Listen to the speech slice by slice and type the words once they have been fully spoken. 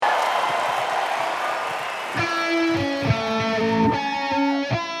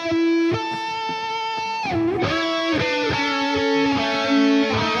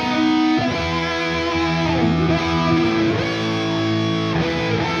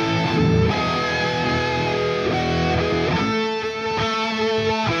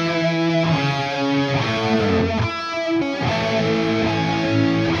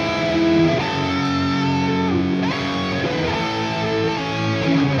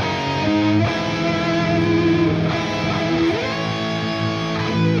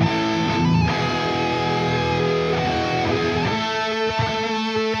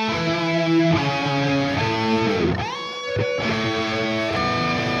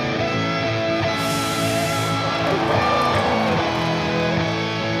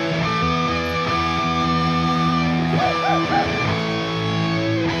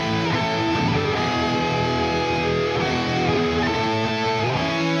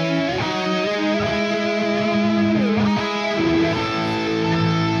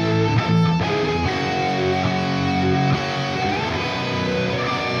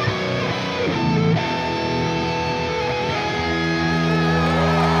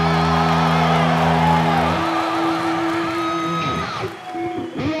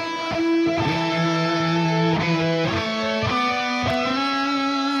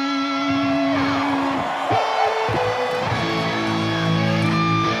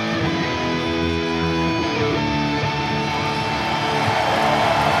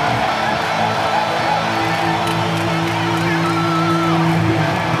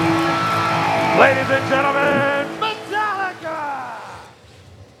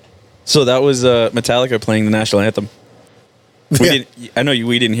So that was Metallica playing the national anthem. We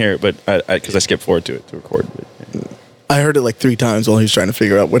didn't hear it, but because I skipped forward to it to record. But, yeah. I heard it like 3 times while he was trying to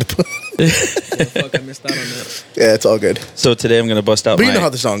figure out what to put. Yeah, fuck, I missed out on that. Yeah, it's all good. So today I'm gonna bust out But my you know how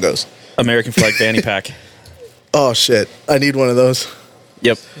the song goes. American flag fanny pack. Oh shit, I need one of those.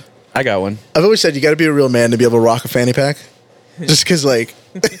 Yep, I got one. I've always said you got to be a real man to be able to rock a fanny pack. Just because, like,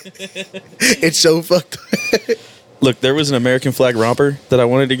 it's so fucked up. Look, there was an American flag romper that I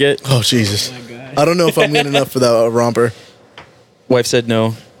wanted to get. Oh, Jesus. Oh my God. I don't know if I'm good enough for that romper. Wife said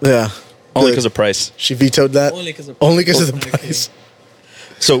no, Yeah. only Good. because of price. She vetoed that? Only 'cause of Only because of the Okay. price.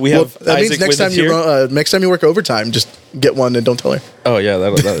 So we Well, have that Isaac means next with time, us here. next time you work overtime, just get one and don't tell her. Oh yeah,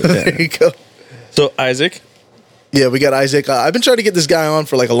 There yeah. you go. So Isaac, Yeah, we got Isaac. I've been trying to get this guy on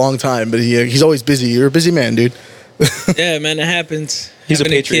for like a long time, but he's always busy. You're a busy man, dude. Yeah, man, it happens. He's a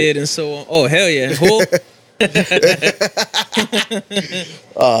Having patriot. kid and so on. Oh, hell yeah. Who? I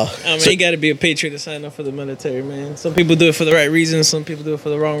mean, you got to be a patriot to sign up for the military, man. Some people do it for the right reasons. Some people do it for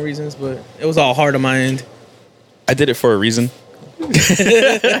the wrong reasons. But it was all hard on my end. I did it for a reason.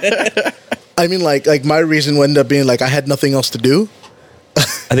 I mean, like my reason would end up being like I had nothing else to do.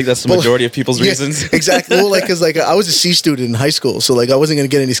 I think that's the Well, majority of people's Yeah, reasons. exactly. Well, like, cause like I was a C student in high school, so like I wasn't gonna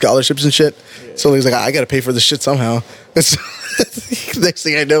get any scholarships and shit. So it was like I gotta pay for this shit somehow. And so, next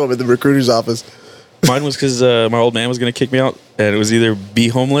thing I know, I'm in the recruiter's office. Mine was because my old man was going to kick me out, and it was either be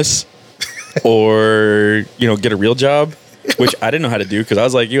homeless or get a real job, which I didn't know how to do because I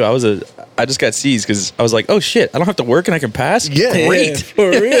was like you. I just got C's because I was like, oh shit, I don't have to work and I can pass. Yeah, Great.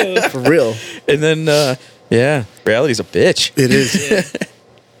 For real. for real. And then reality's a bitch. It is.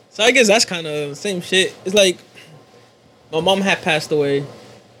 So I guess that's kind of the same shit. It's like my mom had passed away,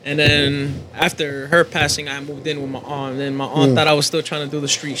 and then after her passing, I moved in with my aunt. And then my aunt thought I was still trying to do the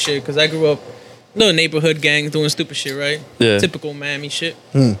street shit because I grew up, neighborhood gangs doing stupid shit, right? Yeah. Typical Miami shit.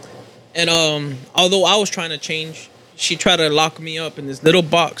 And although I was trying to change, she tried to lock me up in this little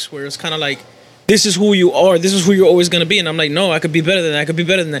box where it's kind of like, this is who you are. This is who you're always gonna be. And I'm like, no, I could be better than that. I could be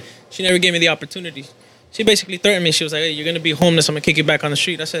better than that. She never gave me the opportunity. She basically threatened me. She was like, hey, you're going to be homeless. I'm going to kick you back on the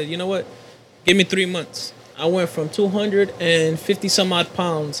street. I said, you know what? Give me 3 months. I went from 250 some odd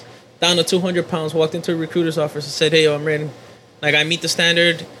pounds down to 200 pounds, walked into a recruiter's office and said, hey, yo, I'm ready. Like, I meet the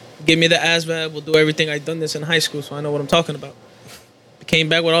standard. Give me the ASVAB. We'll do everything. I've done this in high school, so I know what I'm talking about. I came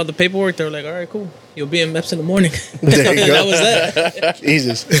back with all the paperwork. They were like, all right, cool. You'll be in MEPS in the morning. There you go. That was that.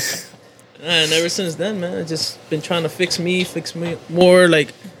 Jesus. And ever since then, man, I've just been trying to fix me more,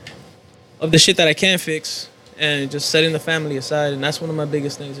 like, of the shit that I can fix, and just setting the family aside. And that's one of my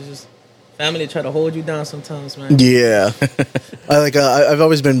biggest things. Is just family try to hold you down sometimes, man. Yeah. I've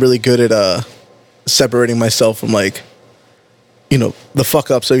always been really good at separating myself from like, the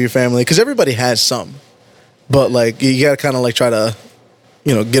fuck ups of your family, because everybody has some, but like you gotta kind of like try to,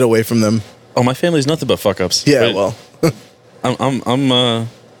 get away from them. Oh, my family's nothing but fuck ups. Yeah. But Well. I'm I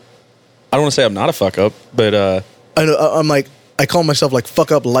don't want to say I'm not a fuck up, but I know. I'm like, I call myself like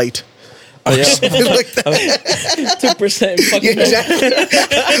fuck up light. oh yeah. Like that. 2% fucking Exactly.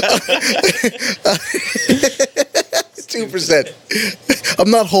 2%. I'm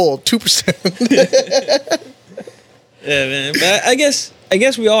not whole. 2%. Yeah, man. But I guess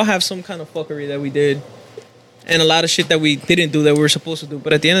we all have some kind of fuckery that we did, and a lot of shit that we didn't do that we were supposed to do.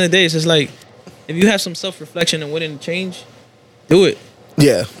 But at the end of the day, it's just like, if you have some self-reflection and willing to change, do it.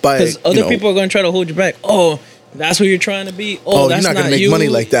 Yeah. Because other people are going to try to hold you back. Oh, that's who you're trying to be. Oh, that's you're not not gonna make you. money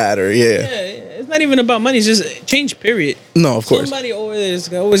like that, or Yeah, it's not even about money. It's just change, period. No, of course. Somebody always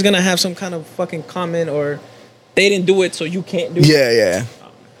going to have some kind of fucking comment, or they didn't do it, so you can't do it. Yeah.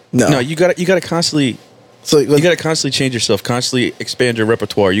 No. No, you got to constantly So you got to constantly change yourself, constantly expand your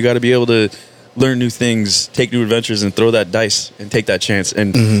repertoire. You got to be able to learn new things, take new adventures, and throw that dice and take that chance.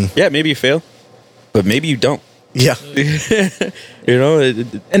 And yeah, maybe you fail, but maybe you don't. Yeah.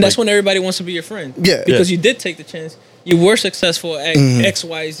 And that's when everybody wants to be your friend. Yeah. Because you did take the chance. You were successful at X,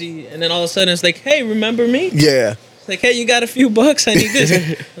 Y, Z, and then all of a sudden it's like, hey, remember me? Yeah. It's like, hey, you got a few bucks. I need this.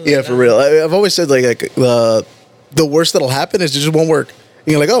 Yeah, for real. I've always said like the worst that'll happen is it just won't work.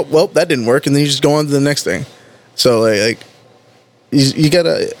 And you're like, oh well, that didn't work, and then you just go on to the next thing. So like you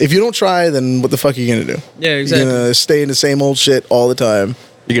gotta, if you don't try, then what the fuck are you gonna do? Yeah, exactly. You're gonna stay in the same old shit all the time.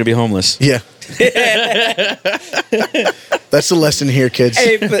 You're gonna be homeless. Yeah. That's the lesson here, kids.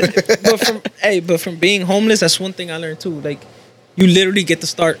 But from being homeless, that's one thing I learned too. Like, you literally get to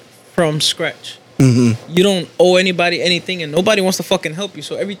start from scratch. Mm-hmm. You don't owe anybody anything, and nobody wants to fucking help you.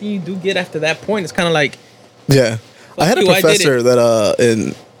 So everything you do get after that point is kind of like, Yeah. I had a professor that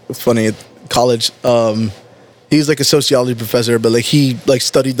it's funny, at college, he was like a sociology professor, but like he like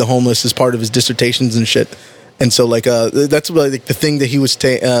studied the homeless as part of his dissertations and shit. And so like that's like the thing that he was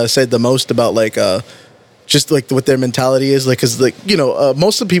said the most about like just like what their mentality is, like, because like, you know,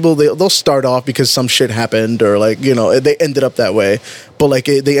 most of the people they'll start off because some shit happened, or like, you know, they ended up that way, but like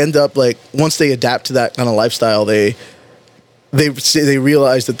they end up like once they adapt to that kind of lifestyle, they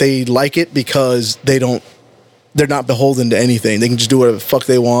realize that they like it because they're not beholden to anything. They can just do whatever the fuck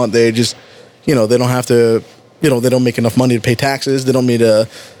they want. They just, you know, they don't have to, you know, they don't make enough money to pay taxes. They don't need to.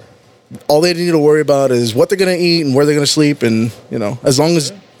 All they need to worry about is what they're gonna eat and where they're gonna sleep, and you know, as long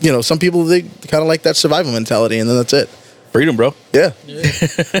as, you know, some people, they kind of like that survival mentality, and then that's it. Freedom, bro. Yeah.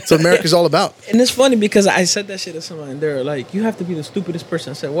 That's what America's all about. And it's funny because I said that shit to someone, and they're like, "You have to be the stupidest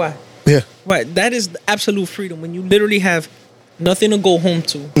person." I said, "Why?" Yeah. Why? That is absolute freedom when you literally have nothing to go home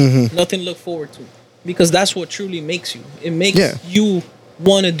to, nothing to look forward to, because that's what truly makes you. It makes you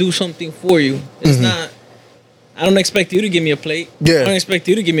want to do something for you. It's not. I don't expect you to give me a plate. Yeah. I don't expect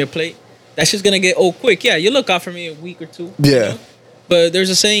you to give me a plate. That's just gonna get old quick. Yeah, you look out for me a week or two. Yeah. You know? But there's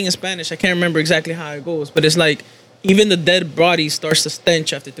a saying in Spanish, I can't remember exactly how it goes, but it's like, even the dead body starts to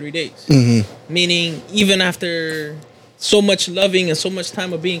stench after 3 days. Meaning, even after so much loving and so much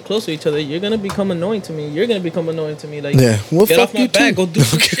time of being close to each other, you're going to become annoying to me. You're going to become annoying to me. Like, Well, get off my back, go do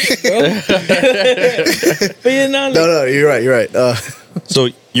some shit, bro. But you know, like, No, you're right. So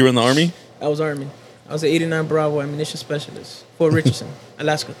you were in the Army? I was Army. I was an 89 Bravo ammunition specialist, Fort Richardson,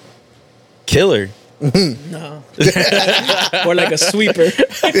 Alaska. Killer. No. Or like a sweeper.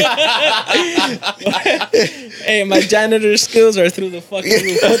 Hey, my janitor skills are through the fucking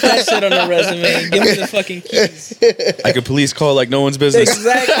roof. Put that shit on the resume. Give me the fucking keys. Like a police call, like no one's business.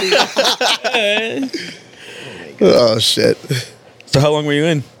 Exactly. Oh, shit. So how long were you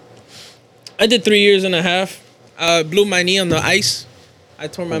in? I did 3 years and a half. I blew my knee on the ice. I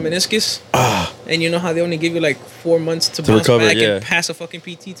tore my meniscus. And you know how they only give you like 4 months to bounce recover, back yeah. and pass a fucking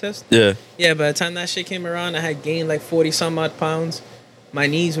PT test? Yeah. Yeah, by the time that shit came around, I had gained like 40 some odd pounds. My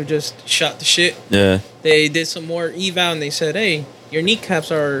knees were just shot to shit. Yeah. They did some more eval and they said, hey, your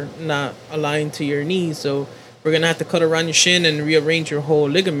kneecaps are not aligned to your knees, so we're going to have to cut around your shin and rearrange your whole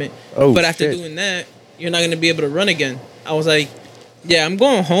ligament. Oh, but after shit. doing that, you're not going to be able to run again. I was like, yeah, I'm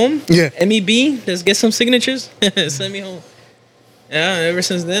going home. Yeah. MEB, let's get some signatures. Send me home. Yeah, ever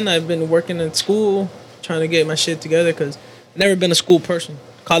since then, I've been working at school, trying to get my shit together, because I've never been a school person.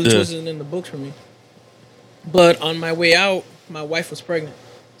 College wasn't in the books for me. But on my way out, my wife was pregnant.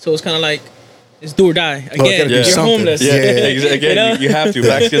 So it's kind of like, it's do or die. Again, gotta do you're something. homeless. Yeah. Yeah. Again, You know? you have to.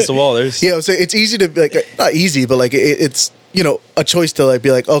 Backs against the wall. There's. Yeah, so it's easy to be like, not easy, but like it's, you know, a choice to like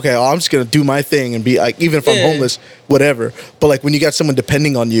be like, okay, I'm just gonna do my thing and be like, even if I'm Yeah. homeless, whatever. But like when you got someone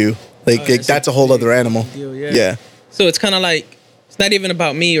depending on you, like, It's that's a whole big other animal. deal, Yeah. So it's kind of like, it's not even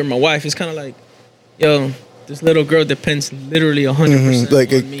about me or my wife. It's kind of like, yo, this little girl depends literally 100%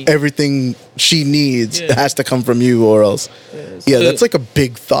 Like on me. everything she needs Yeah. has to come from you, or else. Yeah, so- that's like a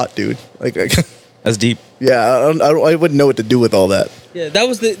big thought, dude. Like That's deep. yeah, I wouldn't know what to do with all that. Yeah, that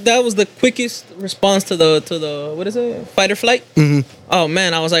was the quickest response to the what is it, fight or flight. Oh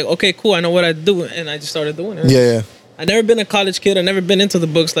man, I was like, okay, cool, I know what I do, and I just started doing it. Yeah. I never been a college kid. I never been into the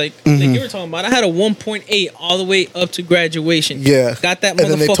books like you were talking about. I had a 1.8 all the way up to graduation. Yeah. Got that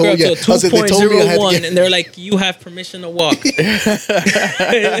And then they motherfucker told- up yeah. to a I was like, they told me I had to 2.01, get- and they're like, you have permission to walk. And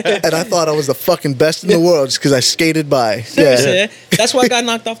I thought I was the fucking best in the world just because I skated by. Seriously, Yeah. that's why I got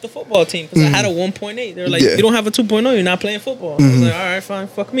knocked off the football team, because I had a 1.8. They're like, Yeah. you don't have a 2.0, you're not playing football. I was like, all right, fine,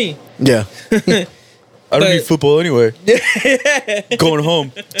 fuck me. Yeah. I don't But- need football anyway. Going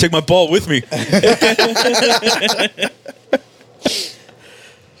home. Take my ball with me.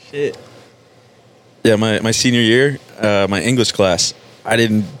 Shit. Yeah, my senior year, my English class, I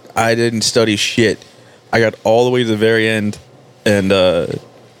didn't study shit. I got all the way to the very end, and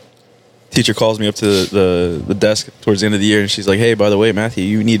teacher calls me up to the desk towards the end of the year, and she's like, "Hey, by the way, Matthew,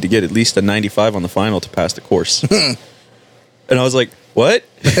 you need to get at least a 95 on the final to pass the course." And I was like, "What?"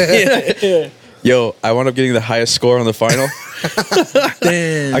 Yo, I wound up getting the highest score on the final.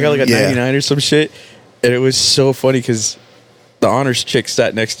 Damn. I got like a Yeah. 99 or some shit, and it was so funny because the honors chick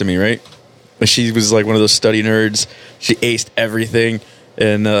sat next to me, right? And she was like one of those study nerds. She aced everything,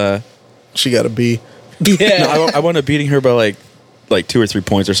 and She got a B. Yeah. no, I wound up beating her by like 2 or 3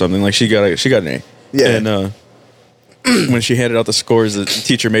 points or something. Like she got an A. Yeah. And when she handed out the scores, the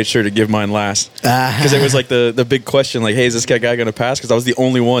teacher made sure to give mine last because it was like the big question, like, hey, is this guy gonna pass? Because I was the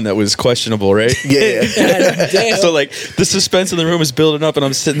only one that was questionable, right? Yeah. Damn. So like the suspense in the room is building up, and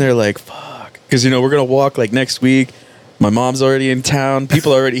I'm sitting there like, fuck, because we're gonna walk like next week. My mom's already in town.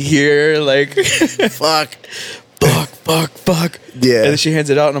 People are already here. Like, Fuck. fuck. Yeah. And then she hands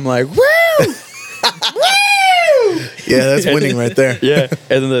it out, and I'm like, woo! Yeah, that's winning right there. Yeah.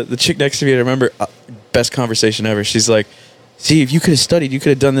 And then the chick next to me, I remember, best conversation ever. She's like, "See, if you could have studied, you could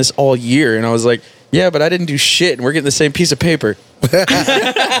have done this all year." And I was like, "Yeah, but I didn't do shit, and we're getting the same piece of paper."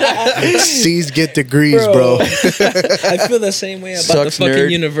 C's get degrees, bro. I feel the same way about the Sucks, fucking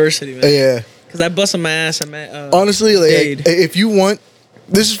nerd. university, man. Yeah. Because I busted my ass. I'm at Honestly, like, Dade. if you want,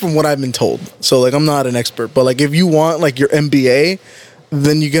 this is from what I've been told. So, like, I'm not an expert, but like, if you want like your MBA,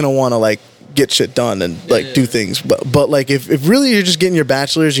 then you're gonna want to like get shit done and like do things. But like, if really you're just getting your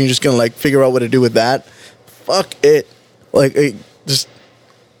bachelor's and you're just gonna like figure out what to do with that, fuck it. Like, just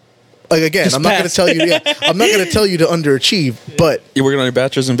like again, Just I'm not gonna pass. tell you. Yeah, I'm not gonna tell you to underachieve, but You working on your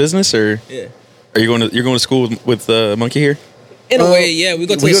bachelor's in business, or Yeah. are you going to school with Monkey here? In a way, yeah. We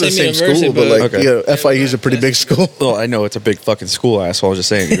go to we the go to same the same university, school, but like, Okay. yeah, FIU is a pretty big school. Well, I know it's a big fucking school, asshole. I was just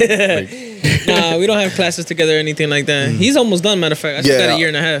saying. Like, nah, we don't have classes together or anything like that. He's almost done, matter of fact. I just Yeah. got a year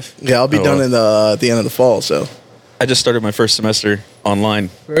and a half. Yeah, I'll be Oh, done wow. in at the end of the fall. So I just started my first semester online.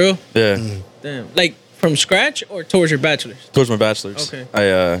 For real? Yeah, Damn. Like, from scratch or towards your bachelor's? towards my bachelor's. Okay.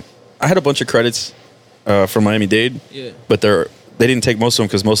 I had a bunch of credits from Miami-Dade. Yeah. But they didn't take most of them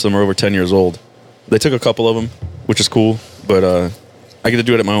because most of them are over 10 years old. They took a couple of them, which is cool. But I get to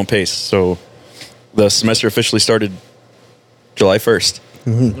do it at my own pace. So the semester officially started July 1st.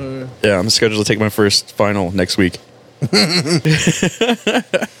 Yeah, I'm scheduled to take my first final next week.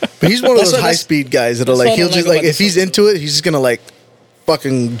 But he's one of those what- high speed guys that are that's like what I he'll don't just like like about if he's this into it, he's just gonna like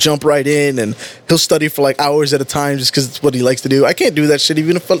fucking jump right in and he'll study for like hours at a time just because it's what he likes to do. I can't do that shit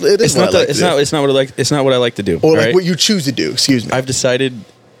even if it is It's what not I like it's to do. not it's not what I like. It's not what I like to do. Or like right? what you choose to do. Excuse me. I've decided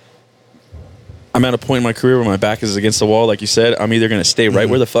I'm at a point in my career where my back is against the wall. Like you said, I'm either going to stay right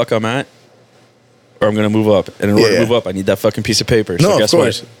where the fuck I'm at, or I'm going to move up. And in order Yeah. to move up, I need that fucking piece of paper. No, So of guess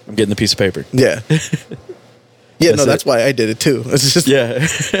course. what? I'm getting the piece of paper. Yeah. Yeah, no, That's that's it. why I did it too. It's just Yeah.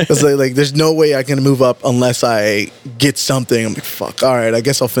 it's like there's no way I can move up unless I get something. I'm like, fuck, all right, I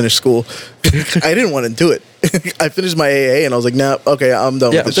guess I'll finish school. I didn't want to do it. I finished my AA and I was like, nah, okay, I'm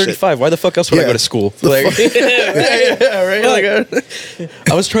done Yeah, with I'm this 35. Why the fuck else would I Yeah. go to school? Like, yeah, right.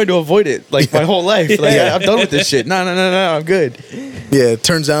 Like, I was trying to avoid it like my whole life. Like, Yeah. I'm done with this shit. No, I'm good. shit. Yeah, it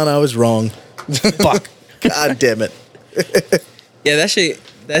turns out I was wrong. Fuck. God damn it. Yeah, that shit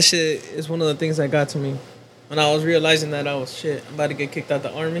is one of the things that got to me. When I was realizing that I was I'm about to get kicked out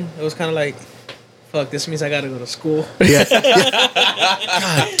the army, it was kind of like, fuck, this means I gotta go to school. Yeah.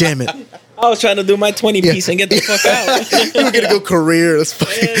 God damn it. I was trying to do my 20 piece and get the fuck out. You were gonna go career. That's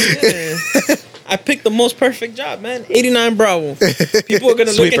fucking Yeah. I picked the most perfect job, man. 89 Bravo. People are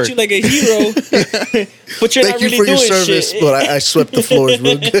gonna look Sweeper. at you like a hero, but you're Thank not you really for your doing service, shit. but I swept the floors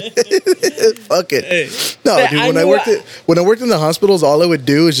real good. Fuck it. Hey. No, Hey, dude. I When I knew worked I- when I worked in the hospitals, all I would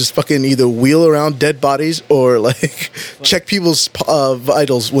do is just fucking either wheel around dead bodies or like check people's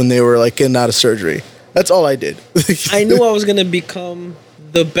vitals when they were like getting out of surgery. That's all I did. I knew I was gonna become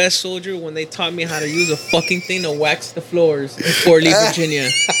the best soldier when they taught me how to use a fucking thing to wax the floors in Fort Lee, Virginia.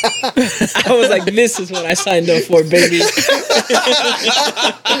 I was like, this is what I signed up for, baby.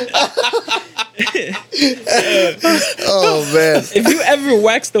 Oh man. If you ever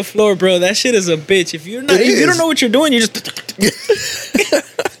wax the floor, bro, that shit is a bitch. If you're not, It if you is. don't know what you're doing, you just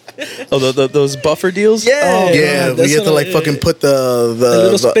Oh, those buffer deals? Yeah. Oh yeah, that's we have to what like I- fucking put the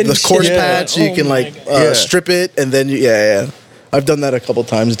little spinny the course shit. pad so you Oh can my like God. Yeah. strip it and then yeah. I've done that a couple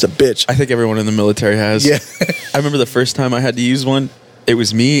times. It's a bitch. I think everyone in the military has. Yeah. I remember the first time I had to use one. It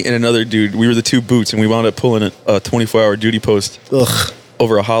was me and another dude. We were the two boots, and we wound up pulling a 24-hour duty post Ugh.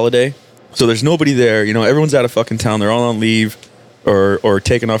 over a holiday. So there's nobody there. You know, everyone's out of fucking town. They're all on leave or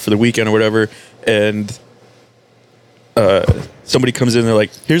taking off for the weekend or whatever. And somebody comes in. They're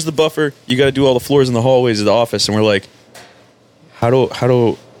like, "Here's the buffer. You got to do all the floors in the hallways of the office." And we're like, "How do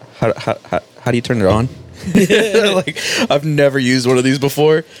you turn it on?" Like, I've never used one of these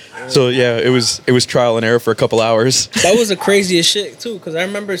before. So yeah, it was trial and error for a couple hours. That was the craziest shit too, because I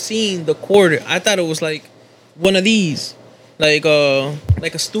remember seeing the cord. I thought it was like one of these, like a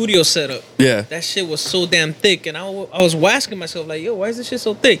studio setup. Yeah. That shit was so damn thick, and I was asking myself like, yo, why is this shit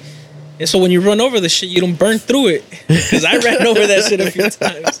so thick? And so when you run over the shit, you don't burn through it, because I ran over that shit a few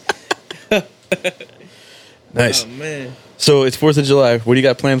times. Nice. Oh man. So it's 4th of July. What do you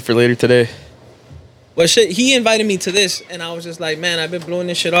got planned for later today? Well, shit, he invited me to this, and I was just like, man, I've been blowing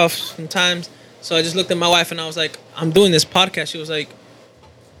this shit off sometimes. So I just looked at my wife, and I was like, I'm doing this podcast. She was like,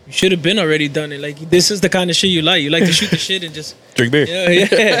 you should have been already done it. Like, this is the kind of shit you like. You like to shoot the shit and just, Drink beer.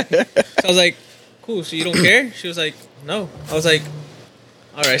 yeah. So I was like, cool, so you don't care? She was like, no. I was like,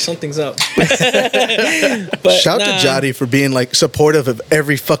 all right, something's up. But Shout nah, to Jody for being like supportive of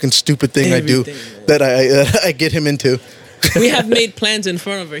every fucking stupid thing I do Everything, man. that I get him into. We have made plans in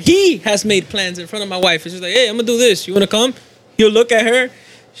front of her. He has made plans in front of my wife. It's just like, hey, I'm gonna do this. You wanna come? He'll look at her.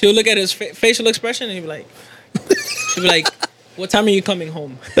 She'll look at his facial expression and she'll be like, what time are you coming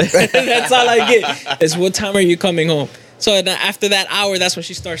home? That's all I get. Is what time are you coming home? So after that hour, that's when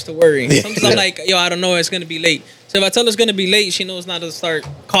she starts to worry. Sometimes I'm like, yo, I don't know, it's gonna be late. So if I tell her it's gonna be late, she knows not to start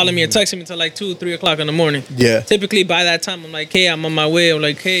calling me or texting me until like 2, 3 o'clock in the morning. Yeah. Typically by that time, I'm like, hey, I'm on my way. I'm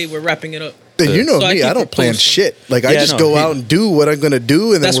like, hey, we're wrapping it up. And you know So I me, keep I don't plan proposing. shit. Like I Yeah, just no, go he- out and do what I'm gonna do,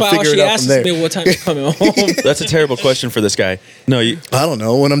 and then That's we'll why all figure she it out from asks there. me what time you coming home. That's a terrible question for this guy. No, you, I don't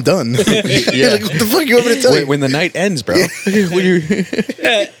know when I'm done. yeah. Like, what the fuck you want me to tell you? when the night ends, bro. When you-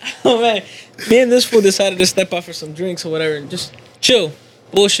 Oh man, me and this fool decided to step out for some drinks or whatever and just chill.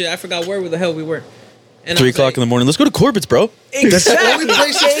 Bullshit. I forgot where the hell we were. And 3 o'clock in the morning. Let's go to Corbett's, bro. That's the only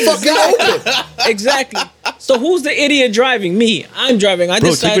place that's fucking open. Exactly. So who's the idiot driving? Me. I'm driving. I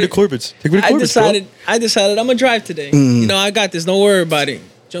Bro, decided. take me to Corbett's. Take me to Corbett's, I decided I'm gonna drive today. You know, I got this. Don't worry about it.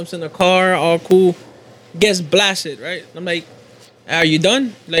 Jumps in the car, all cool. Gets blasted, right? I'm like, are you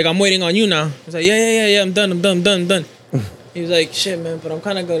done? Like, I'm waiting on you now. He's like, yeah. I'm done. He was like, shit, man, but I'm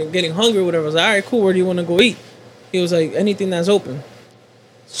kind of getting hungry or whatever. I was like, all right, cool. Where do you want to go eat? He was like, anything that's open.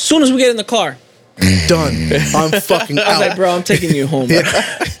 As soon as we get in the car, Done. I'm fucking I was like, out. bro, I'm taking you home.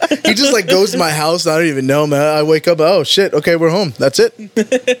 He just like goes to my house. And I don't even know, man. I wake up. Oh shit. Okay, we're home. That's it.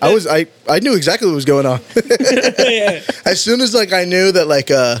 I knew exactly what was going on. Yeah. As soon as like I knew that like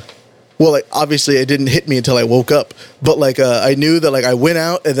well, like obviously it didn't hit me until I woke up. But like I knew that like I went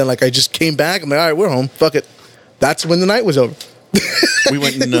out and then like I just came back. I'm like, all right, we're home. Fuck it. That's when the night was over. we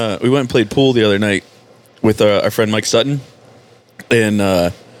went and played pool the other night with our friend Mike Sutton,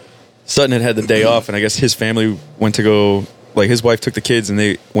 and Sutton had the day off, and I guess his family went to go. Like his wife took the kids, and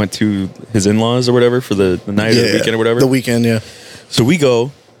they went to his in-laws or whatever for the night or the weekend or whatever. The weekend, yeah. So we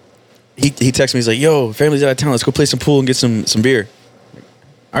go. He texts me. He's like, "Yo, family's out of town. Let's go play some pool and get some beer."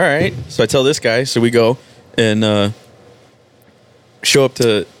 All right. So I tell this guy. So we go and show up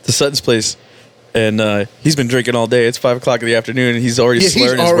to Sutton's place. And he's been drinking all day. It's 5 o'clock in the afternoon, and he's already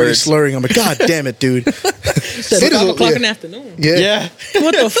slurring his words. slurring. I'm like, God damn it, dude. Said It is 5 a- o'clock yeah. in the afternoon. Yeah.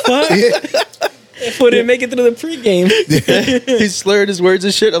 What the fuck? Fool didn't make it through the pregame. He's slurring his words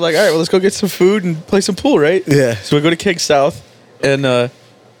and shit. I'm like, all right, well, let's go get some food and play some pool, right? Yeah. So we go to King South, and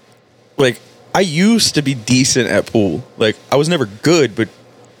like I used to be decent at pool. Like I was never good, but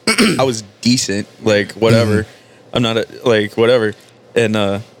I was decent. Like whatever. I'm not like whatever. And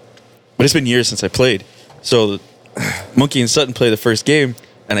but it's been years since I played. So Monkey and Sutton play the first game,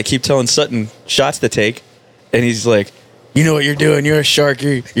 and I keep telling Sutton shots to take, and he's like, "You know what you're doing. You're a shark.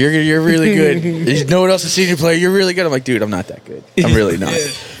 You're really good. No one else has seen you play. You're really good." I'm like, "Dude, I'm not that good. I'm really not."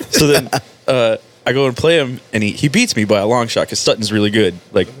 So then I go and play him, and he beats me by a long shot because Sutton's really good.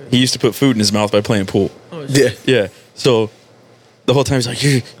 Like he used to put food in his mouth by playing pool. Oh, shit. Yeah. Yeah. So the whole time he's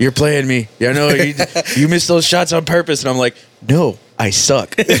like, "You're playing me. Yeah, no, you missed those shots on purpose." And I'm like, "No, I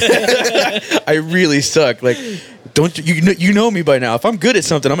suck. I really suck. Like, don't you know me by now? If I'm good at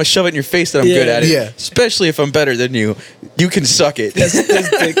something, I'm gonna shove it in your face that I'm good at it. Yeah. Especially if I'm better than you. You can suck it."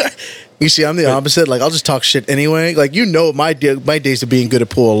 You see, I'm the opposite. Like, I'll just talk shit anyway. Like, you know, my days of being good at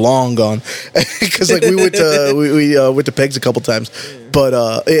pool are long gone. Because like we went to we went to Pegs a couple times,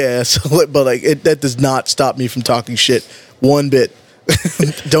 but yeah. So, but like that does not stop me from talking shit one bit.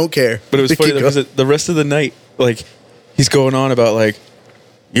 Don't care. But it was funny Keep because going. the rest of the night, like, he's going on about like,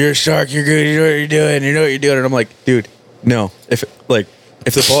 "You're a shark. You're good. You know what you're doing. You know what you're doing." And I'm like, dude, no. If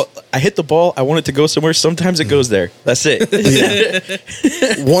the ball, I hit the ball, I want it to go somewhere. Sometimes it goes there. That's it.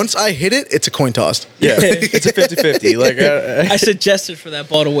 Once I hit it, it's a coin toss. Yeah, it's a 50-50. Like, I suggested for that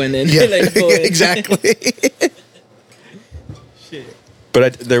ball to win in. Yeah, Like, go ahead. exactly. Shit.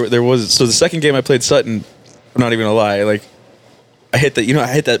 but there was so the second game I played Sutton. I'm not even gonna lie. Like, I hit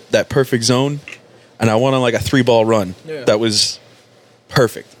that perfect zone, and I went on like a 3-ball run. Yeah. That was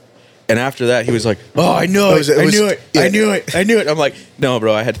perfect. And after that, he was like, "Oh, I knew it. It I was- knew it. yeah. I knew it. I knew it." I'm like, "No,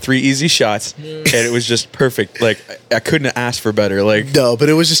 bro. I had 3 easy shots, and it was just perfect. Like, I couldn't have asked for better. Like, No, but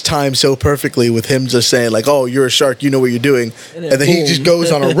it was just timed so perfectly with him just saying like, "Oh, you're a shark. You know what you're doing," And and then then he boom. just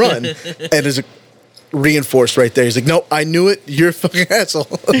goes on a run and is reinforced right there. He's like, "No, I knew it. You're a fucking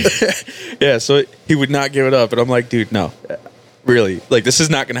asshole." yeah." So he would not give it up, and I'm like, "Dude, no, really. Like, this is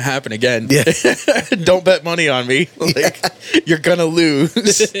not going to happen again. Yeah. Don't bet money on me. Like, you're gonna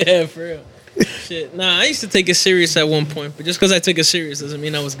lose." Yeah, for real. Shit. Nah, I used to take it serious at one point, but just because I took it serious doesn't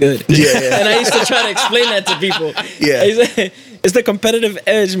mean I was good. Yeah. And I used to try to explain that to people. Yeah. It's the competitive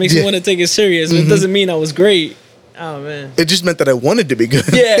edge makes me Yeah. want to take it serious, but it doesn't mean I was great. Oh, man. It just meant that I wanted to be good.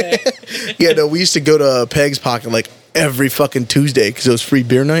 Yeah. Yeah, no, we used to go to Peg's Pocket like every fucking Tuesday because it was free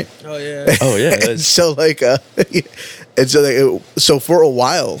beer night. Oh, yeah. Oh yeah. And that's- so like, and so like, so for a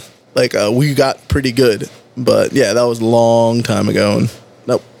while, like we got pretty good, but yeah, that was a long time ago, and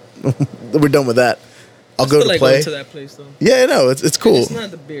nope. we're done with that. I'll go Still to like play. going to that place though. Yeah, no, it's cool. It's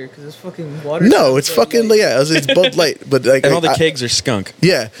not the beer because it's fucking water. No, it's fucking it's Bud Light, but like And all the I- kegs are skunk.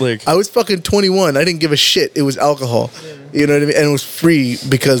 Yeah, Like- I was fucking 21. I didn't give a shit. It was alcohol. You know what I mean? And it was free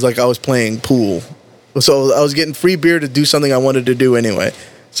because like I was playing pool, so I was getting free beer to do something I wanted to do anyway.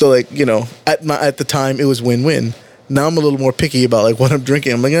 So like at the time it was win-win. Now I'm a little more picky about like what I'm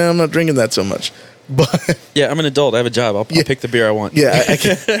drinking. I'm like I'm not drinking that so much, but Yeah, I'm an adult. I have a job. I'll pick the beer I want. yeah, I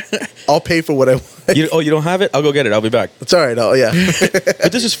can, I'll pay for what I want. You don't have it? I'll go get it. I'll be back. It's all right. Yeah,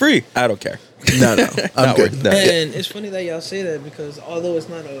 But this is free. I don't care. no, I'm Not good. worth that. And it's funny that y'all say that because although it's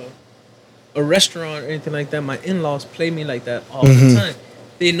not a restaurant or anything like that, my in-laws play me like that all the time.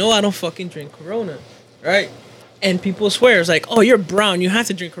 They know I don't fucking drink Corona, right? And people swear it's like, oh, you're brown, you have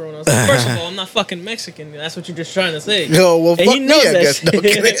to drink Corona. I was like, first of all, I'm not fucking Mexican. That's what you're just trying to say. No, well, And fuck he me, knows I that guess. No,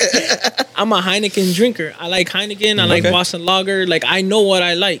 shit. kidding. I'm a Heineken drinker. I like Heineken. I like Okay. Boston Lager. Like I know what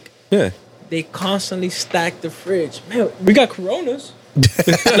I like. Yeah. They constantly stack the fridge. Man, we got Coronas.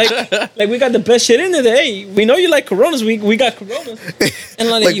 like we got the best shit in there. Hey, we know you like Coronas. We got Coronas. And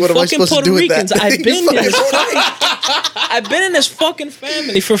Like, you what am I fucking supposed to Puerto do with that? Ricans. I've You been in fucking this. I've been in this fucking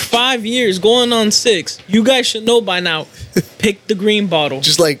family for 5 years, going on 6. You guys should know by now. Pick the green bottle.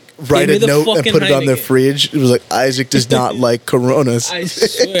 Just like write me a the note and fucking put it on their Heineken. fridge. It was like Isaac does not like Coronas. I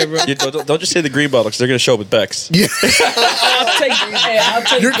swear, bro. You don't just say the green bottle because they're going to show up with Bex. Yeah, I'll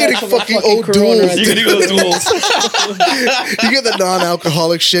take You're that getting for my fucking old Corona duels. right You're there. going to go duels. you get the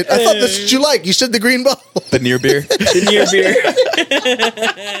non-alcoholic shit. I thought that's what you like. You said the green bottle. The near beer. The near beer.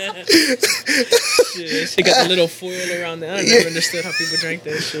 Shit, she got the little foil around there. I never understood how people drank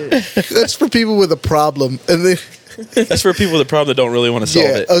that shit. That's for people with a problem. And then That's for people with a problem that don't really want to solve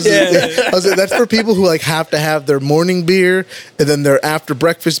yeah, it. I was like, that's for people who like have to have their morning beer and then their after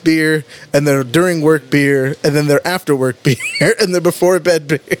breakfast beer and their during work beer and then their after work beer and their before bed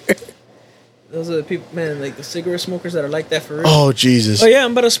beer. Those are the people, man, like the cigarette smokers that are like that for real. Oh Jesus. Oh yeah,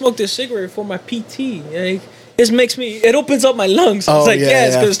 I'm about to smoke this cigarette for my PT. Like, this makes me, it opens up my lungs. Oh, It's like, yeah,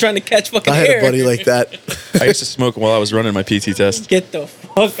 it's yeah. because it's trying to catch fucking I had air. a buddy like that. I used to smoke while I was running my PT test. Get the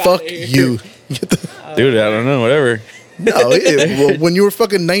fuck out Fuck of here. you. Dude, I don't know, whatever. No, well, when you were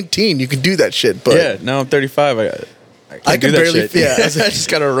fucking 19, you could do that shit. But Yeah, now I'm 35. I can't I do can that barely- shit. yeah, I I was like- just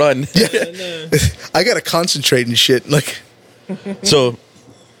got to run. And, I gotta concentrate and shit. Like, So,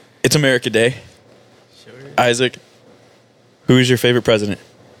 it's America Day. Isaac, who is your favorite president?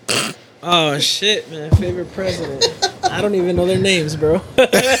 oh shit, man. Favorite president. I don't even know their names, bro.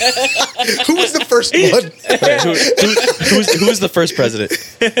 who was the first one? Wait, who was the first president?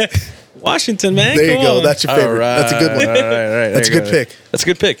 Washington, man. There you come go. on. That's your favorite. That's a good one. All right. That's a good pick. That's a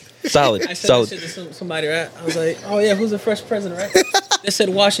good pick. Solid. I said Solid. that shit to somebody, right? I was like, oh yeah, who's the first president, right? They said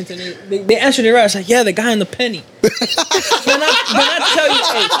Washington. They answered it right. I was like, yeah, the guy in the penny. But I tell you,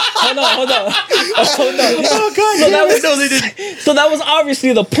 hey, hold on. Oh god. So that was, no, they didn't. so that was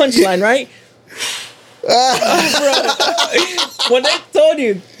obviously the punchline, right? Bro, when they told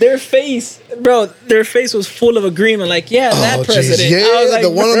you their face was full of agreement. Like, yeah, that Oh, president. jeez. Yeah, I was like, the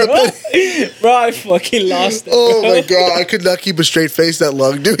one on the bro, bro, I fucking lost it. Oh my god, I could not keep a straight face that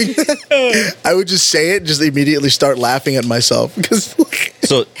long doing that. I would just say it, just immediately start laughing at myself because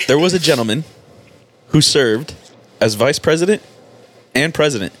So there was a gentleman who served as vice president and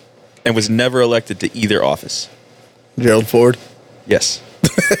president and was never elected to either office. Gerald Ford. Yes.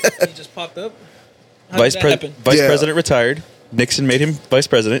 He just popped up. How did that happen? Vice Yeah. president retired. Nixon made him vice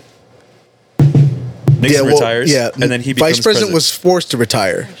president. Nixon retires. And then he becomes vice president was forced to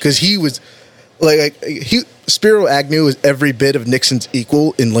retire because he was Spiro Agnew was every bit of Nixon's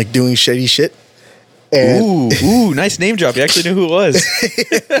equal in like doing shady shit. And Ooh, nice name drop. You actually knew who it was.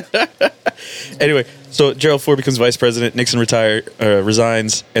 Anyway, so Gerald Ford becomes vice president. Nixon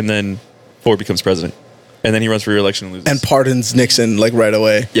resigns, and then Ford becomes president. And then he runs for re-election and loses. and pardons Nixon like right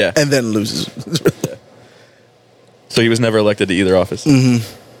away. Yeah. and then loses. So he was never elected to either office.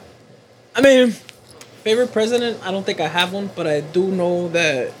 I mean, favorite president? I don't think I have one, but I do know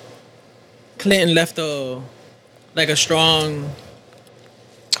that Clinton left a strong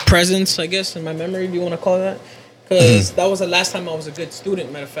presence, I guess, in my memory, if you want to call it that. Because that was the last time I was a good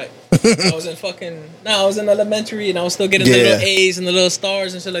student, matter of fact. I was in elementary and I was still getting the little A's and the little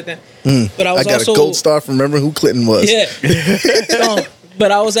stars and shit like that. But I I was got also a gold star from remembering who Clinton was. Yeah. No,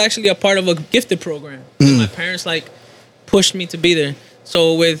 but I was actually a part of a gifted program. My parents pushed me to be there.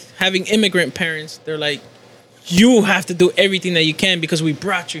 So with having immigrant parents, they're like, you have to do everything that you can because we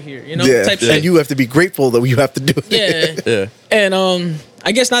brought you here, type shit. And you have to be grateful that you have to do it. Yeah. Yeah. And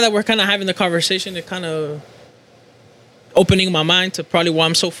I guess now that we're kind of having the conversation, it kind of opening my mind to probably why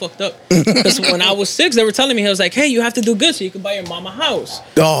I'm so fucked up. Because when I was 6, they were telling me, I was like, hey, you have to do good so you can buy your mom a house.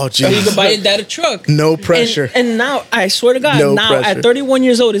 Oh, Or you jeez. can buy your dad a truck. No pressure. And now, I swear to God, No now pressure. at 31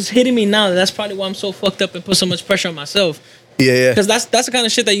 years old, it's hitting me now. That's probably why I'm so fucked up and put so much pressure on myself. Yeah. Because that's the kind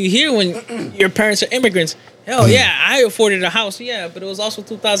of shit that you hear when your parents are immigrants. Hell yeah, I afforded a house, yeah, but it was also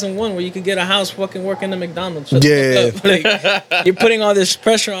 2001 where you could get a house fucking working at McDonald's. Shut the fuck up. Like, you're putting all this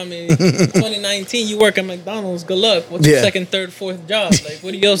pressure on me. 2019, you work at McDonald's. Good luck. What's your Yeah. second, third, fourth job? Like,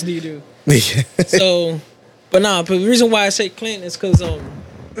 what else do you do? Yeah. So, but the reason why I say Clinton is because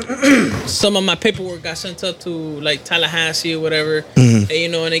some of my paperwork got sent up to like Tallahassee or whatever, and, you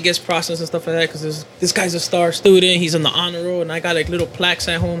know, and it gets processed and stuff like that because this guy's a star student. He's on the honor roll, and I got like little plaques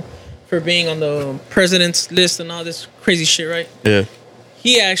at home for being on the president's list and all this crazy shit, right? Yeah.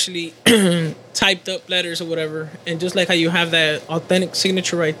 He actually typed up letters or whatever, and just like how you have that authentic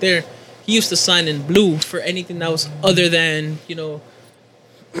signature right there, he used to sign in blue for anything that was other than, you know,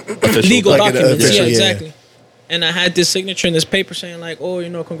 Official. legal Like an documents. official, Yeah, yeah. exactly. And I had this signature in this paper saying like, oh, you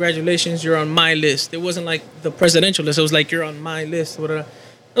know, congratulations, you're on my list. It wasn't like the presidential list. It was like, you're on my list. Whatever.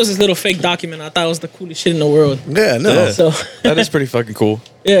 It was this little fake document. I thought it was the coolest shit in the world. Yeah, no. Yeah. So That is pretty fucking cool.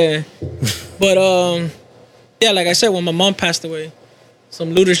 yeah, but yeah, like I said, when my mom passed away,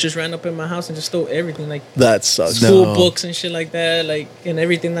 some looters just ran up in my house and just stole everything, like That sucks. school No. books and shit like that. Like, and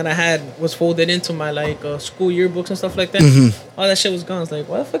everything that I had was folded into my like school yearbooks and stuff like that. All that shit was gone. It's like,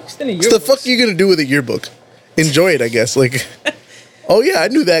 why the fuck you still in yearbooks? What the fuck are you gonna do with a yearbook? Enjoy it, I guess. Like, oh yeah, I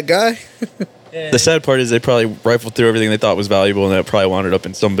knew that guy. Yeah. The sad part is they probably rifled through everything they thought was valuable, and that probably wound up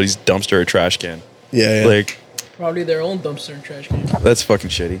in somebody's dumpster or trash can. Yeah, yeah. Like, Probably their own dumpster and trash can. that's fucking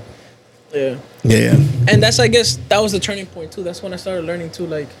shitty. Yeah. yeah. And that's, I guess, that was the turning point too. That's when I started learning too,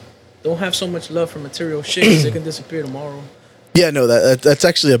 like, don't have so much love for material shit because it can disappear tomorrow. Yeah, no, that's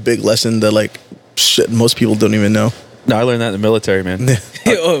actually a big lesson that like shit most people don't even know. No, I learned that in the military, man.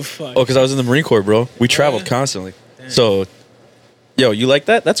 Oh fuck. Oh, because I was in the Marine Corps, bro. We traveled yeah? constantly. So, yo, you like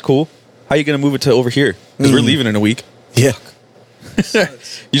that? That's cool. How you gonna move it to over here? Because we're leaving in a week. Yeah.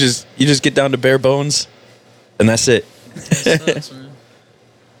 Sucks. You just get down to bare bones, and that's it. Sucks, man.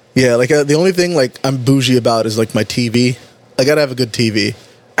 Yeah, like the only thing like I'm bougie about is like my TV. I gotta have a good TV.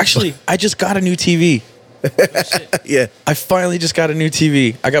 Actually, I just got a new TV. Yeah. I finally just got a new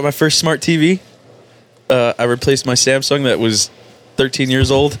TV. I got my first smart TV. I replaced my Samsung that was 13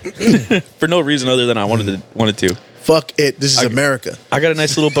 years old for no reason other than I wanted to. Fuck it. This is America. I got a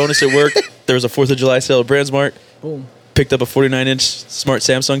nice little bonus at work. There was a 4th of July sale at Brandsmart. Boom. Picked up a 49-inch smart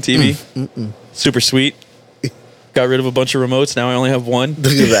Samsung TV. Super sweet. Got rid of a bunch of remotes. Now I only have one.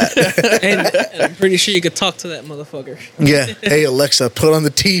 Look at that. And I'm pretty sure you could talk to that motherfucker. Yeah. Hey Alexa, put on the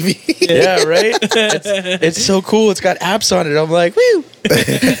TV. Yeah, right? It's so cool. It's got apps on it. I'm like, woo.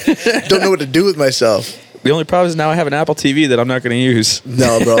 Don't know what to do with myself. The only problem is now I have an Apple TV that I'm not going to use.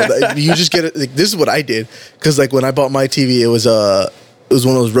 No, bro. You just get it. Like, this is what I did because like when I bought my TV, it was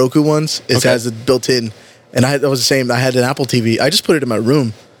one of those Roku ones. It Okay. has it built in, and I was the same. I had an Apple TV. I just put it in my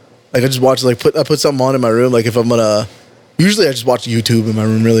room. Like I just watch I put something on in my room. Like if I'm gonna, usually I just watch YouTube in my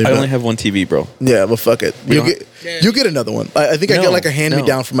room. Really, I but- only have one TV, bro. yeah. But fuck it. We You don't- get you get another one. I think I No, get like a hand me no.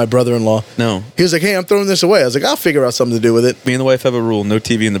 down from my brother-in-law. No. He was like, "Hey, I'm throwing this away." I was like, "I'll figure out something to do with it." Me and the wife have a rule: no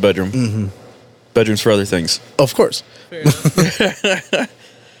TV in the bedroom. Mm-hmm. Bedrooms for other things. Of course. Fair enough.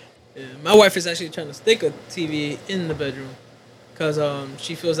 Yeah, my wife is actually trying to stick a TV in the bedroom because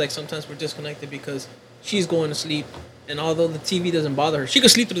she feels like sometimes we're disconnected because she's going to sleep, and although the TV doesn't bother her, she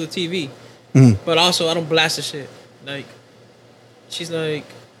could sleep through the TV. But also, I don't blast the shit. Like, she's like,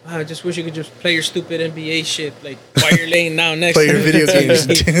 I just wish you could just play your stupid NBA shit like while you're laying down next Play to your me. video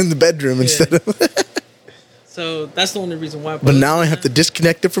games in the bedroom Yeah. instead of. So that's the only reson why. But now I have to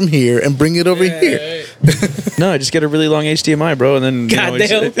disconnect it from here and bring it over here. Right. No, I just get a really long HDMI, bro, and then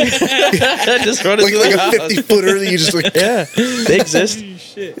Goddamn. just run it Like, through like the a house. 50-footer that you just like. Yeah, they exist.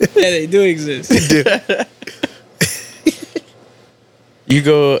 Shit. Yeah, they do exist. Dude. You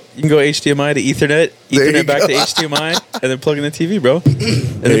can go HDMI to Ethernet, There you Ethernet back go. to HDMI, and then plug in the TV, bro. And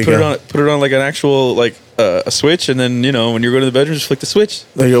There then you put go. it on like an actual like a switch, and then when you're going to the bedroom, just flick the switch.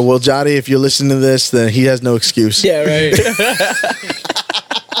 There you go. Well, Jotty, if you're listening to this, then he has no excuse. Yeah, right.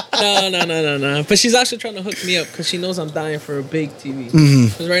 No. But she's actually trying to hook me up because she knows I'm dying for a big TV.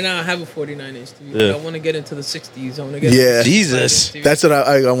 Because right now I have a 49-inch TV. But Yeah. I want to get into the 60s. I want to get Yeah. into the Jesus. 65-inch TV. That's what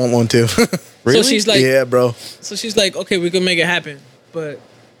I want one too. Really? So she's like, yeah, bro. so she's like, okay, we can make it happen, but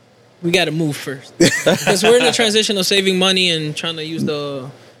we got to move first because we're in the transition of saving money and trying to use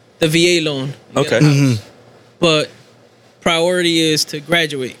the VA loan. to get a Okay. house. But priority is to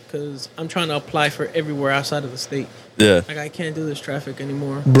graduate because I'm trying to apply for everywhere outside of the state. Yeah. Like I can't do this traffic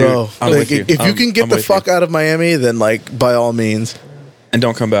anymore. Bro, Dude, I'm like, with you. if you can get I'm the with fuck you. out of Miami, then like by all means. And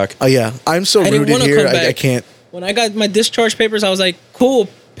don't come back. Yeah, I'm so I didn't rooted wanna here. come back. I can't. When I got my discharge papers, I was like, cool,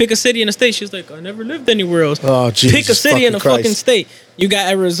 pick a city in a state. She was like, I never lived anywhere else. Oh, Jesus Pick a city in a fucking fucking Christ. state. You got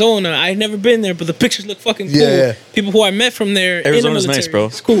Arizona. I've never been there, but the pictures look fucking cool. Yeah. People who I met from there. Arizona's in the nice, military. bro.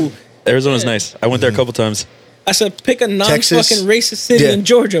 It's cool. Arizona's Yeah. nice. I went there a couple times. I said, pick a Texas? non-fucking racist city Yeah. in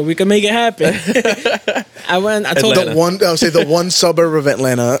Georgia. We can make it happen. I went. I told Atlanta. her. I would say the one suburb of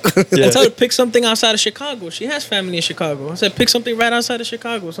Atlanta. Yeah. I told her pick something outside of Chicago. She has family in Chicago. I said pick something right outside of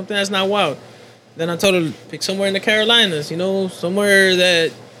Chicago, something that's not wild. Then I told her pick somewhere in the Carolinas. You know, somewhere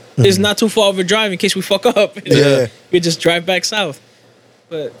that is not too far of a drive in case we fuck up. Yeah. We just drive back south.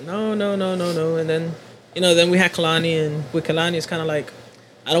 But no. And then, then we had Kalani, and with Kalani, it's kind of like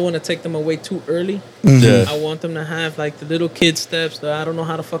I don't want to take them away too early. Yeah. I want them to have like the little kid steps that I don't know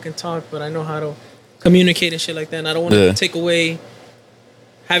how to fucking talk, but I know how to communicate and shit like that. And I don't want Yeah. to take away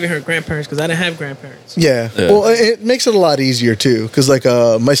having her grandparents because I didn't have grandparents. Yeah. Yeah. Well, it makes it a lot easier too, because like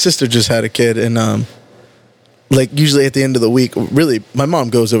my sister just had a kid, and like usually at the end of the week, really, my mom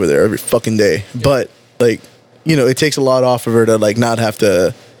goes over there every fucking day. But like, it takes a lot off of her to like not have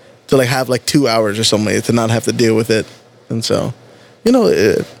to like have like 2 hours or something to not have to deal with it, and so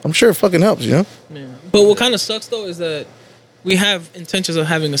I'm sure it fucking helps. Yeah. But what kind of sucks though is that we have intentions of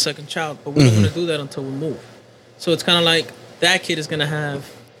having a second child, but we don't want to do that until we move. So it's kind of like that kid is gonna have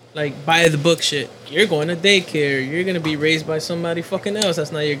like by the book shit. You're going to daycare. You're gonna be raised by somebody fucking else.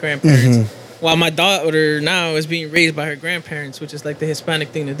 That's not your grandparents. While my daughter now is being raised by her grandparents, which is like the Hispanic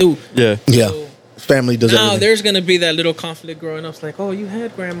thing to do. Yeah. Yeah. So Family does now everything. there's gonna be that little conflict growing up. It's like, oh, you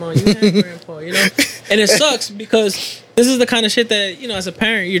had grandma, you had grandpa, and it sucks because this is the kind of shit that as a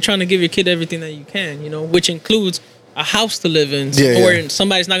parent you're trying to give your kid everything that you can, which includes a house to live in, Yeah, or yeah.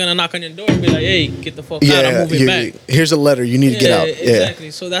 somebody's not gonna knock on your door and be like, hey, get the fuck out, I'm Yeah. moving back. Here's a letter. You need to get out.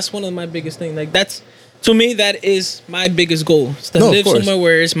 Exactly. So that's one of my biggest things. Like that's to me that is my biggest goal. Is to No, of live course. somewhere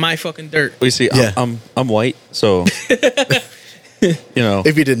where it's my fucking dirt. Well, you see, Yeah. I'm white, so Yeah.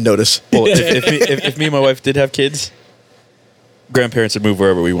 If you didn't notice. Well, if me and my wife did have kids, grandparents would move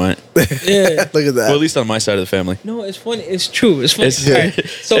wherever we went. Yeah. Look at that. Well, at least on my side of the family. No, it's funny. It's true. It's funny. It's Alright,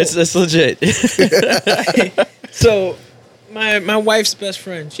 so it's legit. So, my wife's best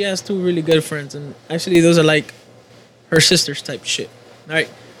friend, she has two really good friends, and actually those are like her sisters type shit. All right,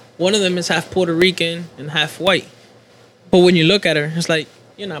 one of them is half Puerto Rican and half white, but when you look at her, it's like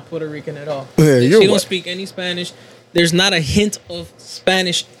you're not Puerto Rican at all. Yeah, she you're don't white. speak any Spanish. There's not a hint of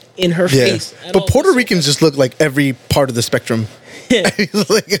Spanish in her Yeah. face. At But all. Puerto Ricans just look like every part of the spectrum. Yeah.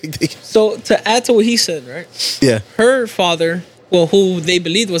 Like, So to add to what he said, right? yeah. Her father, well, who they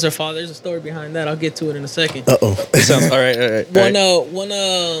believed was her father. There's a story behind that. I'll get to it in a second. Uh-oh. Sounds all right. All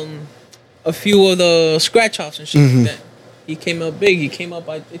right. A few of the scratch offs and shit Mm-hmm. like that. He came up big. He came up,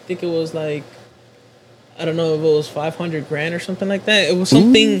 I think it was like, I don't know if it was 500 grand or something like that. It was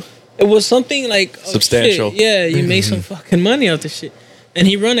something. It was something like oh, Substantial. shit. Yeah, you made some fucking money off this shit. And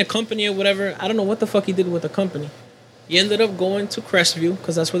he run a company or whatever. I don't know what the fuck he did with the company. He ended up going to Crestview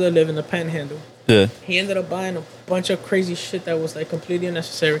because that's where they live in the Panhandle. Yeah. He ended up buying a bunch of crazy shit that was like completely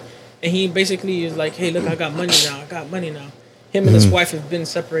unnecessary. And he basically is like, hey, look, I got money now. I got money now. Him and his wife have been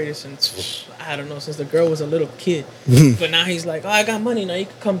separated since, I don't know, since the girl was a little kid. But now he's like, oh, I got money now. You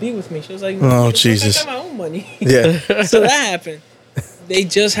can come be with me. She was like, Oh, "Fuck, Jesus. I got my own money. Yeah. So that happened. They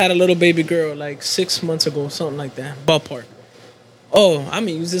just had a little baby girl like 6 months ago, something like that. Ballpark. Oh, I'm going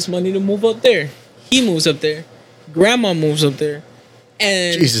to use this money to move up there. He moves up there. Grandma moves up there.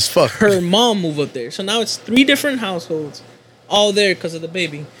 And Jesus, fuck. her mom moved up there. So now it's 3 different households all there because of the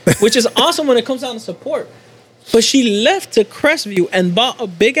baby, which is awesome when it comes down to support. But she left to Crestview and bought a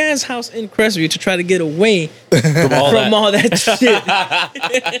big ass house in Crestview to try to get away From all that.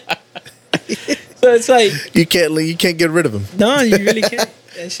 shit. So it's like, You can't get rid of them. no, you really can't.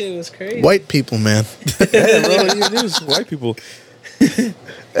 That shit was crazy. White people, man. Yeah, bro, it is white people.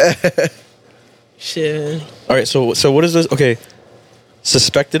 Shit. All right. So what is this? Okay.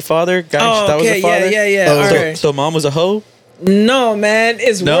 Suspected father guy. Oh, that was okay, the father. yeah. Oh, All So, right. so mom was a hoe. No, man,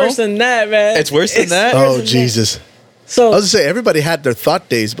 it's No? worse than that, man. It's worse than that? worse Oh, than Jesus. that. So I was gonna say everybody had their thought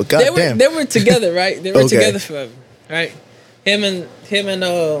days, but they goddamn. were together, right? They were Okay. together forever, right? Him and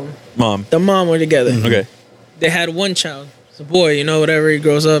Mom. the mom were together. Okay. They had one child. It's a boy, whatever he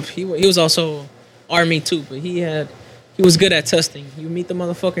grows up. He was also Army too, but he was good at testing. You meet the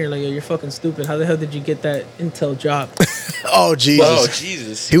motherfucker, you're like, yo, you're fucking stupid. How the hell did you get that intel job? Oh, Jesus. Oh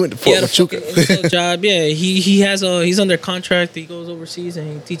Jesus. He went to He Fort had a fucking Huachuca. intel job. Yeah, he's under contract. He goes overseas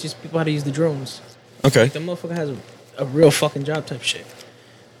and he teaches people how to use the drones. Okay. The motherfucker has a real fucking job type shit.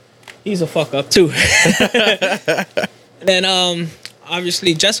 He's a fuck up too. And then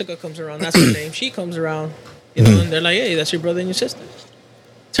obviously Jessica comes around. That's her name. She comes around, you know, and they're like, "Hey, that's your brother and your sister."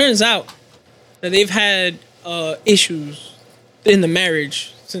 Turns out that they've had issues in the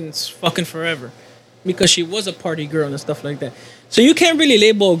marriage since fucking forever, because she was a party girl and stuff like that. So you can't really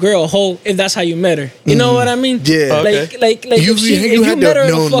label a girl a hoe if that's how you met her. You know what I mean? Yeah. Okay. Like You had to met her have at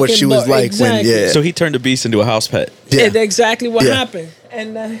a known what fucking she was bar. like when, Exactly. yeah. So he turned a beast into a house pet. Yeah. That's exactly what Yeah. happened,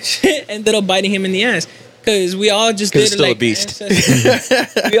 and shit ended up biting him in the ass. Because we all just 'Cause did it's still a like beast.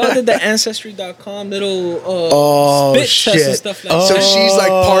 we all did the Ancestry.com little Oh, spit shit. test and stuff like So that. she's like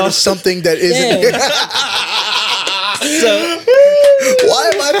part of something that isn't. Yeah. So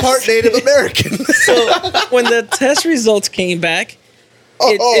Why am I part Native American? when the test results came back,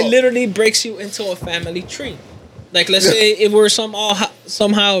 it literally breaks you into a family tree. Like, let's say if we're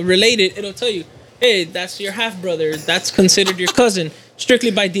somehow related, it'll tell you, hey, that's your half brother. That's considered your cousin,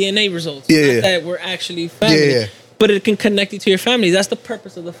 strictly by DNA results. Yeah, Not yeah. that we're actually family. Yeah. But it can connect you to your family. That's the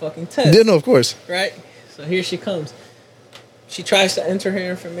purpose of the fucking test. Yeah, no, of course. Right? So here she comes. She tries to enter her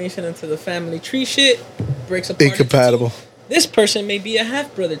information into the family tree shit, breaks apart. into Incompatible. two. This person may be a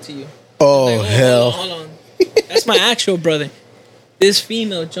half brother to you. Oh, Like, hell. Hold on. That's my actual brother. This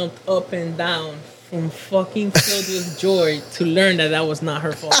female jumped up and down from fucking filled with joy to learn that was not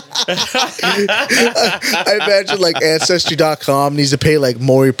her father. I imagine like Ancestry.com needs to pay like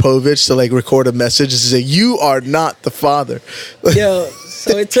Maury Povich to like record a message and say, "You are not the father." Yo,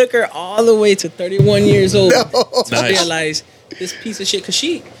 so it took her all the way to 31 years old to Nice. realize this piece of shit. Because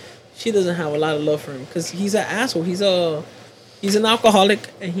she doesn't have a lot of love for him. Because he's an asshole. He's an alcoholic,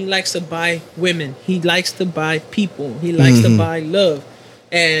 and he likes to buy women. He likes to buy people. He likes to buy love.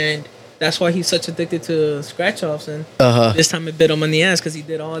 And that's why he's such addicted to scratch offs. And this time it bit him on the ass because he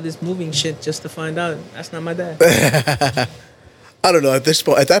did all this moving shit just to find out that's not my dad. I don't know at this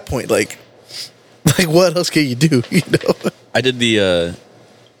point. At that point, like what else can you do? You know? I did the.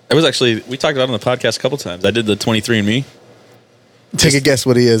 It was actually, we talked about it on the podcast a couple times. I did the 23andMe. Take a guess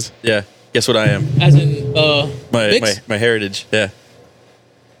what he is. Yeah. Guess what I am? As in, My heritage. Yeah.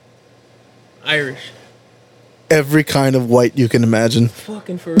 Irish. Every kind of white you can imagine.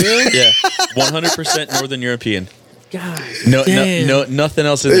 Fucking for real? Yeah. 100% Northern European. God. No, damn. nothing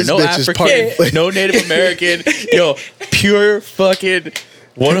else in there. This No bitch is African, part- no Native American. Yo, pure fucking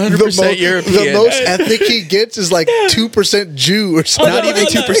 100% European. The most ethnic he gets is like 2% Jew or something. Not even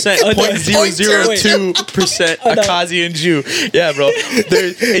Hold on. 2%, Hold on. 0.002% Hold on. Akazian Jew. Yeah, bro.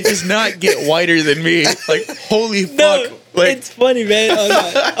 It does not get whiter than me. Like, holy No, fuck. Like, it's funny, man.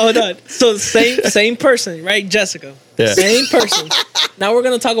 Hold on. So same person, right? Jessica. Yeah. Same person. Now we're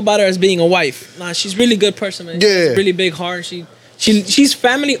gonna talk about her as being a wife. Nah, she's a really good person, man. She has Yeah. a really big heart. She's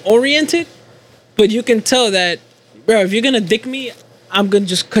family oriented, but you can tell that, bro, if you're gonna dick me, I'm gonna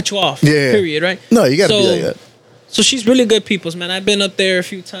just cut you off. Yeah. Period, right? No, you gotta be like that. So she's really good people's, man. I've been up there a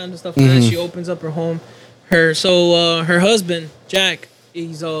few times and stuff like that. She opens up her home. Her husband, Jack,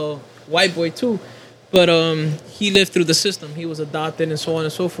 he's a white boy too. But he lived through the system. He was adopted and so on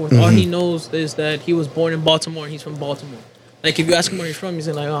and so forth. All he knows is that he was born in Baltimore and he's from Baltimore. Like, if you ask him where he's from, he's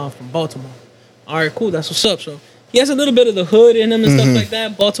like, oh, I'm from Baltimore. All right, cool. That's what's up. So he has a little bit of the hood in him and stuff like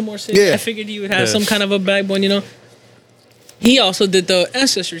that. Baltimore City. Yeah. I figured he would have some kind of a backbone, you know. He also did the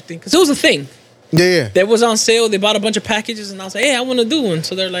ancestry thing because it was a thing. Yeah. That was on sale. They bought a bunch of packages, and I was like, "Hey, I want to do one."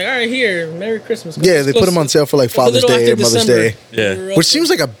 So they're like, "All right, here, Merry Christmas." Yeah, they put them on sale for like It's a Father's little Day after or Mother's December. Day. Yeah. We were up Which there. seems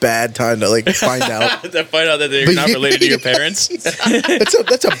like a bad time to like find out. to find out that they're But not you- related to your parents.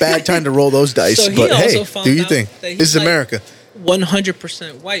 That's a bad time to roll those dice. So he but also hey, found do your out thing. that he's This is like- America.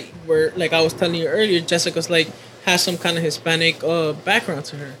 100% white. Where, like I was telling you earlier, Jessica's like has some kind of Hispanic background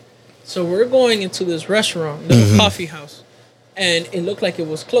to her. So we're going into this restaurant, little coffee house, and it looked like it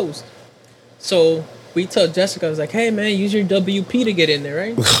was closed. So we tell Jessica, I was like, "Hey man, use your WP to get in there,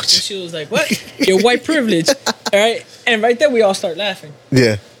 right?" And she was like, "What? Your white privilege, all right?" And right there, we all start laughing.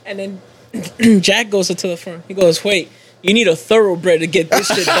 Yeah. And then Jack goes up to the front. He goes, "Wait, you need a thoroughbred to get this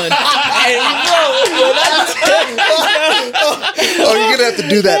shit done." And Oh, you're gonna have to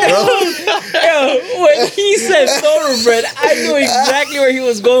do that, bro. yo, when he said thoroughbred, I knew exactly where he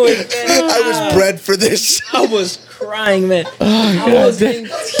was going. Man. I was bred for this. I was crying, man. I was in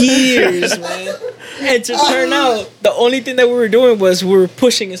tears, man. And to turn out, the only thing that we were doing was we were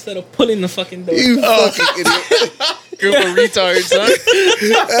pushing instead of pulling the fucking door. You fucking idiot. Group of retards, huh?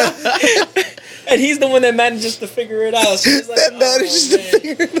 And he's the one that manages to figure it out. So it's like, That manages to man.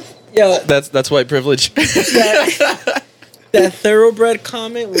 figure it out. Yo, That's white privilege. that thoroughbred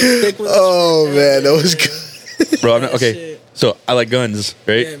comment will stick with us. Oh man, that was good. Bro, I'm not, okay. Shit. So I like guns,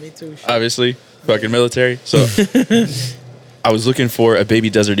 right? Yeah, me too. Shit. Obviously, fucking military. So I was looking for a baby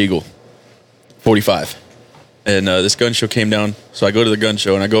Desert Eagle, 45. And this gun show came down. So I go to the gun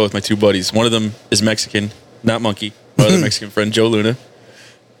show and I go with my two buddies. One of them is Mexican, not Monkey. My other Mexican friend, Joe Luna.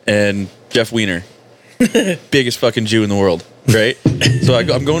 And Jeff Wiener. Biggest fucking Jew in the world, right? So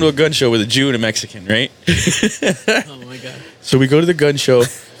I'm going to a gun show with a Jew and a Mexican, right? Oh my god. So we go to the gun show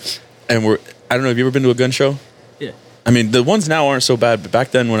and I don't know, have you ever been to a gun show? Yeah. I mean, the ones now aren't so bad, but back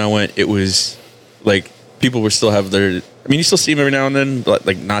then when I went, it was like people were still have their. I mean, you still see them every now and then,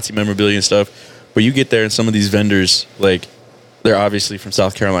 like Nazi memorabilia and stuff. But you get there and some of these vendors, like, they're obviously from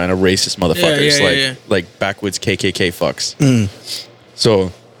South Carolina, racist motherfuckers, like backwoods KKK fucks.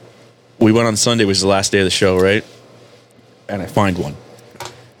 So we went on Sunday, which was the last day of the show, right? And I find one,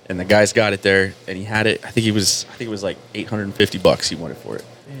 and the guy's got it there, and he had it. I think it was like $850 he wanted for it.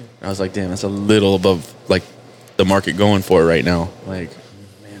 And I was like, damn, that's a little above like the market going for it right now. Like,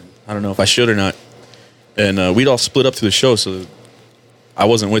 man, I don't know if I should or not. And we'd all split up to the show, so I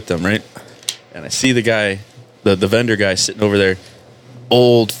wasn't with them, right? And I see the guy, the vendor guy sitting over there,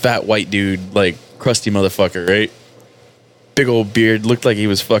 old fat white dude, like crusty motherfucker, right? Big old beard, looked like he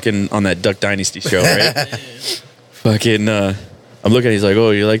was fucking on that Duck Dynasty show, right? Fucking, I'm looking at, he's like,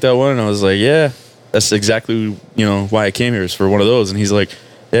 oh, you like that one? And I was like, yeah, that's exactly, why I came here, is for one of those. And he's like,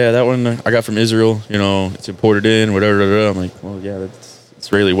 yeah, that one I got from Israel, it's imported in, whatever. I'm like, well, yeah, that's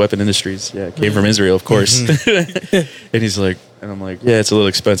Israeli weapon industries. Yeah, it came from Israel, of course. And he's like, and I'm like, yeah, it's a little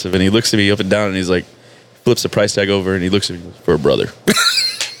expensive. And he looks at me up and down and he's like, flips the price tag over and he looks at me for a brother.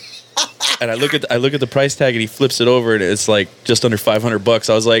 And I look at the price tag and he flips it over and it's like just under $500.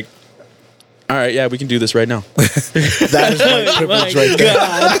 I was like, all right, yeah, we can do this right now. That is my privilege right there.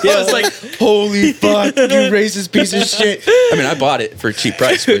 Yeah, I was like, holy fuck, you racist piece of shit. I mean, I bought it for a cheap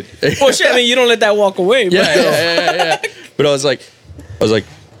price, but Well, shit, I mean, you don't let that walk away, bro. yeah. But I was like,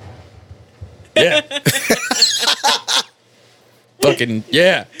 yeah. Fucking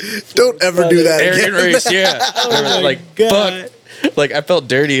yeah. Don't ever do that Arrogant again. race, yeah. Oh my like God. fuck. Like I felt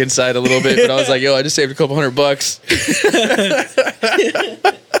dirty inside a little bit, but I was like, yo, I just saved a couple $100.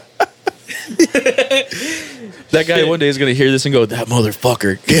 That guy one day is gonna hear this and go, that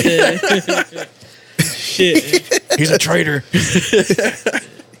motherfucker. Shit. He's a traitor.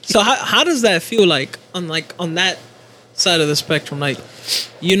 So how does that feel like on that side of the spectrum? Like,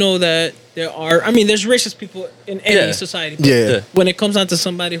 that there's racist people in any society. But Yeah. when it comes down to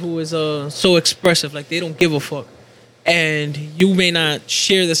somebody who is so expressive, like they don't give a fuck, and you may not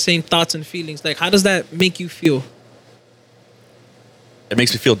share the same thoughts and feelings, like how does that make you feel? It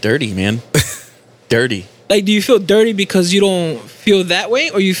makes me feel dirty, man. Dirty. Like, do you feel dirty because you don't feel that way,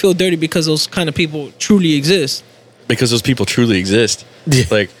 or you feel dirty because those kind of people truly exist? Because those people truly exist. Yeah.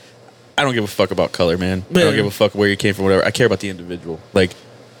 Like, I don't give a fuck about color, man. I Yeah. don't give a fuck where you came from, whatever. I care about the individual. Like,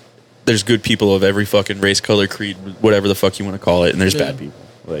 there's good people of every fucking race, color, creed, whatever the fuck you want to call it, and there's bad people.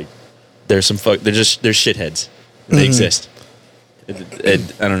 Like, there's some there's shitheads. They exist.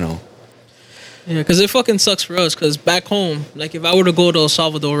 And I don't know. Yeah, because it fucking sucks for us. Because back home, like if I were to go to El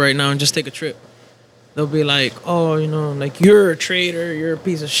Salvador right now and just take a trip, they'll be like, oh, like you're a traitor, you're a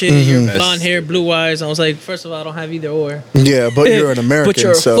piece of shit, you're blonde hair, blue eyes. I was like, first of all, I don't have either or. Yeah, but you're an American. But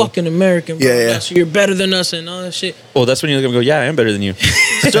you're a so. fucking American, bro. Yeah. So you're better than us and all that shit. Well, that's when you look at them and go, yeah, I am better than you.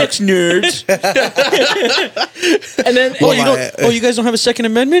 Sucks, nerds. And then, you guys don't have a Second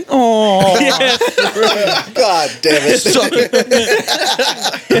Amendment? Oh, God damn it.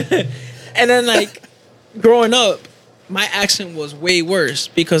 and then like growing up, my accent was way worse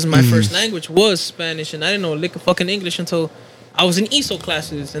because my first language was Spanish, and I didn't know a lick of fucking English until I was in ESO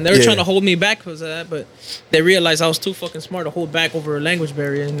classes, and they were trying to hold me back because of that, but they realized I was too fucking smart to hold back over a language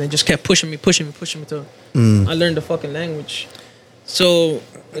barrier, and they just kept pushing me till I learned the fucking language. So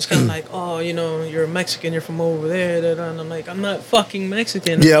it's kind of like, oh, you're a Mexican, you're from over there, and I'm like, I'm not fucking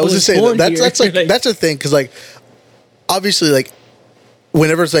Mexican. Yeah, I was just saying born that's here. like that's a thing because like obviously like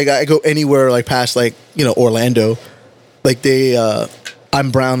whenever it's like I go anywhere like past like Orlando, like they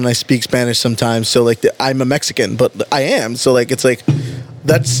I'm brown and I speak Spanish sometimes, so like I'm a Mexican, but I am, so like it's like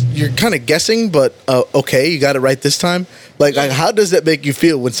that's you're kind of guessing, but okay, you got it right this time. Like how does that make you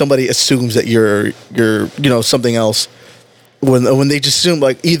feel when somebody assumes that you're something else? When they just assume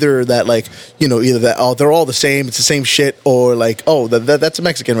like either that they're all the same, it's the same shit, or like that's a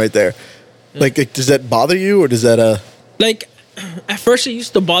Mexican right there. Like does that bother you, or does that like at first it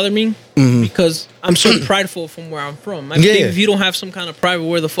used to bother me because I'm so prideful from where I'm from. I think if you don't have some kind of pride with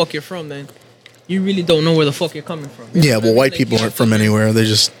where the fuck you're from, then you really don't know where the fuck you're coming from. Yeah, well, white people aren't from anywhere. They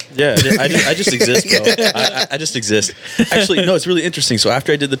just I just exist, bro. I just exist. Actually, no, it's really interesting. So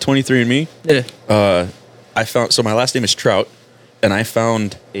after I did the 23andMe, I found, so my last name is Trout, and I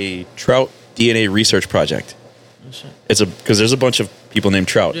found a trout DNA research project. Oh, shit. It's because there's a bunch of people named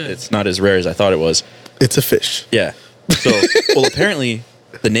Trout. Yeah. It's not as rare as I thought it was. It's a fish. Yeah. So, well, apparently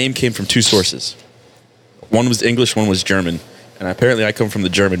the name came from two sources. One was English, one was German. And apparently I come from the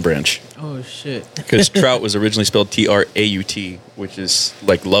German branch. Oh shit. Because trout was originally spelled T-R-A-U-T, which is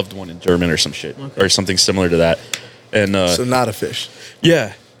like loved one in German or some shit. Okay. Or something similar to that. And So not a fish.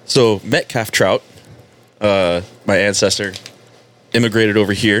 yeah. So Metcalf Trout, my ancestor, immigrated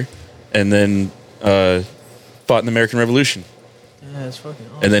over here and then fought in the American Revolution. Yeah, it's fucking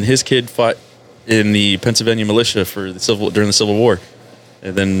awesome. And then his kid fought in the Pennsylvania militia during the Civil War.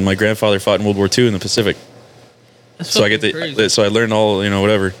 And then my grandfather fought in World War II in the Pacific. That's So I get fucking crazy. so I learned all,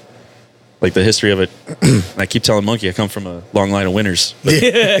 whatever, like the history of it. And I keep telling Monkey I come from a long line of winners.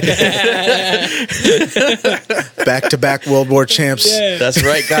 Back to back World War champs. Yeah. That's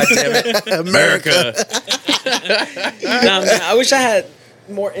right, God damn it, America. Nah, man, I wish I had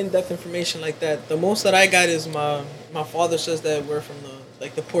more in-depth information like that. The most that I got is my father says that we're from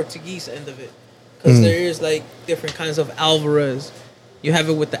the Portuguese end of it, because there is like different kinds of Alvarez. You have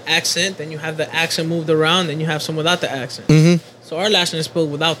it with the accent, then you have the accent moved around, then you have some without the accent. So our last name is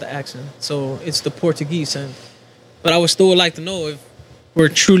spelled without the accent, so it's the Portuguese end. But I would still like to know if we're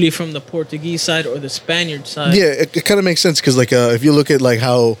truly from the Portuguese side or the Spaniard side. Yeah, it kind of makes sense because like if you look at like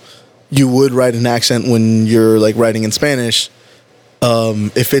how you would write an accent when you're like writing in Spanish,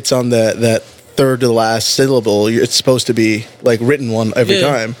 if it's on that third to the last syllable, it's supposed to be like written one every Yeah.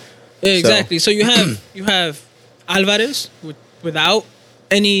 time. Yeah, exactly. So you have Alvarez without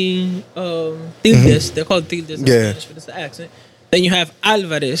any tildes. They're called tildes in Yeah. Spanish, but it's the accent. Then you have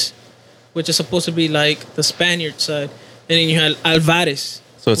Alvarez, which is supposed to be like the Spaniard side. And then you have Alvarez.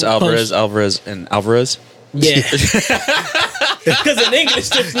 So it's who Alvarez, and Alvarez. Yeah. Because in English,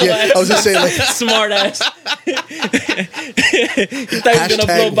 there's no Yeah, I was gonna say, like- smart ass. You thought he was gonna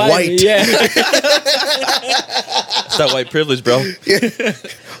blow Hashtag by white. me. Yeah. It's that white privilege, bro.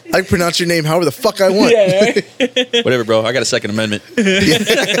 I can pronounce your name however the fuck I want. Yeah. Right? Whatever, bro. I got a Second Amendment. Yeah,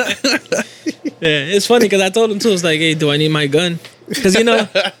 it's funny because I told him too. It's like, hey, do I need my gun? Because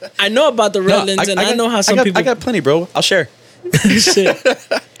I know about the Redlands, and I know how some people. I got plenty, bro. I'll share. Shit.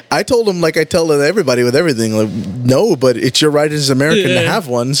 I told him like I tell everybody with everything, like no, but it's your right as an American to Yeah. have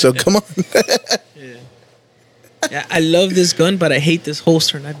one. So come on. Yeah, I love this gun, but I hate this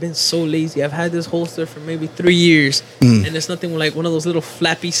holster, and I've been so lazy. I've had this holster for maybe 3 years, and it's nothing like one of those little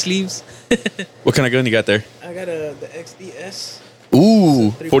flappy sleeves. What kind of gun you got there? I got the XDS.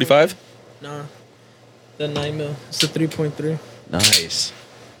 Ooh, 3.3. 45. Nah, the 9mm. It's a 3.3. Nice.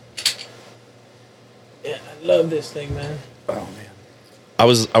 Yeah, I love this thing, man. Oh man. I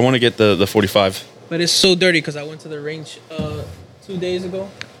want to get the 45. But it's so dirty because I went to the range 2 days ago.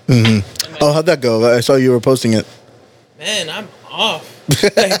 Oh, how'd that go? I saw you were posting it. Man, I'm off.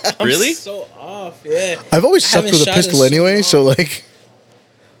 Like, I'm Really? so off. Yeah. I've always I sucked haven't with a shot pistol in so anyway, so long. like.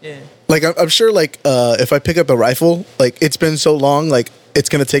 Yeah. Like I'm sure, like if I pick up a rifle, like it's been so long, like it's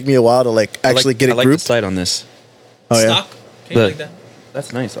gonna take me a while to like actually get I it like the grouped. sight on this. Oh yeah, Stock. Came The- like that.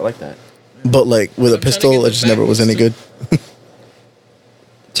 That's nice. I like that. but like with a I'm trying to pistol, get it the just never was any good. backwards,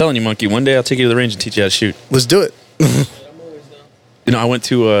 I'm telling you, Monkey. One day I'll take you to the range and teach you how to shoot. Let's do it. I'm always down. I went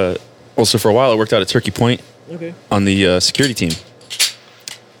to also for a while I worked out at Turkey Point Okay. on the security team.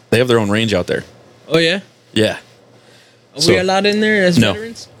 They have their own range out there. Oh yeah. Yeah. Are So- we allowed in there as No.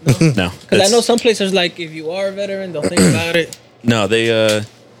 veterans? No. No. Because I know some places like if you are a veteran, they'll think about it. No, they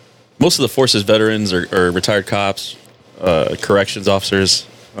most of the forces veterans are retired cops, corrections officers,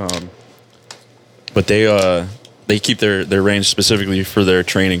 but they keep their range specifically for their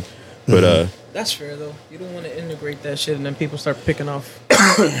training. But That's fair though. You don't want to integrate that shit and then people start picking off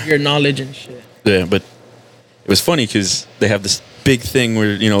your knowledge and shit. yeah, but it was funny because they have this big thing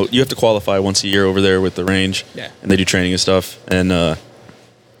where you have to qualify once a year over there with the range. Yeah. And they do training and stuff, and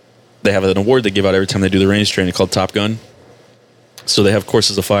they have an award they give out every time they do the range training called Top Gun. So they have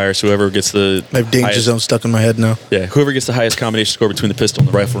courses of fire. So whoever gets the I have danger highest- zone stuck in my head now. Yeah, whoever gets the highest combination score between the pistol and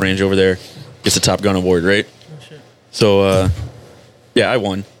the rifle range over there gets the Top Gun award, right? Oh shit. So, yeah, I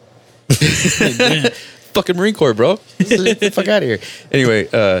won. Fucking Marine Corps, bro. Get the fuck out of here. Anyway,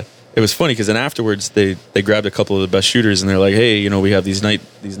 it was funny because then afterwards they grabbed a couple of the best shooters and they're like, hey, we have these night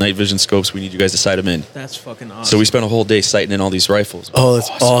vision scopes. We need you guys to sight them in. That's fucking awesome. So we spent a whole day sighting in all these rifles. Oh, that's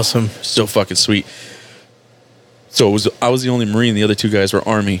awesome. So fucking sweet. So I was the only Marine. The other two guys were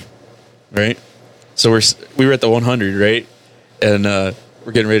Army, right? So we were at the 100, right? And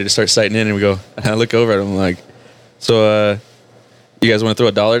we're getting ready to start sighting in, and we go. And I look over at him, I'm like, so you guys want to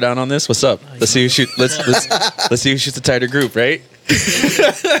throw $1 down on this? What's up? Let's see who shoot. Let's see who shoots the tighter group, right?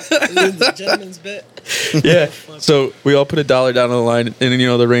 the gentleman's bet. Yeah. So we all put $1 down on the line, and then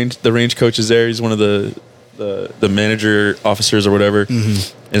the range coach is there. He's one of the the manager officers or whatever.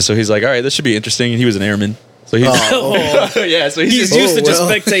 And so he's like, all right, this should be interesting. And he was an airman. So he's yeah, so He's used to just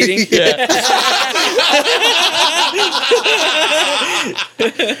spectating. Yeah.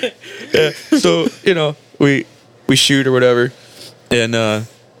 So, you know, we shoot or whatever. And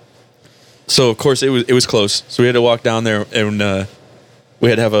so of course it was close. So we had to walk down there and we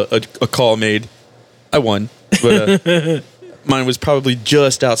had to have a call made. I won. But mine was probably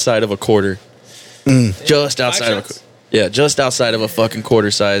just outside of a quarter. Just outside of just outside of a fucking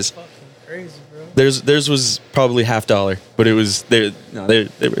quarter size. Fucking crazy, bro. Theirs was probably $50, but it was they were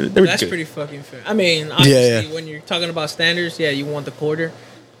That's good. pretty fucking fair. I mean, obviously, yeah. when you're talking about standards, yeah, you want the quarter.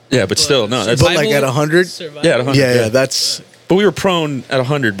 Yeah, but still, no, that's But like at 100? survival. yeah, at 100. Yeah, that's But we were prone at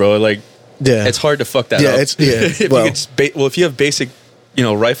 100, bro. Like, yeah. it's hard to fuck that Yeah, up. it's if well, you could if you have basic, you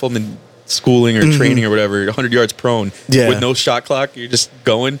know, rifleman schooling or training or whatever, 100 yards prone Yeah. with no shot clock, you're just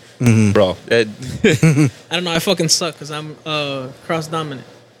going, bro. I don't know. I fucking suck because I'm cross dominant.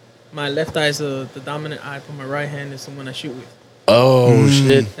 My left eye is the dominant eye, but my right hand is the one I shoot with. Oh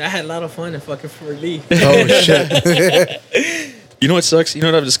shit! I had a lot of fun in fucking Fort Lee. oh shit. You know what sucks? You know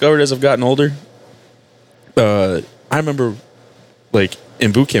what I've discovered as I've gotten older? I remember, like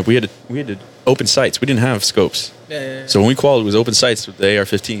in boot camp, we had to open sights. We didn't have scopes, Yeah. so when we qualified, it was open sights with the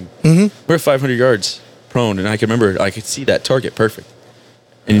AR-15. We're at 500 yards prone, and I can remember I could see that target perfect.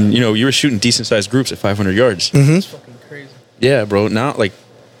 And you know, you were shooting decent sized groups at 500 yards. It's fucking crazy. Yeah, bro. Now, like,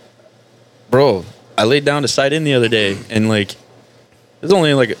 bro, I laid down to sight in the other day, and like, it was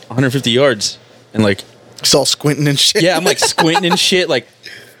only like 150 yards, and like, It's all squinting and shit. yeah, I'm like squinting and shit, like,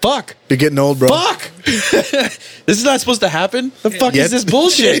 fuck. You're getting old, bro. Fuck! This is not supposed to happen. The fuck Yet. is this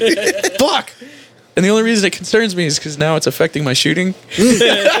bullshit? Fuck! And the only reason it concerns me is because now it's affecting my shooting.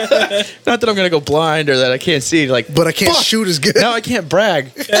 Not that I'm gonna go blind or that I can't see. Like, But I can't fuck! shoot as good. Now I can't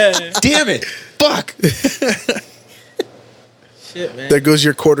brag. Damn it! Fuck! Shit, man. There goes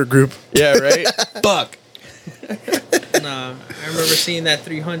your quarter group. Yeah, right. Fuck. Nah, I remember seeing that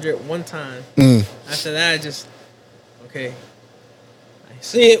 300 one time. After that, I just okay. I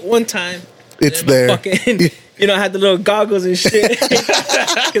see it one time. It's and then there. Fucking, you know, I had the little goggles and shit.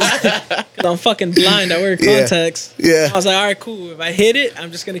 Because I'm fucking blind. I wear Yeah. contacts. Yeah. I was like, all right, cool. If I hit it,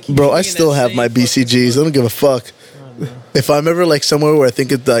 I'm just gonna keep. Bro, I shooting still that have same my fucking BCGs. I don't give a fuck. If I'm ever like somewhere where I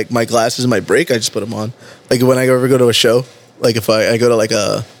think it's like my glasses might break, I just put them on. Like when I ever go to a show, like if I go to like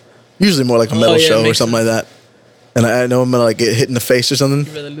a, usually more like a metal yeah, show or makes something like that, and I know I'm gonna like get hit in the face or something.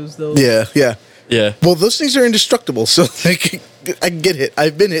 You rather lose those? Yeah, yeah. Yeah. Well, those things are indestructible, so like I can get hit.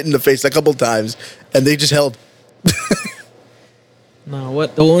 I've been hit in the face a couple times, and they just held. No,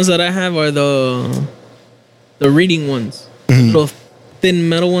 what the ones that I have are the reading ones, little thin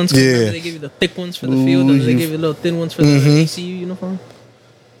metal ones. 'Cause Yeah. remember they give you the thick ones for the field, and they give you the little thin ones for the ACU uniform.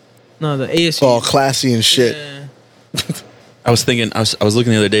 No, the ASU. All classy and shit. Yeah. I was thinking. I was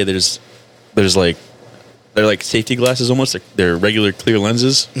looking the other day. There's like, they're like safety glasses almost. They're regular clear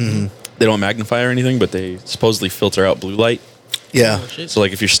lenses. They don't magnify or anything, but they supposedly filter out blue light. Yeah. Oh, shit. So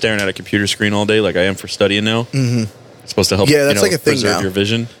like if you're staring at a computer screen all day, like I am for studying now, it's supposed to help. Yeah, that's like a thing preserve now. your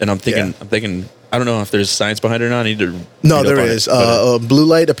vision. And I'm thinking, Yeah. I don't know if there's science behind it or not. I need to. No, read up there on it, is. but, Blue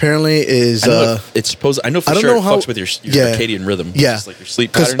light apparently is. I know it's supposed. I know for I don't sure know it how- fucks with your yeah. circadian rhythm. Yeah, Just like your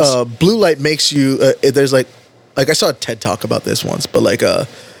sleep because patterns. blue light makes you. There's like I saw a TED talk about this once, but like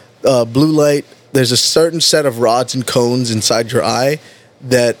blue light, there's a certain set of rods and cones inside your eye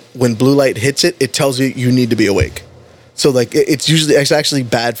that when blue light hits it, it tells you need to be awake. So like it's actually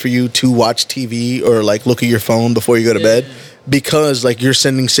bad for you to watch TV or like look at your phone before you go to bed because like you're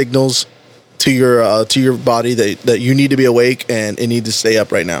sending signals to your body that you need to be awake and it needs to stay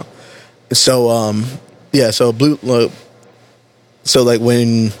up right now. So so blue. So like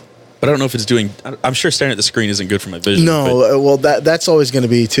when. But I don't know if it's doing. I'm sure staring at the screen isn't good for my vision. but- No, well that's always going to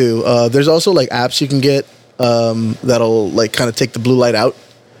be too. There's also like apps you can get that'll like kind of take the blue light out,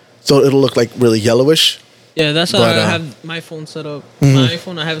 so it'll look like really yellowish. Yeah, that's how But, I have my phone set up. My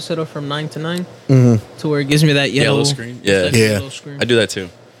iPhone, I have it set up from 9 to 9 to where it gives me that yellow screen? Yeah. that Yeah. yellow screen. I do that too.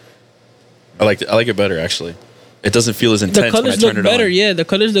 I like it better actually. It doesn't feel as The intense when I colors turn look it better. on. Yeah, the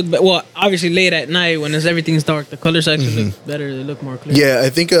colors look better. Well, obviously late at night when everything's dark, the colors actually look better. They look more clear. Yeah, I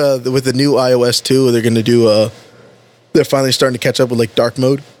think with the new iOS 2, they're going to do. They're finally starting to catch up with like dark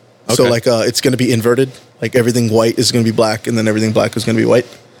mode. So Okay. like it's going to be inverted. Like everything white is going to be black, and then everything black is going to be white,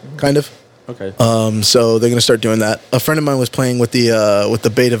 kind of. Okay. So they're going to start doing that. A friend of mine was playing with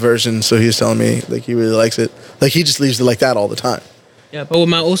the beta version, so he was telling me like he really likes it. Like he just leaves it like that all the time. Yeah, but with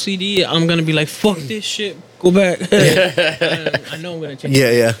my OCD, I'm gonna be like, fuck this shit. Go back. I know I'm gonna change.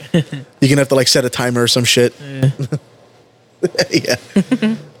 Yeah, yeah. You're gonna have to like set a timer or some shit. Yeah. Yeah.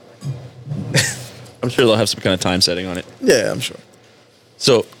 I'm sure they'll have some kind of time setting on it. Yeah, I'm sure.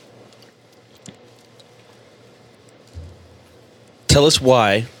 So, tell us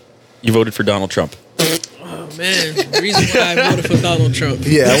why you voted for Donald Trump. Oh man, the reason why I voted for Donald Trump.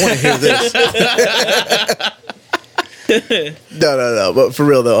 Yeah, I want to hear this. No. But for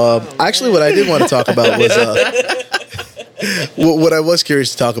real though, actually, what I did want to talk about was what I was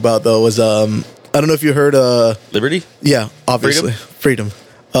curious to talk about though was I don't know if you heard. Liberty? Yeah, obviously, freedom.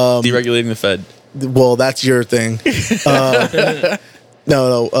 Deregulating the Fed. Well, that's your thing.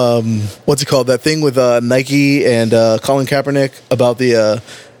 No. What's it called? That thing with Nike and Colin Kaepernick about the.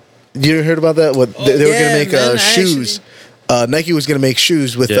 You heard about that? What they were going to make man, shoes. Nike was going to make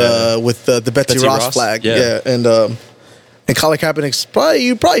shoes with the Betsy Ross flag. Yeah. And Colin Kaepernick's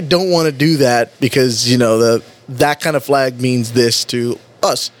you probably don't want to do that because that kind of flag means this to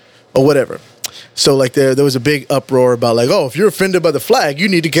us or whatever. So like there was a big uproar about like, oh, if you're offended by the flag, you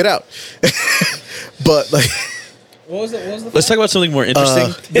need to get out. But like, What was the Let's talk about something more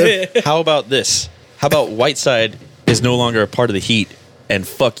interesting. How about this? How about Whiteside is no longer a part of the Heat? And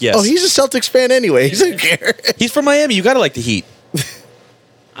fuck yes. oh, he's a Celtics fan anyway. He doesn't care. He's from Miami. You gotta like the Heat.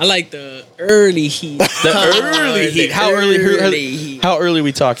 I like the early Heat. The early Heat. How early? Heat. How early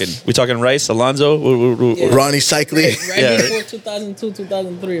we talking? We talking Rice, Alonzo, Yeah. Ronnie Cycli. Right Yeah. before 2002,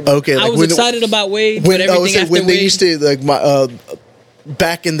 2003. Man. Okay, I like was when- excited about Wade, but everything after when they Wade. used to like my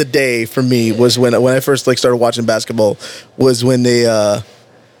back in the day for me was when I first like started watching basketball was when they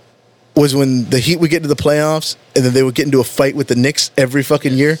was when the Heat would get to the playoffs and then they would get into a fight with the Knicks every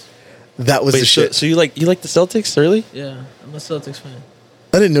fucking year. That was Wait, the so, shit. so you like the Celtics really? Yeah, I'm a Celtics fan.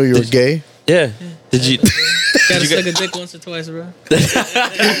 I didn't know you were gay. Yeah. Did you? Gotta you suck get- a dick once or twice, bro.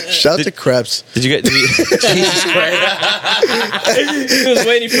 Shout out to Krebs. Did you get? Jesus Christ! He was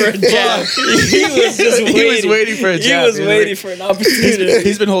waiting for a jab. He was just waiting. He was waiting for a jab. He was waiting for an opportunity.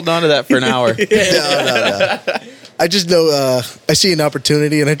 He's been holding on to that for an hour. No. I just know I see an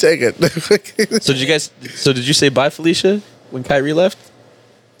opportunity and I take it. So did you say bye, Felicia, when Kyrie left?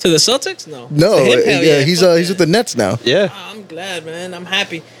 To the Celtics? No. No, To him, hell yeah, he's Fuck with the Nets now. Yeah. I'm glad, man. I'm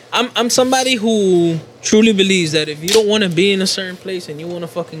happy. I'm somebody who truly believes that if you don't want to be in a certain place and you want to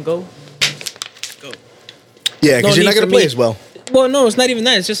fucking go. Yeah, No because you're not need going for to play me. as well. Well, no, it's not even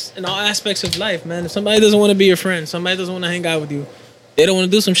that. It's just in all aspects of life, man. If somebody doesn't want to be your friend, somebody doesn't want to hang out with you, they don't want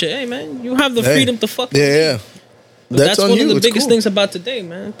to do some shit. Hey, man, you have the Hey. freedom to fuck. Yeah. But That's on one you. of the It's biggest cool. things about today,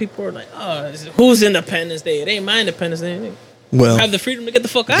 man. People are like, oh, who's Independence Day? It ain't my Independence Day. Well, I have the freedom to get the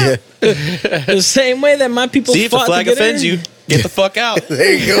fuck out. yeah. The same way that my people See, if the fought flag to get offends in. you, get the fuck out.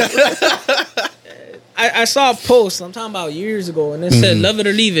 There you go. I saw a post, I'm talking about years ago, and it said, love it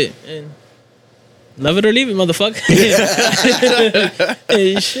or leave it. And love it or leave it, motherfucker.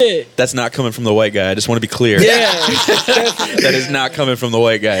 Hey, shit. That's not coming from the white guy. I just want to be clear. Yeah. That is not coming from the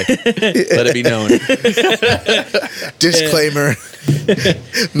white guy. Let it be known. Disclaimer.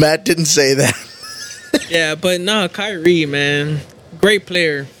 Matt didn't say that. Yeah, but no, Kyrie, man. Great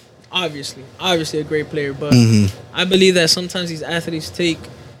player. Obviously a great player. But I believe that sometimes these athletes take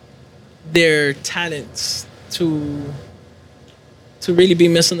their talents to really be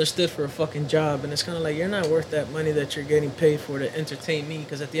misunderstood for a fucking job. And it's kind of like, you're not worth that money that you're getting paid for to entertain me.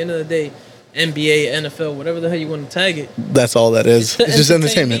 Because at the end of the day, NBA, NFL, whatever the hell you want to tag it, That's all that is. to It's just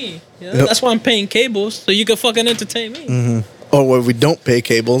entertain entertainment. me. You know? Yep. That's why I'm paying cables, so you can fucking entertain me. Or where we don't pay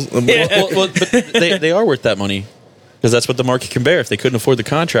cables. But they are worth that money because that's what the market can bear. If they couldn't afford the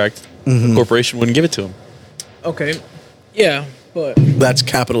contract, the corporation wouldn't give it to them. Okay. Yeah, but That's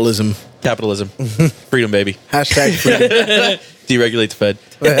capitalism. Capitalism, freedom, baby. Hashtag freedom. Deregulate the Fed.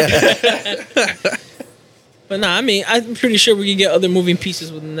 But nah, I mean, I'm pretty sure we can get other moving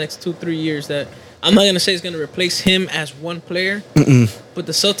pieces within the next 2-3 years that I'm not gonna say is gonna replace him as one player. But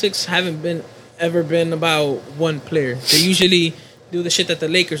the Celtics haven't ever been about one player. They usually do the shit that the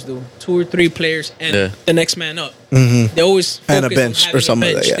Lakers do: 2 or 3 players and the next man up. They always focus And a bench on having or something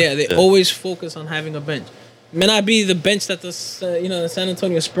a like bench. that, yeah. They always focus on having a bench. May not be the bench that the San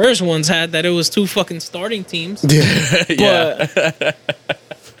Antonio Spurs ones had, that it was 2 fucking starting teams. Yeah.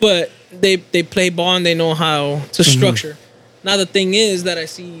 But they play ball and they know how to structure. Now the thing is that I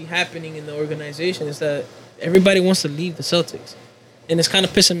see happening in the organization is that everybody wants to leave the Celtics. And it's kind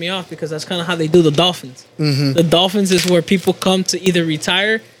of pissing me off because that's kind of how they do the Dolphins. The Dolphins is where people come to either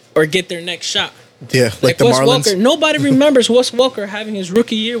retire or get their next shot. Yeah, like the Wes Marlins. Welker. Nobody remembers Wes Welker having his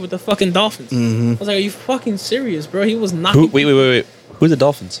rookie year with the fucking Dolphins. I was like, are you fucking serious, bro? He was not. Wait. Who are the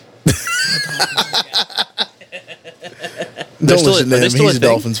Dolphins? Don't still- listen are to they him. still He's a a thing?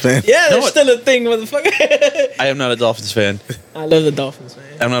 Dolphins fan. Yeah, there's No, still a thing, motherfucker. I am not a Dolphins fan. I love the Dolphins, man.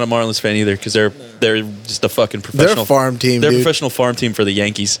 I'm not a Marlins fan either because they're just a fucking They're professional a farm team, They're a dude. professional farm team for the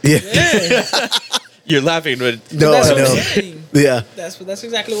Yankees. Yeah. Yeah. You're laughing, but No, That's I what I'm know. saying. Yeah. That's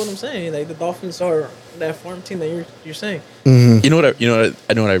exactly what I'm saying. Like the Dolphins are that farm team that you're saying. you know what?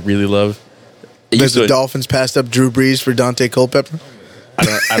 I know what I really love. It There's used the to- Dolphins passed up Drew Brees for Dante Culpepper.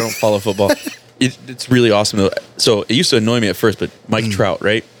 I don't follow football. It's really awesome though. So it used to annoy me at first, but Mike Trout,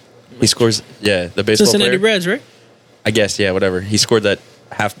 right? He scores, the baseball Cincinnati player. Reds, right? I guess, yeah, whatever. He scored that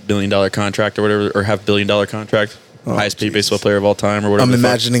 $500 million contract or whatever, or $500 million contract, highest paid baseball player of all time or whatever. I'm the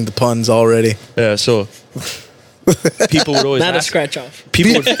fuck. imagining the puns already. Yeah, so people would always Not a ask, scratch off.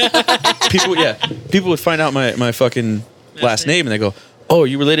 people would find out my fucking last name and they go, "Oh,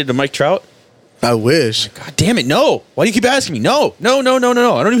 you related to Mike Trout?" I wish. God damn it, no. Why do you keep asking me? No. I don't even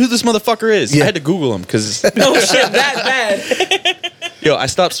know who this motherfucker is. Yeah. I had to Google him because No shit, that bad. yo, I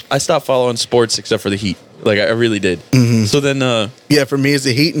stopped following sports except for the Heat. Like I really did. So then Yeah, for me, it's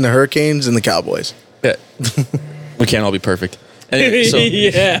the Heat and the Hurricanes and the Cowboys. yeah. We can't all be perfect. Anyway, so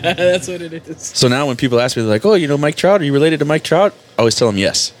Yeah, that's what it is. so now when people ask me, they're like, "Oh, you know Mike Trout? Are you related to Mike Trout?" I always tell them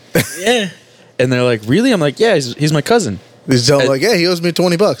yes. Yeah. And they're like, "Really?" I'm like, "Yeah, he's my cousin." They tell them And- like, yeah, he owes me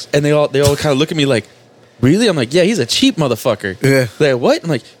 $20. And they all kind of look at me like, "Really?" I'm like, "Yeah, he's a cheap motherfucker." Yeah. They're like, "What?" I'm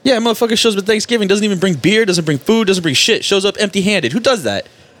like, "Yeah, motherfucker shows up at Thanksgiving, doesn't even bring beer, doesn't bring food, doesn't bring shit, shows up empty-handed. Who does that?"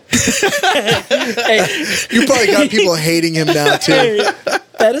 Hey, You probably got people hating him now too. hey,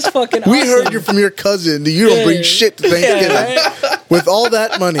 that is fucking We awesome. heard you're from your cousin. You don't bring Yeah. shit to Thanksgiving. Yeah, With all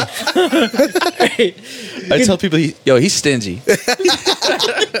that money. right? I tell people, he's stingy.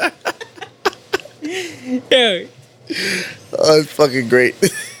 Yeah. Oh, it's fucking great.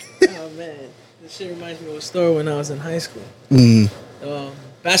 Oh man, this shit reminds me of a story when I was in high school.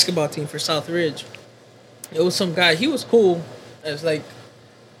 Basketball team for South Ridge. It was some guy. He was cool as like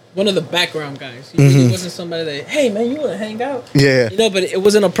one of the background guys. He really wasn't somebody that, hey man, you want to hang out? Yeah. You know, but it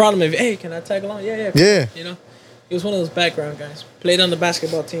wasn't a problem if, hey, can I tag along? Yeah. Yeah. You know, he was one of those background guys. Played on the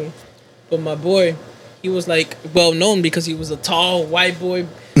basketball team, but my boy, he was like well known because he was a tall white boy,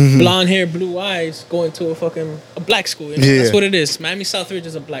 blonde hair, blue eyes, going to a black school. You know? Yeah. That's what it is. Miami Southridge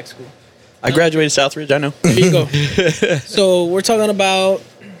is a black school. I graduated Southridge, I know. There you go. So we're talking about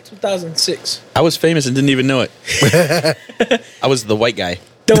 2006. I was famous and didn't even know it. I was the white guy.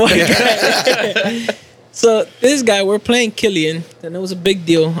 The white guy. So this guy, we're playing Killian, and it was a big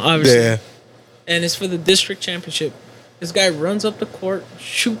deal, obviously. Yeah. And it's for the district championship. This guy runs up the court,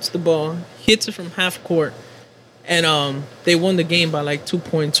 shoots the ball, hits it from half court, and they won the game by like 2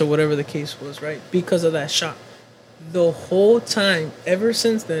 points or whatever the case was, right? Because of that shot. The whole time, ever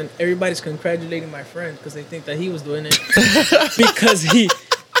since then, everybody's congratulating my friend because they think that he was doing it because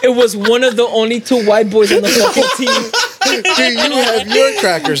it was one of the only 2 white boys on the fucking team. Dude, you have your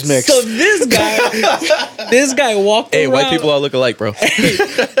crackers mixed. So this guy walked Hey, around. white people all look alike, bro.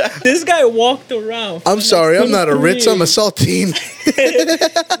 This guy walked around. I'm sorry, I'm not a Ritz, I'm a saltine.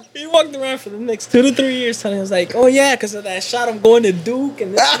 He walked around for the next 2 to 3 years telling us like, oh yeah, because of that shot, I'm going to Duke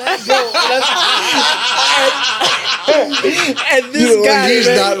and this and that. And this You know, guy, he's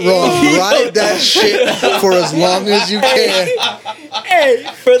man, not wrong. Ride that shit for as long as you can. Hey,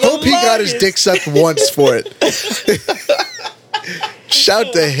 for the Hope he got his longest- dick sucked once for it.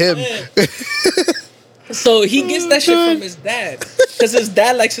 Shout to him. So he gets that shit from his dad because his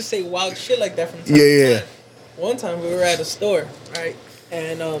dad likes to say wild shit like that from time to Yeah. time. One time we were at a store, right,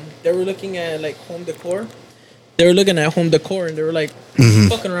 and they were looking at like home decor. They were looking at home decor and they were like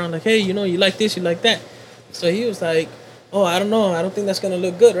fucking around, like, hey, you know, you like this, you like that. So he was like, oh, I don't know, I don't think that's gonna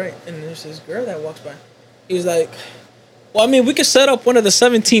look good, right? And there's this girl that walks by. He was like, well, I mean, we could set up one of the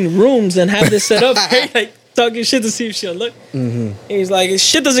 17 rooms and have this set up, right? Like talking shit to see if she'll look. He's like,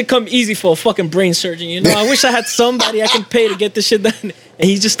 shit doesn't come easy for a fucking brain surgeon, you know? I wish I had somebody I can pay to get this shit done. And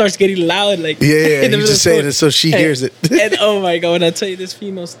he just starts getting loud, like, Yeah, in the he's middle just of the saying it so she store. hears it. And oh my god, when I tell you, this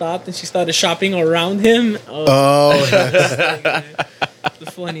female stopped and she started shopping around him. Oh, Oh,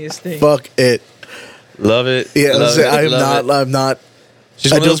 the funniest thing. fuck it. Love it. Yeah, Love listen, it, love it. I'm not.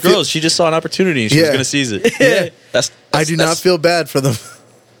 She's I one of those don't feel- girls. She just saw an opportunity and she was Yeah. going to seize it. I I do not feel bad for them.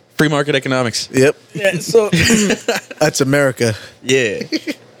 free market economics. Yep, Yeah, so that's America. Yeah.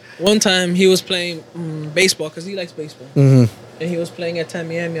 one time he was playing baseball because he likes baseball. And he was playing at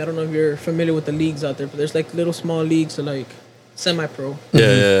Tamiami. I don't know if you're familiar with the leagues out there, but there's like little small leagues, so like semi-pro.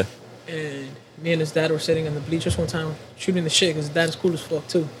 Yeah. And me and his dad were sitting in the bleachers one time shooting the shit because his dad is cool as fuck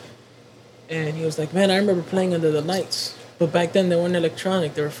too. And he was like, man, I remember playing under the lights. But back then they weren't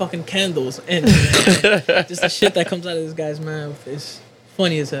electronic. They were fucking candles. And just the shit that comes out of this guy's mouth is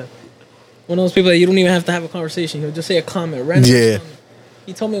funny as hell. One of those people that you don't even have to have a conversation. He'll just say a comment, random Yeah. comment.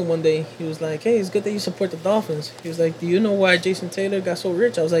 He told me one day, he was like, hey, it's good that you support the Dolphins. He was like, do you know why Jason Taylor got so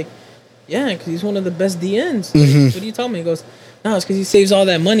rich? I was like, yeah, because he's one of the best DNs. Like, what do you tell me? He goes, No, it's because he saves all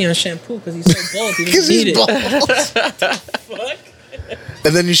that money on shampoo because he's so bald. He Because doesn't need he's it. bald. Fuck.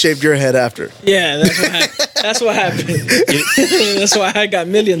 And then you shaved your head after. Yeah, that's what happened. That's why I got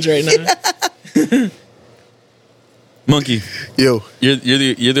millions right now. Monkey, Yo. you're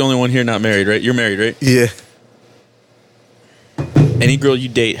the only one here not married, right? You're married, right? Yeah. Any girl you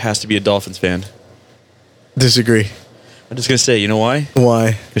date has to be a Dolphins fan. Disagree. I'm just gonna say, you know why?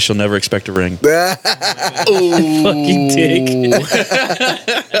 Why? Because she'll never expect a ring. Fucking dick.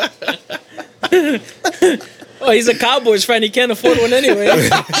 Oh, he's a Cowboys fan. He can't afford one anyway.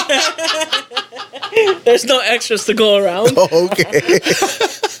 There's no extras to go around. Oh, okay.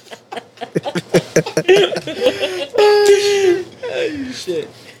 Shit.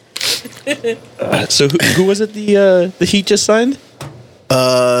 So who was it the Heat just signed?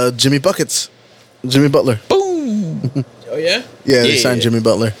 Jimmy Buckets. Jimmy Butler. Boom. Oh yeah. Yeah, they Yeah. signed Jimmy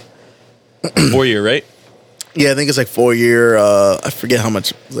Butler. 4 year, right? Yeah, I think it's like 4 year. I forget how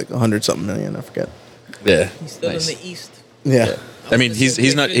much. It's like 100-something million. I forget. Yeah. He's still Nice. in the East. Yeah. I mean,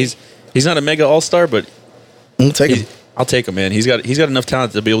 he's not a mega all star, but We'll take him. I'll take him, man. He's got enough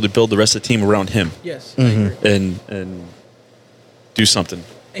talent to be able to build the rest of the team around him Yes. I agree. and do something.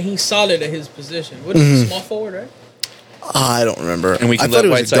 And he's solid at his position. What is he, small forward, right? I don't remember. And we I can thought let it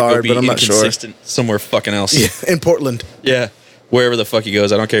was Whiteside a go guard, be but I'm not sure. inconsistent somewhere fucking else. Yeah, in Portland. Yeah. Wherever the fuck he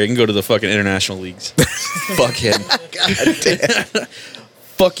goes, I don't care. He can go to the fucking international leagues. Fuck him. God damn.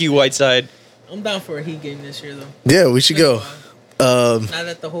 Fuck you, Whiteside. I'm down for a Heat game this year, though. Yeah, we should go. Now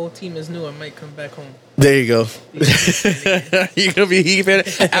that the whole team is new, I might come back home. There you go. You're gonna be a Heat fan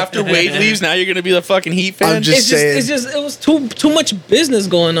after Wade leaves. Now you're gonna be the fucking Heat fan. I'm just saying. It was too much business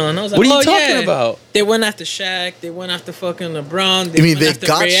going on. I was like, What are you oh, talking yeah. about? They went after Shaq. They went after fucking LeBron. You mean went they after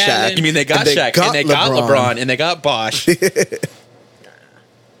got Ray Shaq? Allen. You mean they got And they Shaq got and they got LeBron. LeBron and they got Bosh?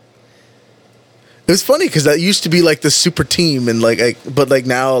 It was funny because that used to be like the super team, and but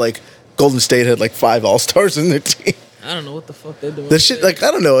now like Golden State had like 5 All-Stars in their team. I don't know what the fuck they're doing. That shit, like, I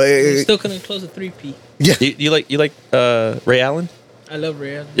don't know. They still couldn't close a 3P. Yeah. You like Ray Allen? I love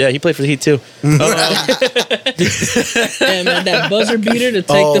Ray Allen. Yeah, he played for the Heat too. Yeah, man, that buzzer beater to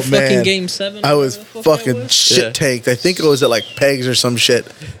take Oh, the fucking man. game 7. I was whatever the fuck that fucking was. shit Yeah. tanked. I think it was at like Pegs or some shit,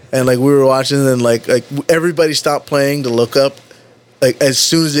 and like we were watching, and like everybody stopped playing to look up. Like as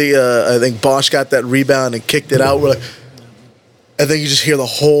soon as I think Bosch got that rebound and kicked it out, we're like, I think you just hear the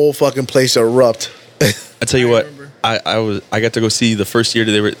whole fucking place erupt. I tell you I what, remember. I got to go see the first year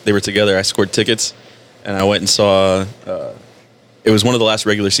they were together. I scored tickets, and I went and saw. It was one of the last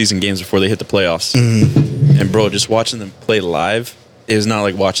regular season games before they hit the playoffs. Mm-hmm. And bro, just watching them play live is not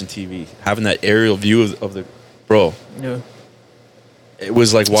like watching TV. Having that aerial view of the bro, Yeah. it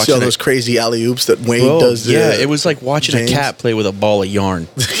was like See watching all those crazy alley oops that Wayne bro, does. yeah, it was like watching James. a cat play with a ball of yarn.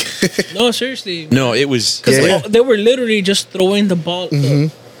 No, seriously. No, it was Because Yeah. they were literally just throwing the ball.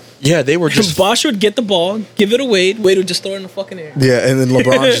 yeah, they were just Bosch would get the ball, give it away. Wade would just throw it in the fucking air. Yeah, and then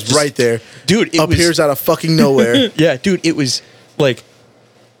LeBron just right there, dude. It appears out of fucking nowhere. Yeah, dude, it was like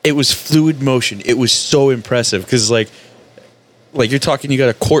it was fluid motion. It was so impressive because like you're talking, you got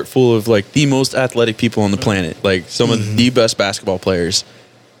a court full of like the most athletic people on the planet, like some of the best basketball players,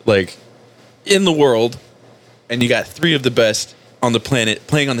 like in the world, and you got 3 of the best on the planet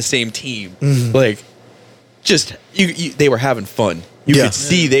playing on the same team. Like, just you they were having fun. You Yeah. could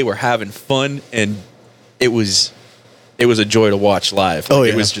see they were having fun, and it was a joy to watch live. Like, Oh,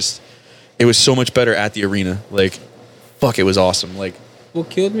 yeah. it was so much better at the arena. Like, fuck, it was awesome. Like, What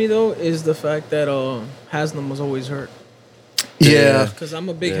killed me though is the fact that Haslam was always hurt. Yeah, Because I'm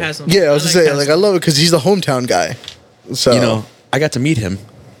a big Yeah. Haslam. yeah. I was like gonna say, Haslam. like, I love it because he's the hometown guy. So you know, I got to meet him.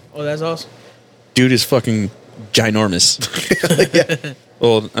 Oh, that's awesome. Dude is fucking ginormous.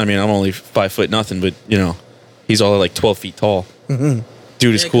 Well, I mean, I'm only 5 foot nothing, but you know, he's all like 12 feet tall.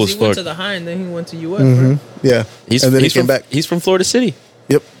 Dude is Yeah, cool 'cause as he went fuck. to the high and then he went to US. Right? yeah, He's, and then he's he came from, back. He's from Florida City.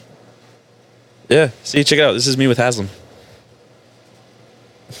 Yep. Yeah. See, check it out. This is me with Haslam.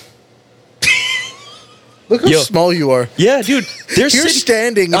 Look how Yo. small you are. Yeah, dude. They're You're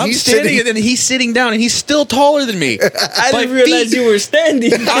standing and I'm he's standing, sitting. and then he's sitting down, and he's still taller than me. I didn't realize you were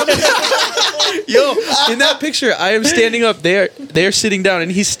standing. Yo, in that picture, I am standing up. They're sitting down, and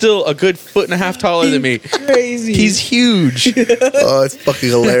he's still a good 1.5 feet taller than me. Crazy. He's huge. Oh, it's fucking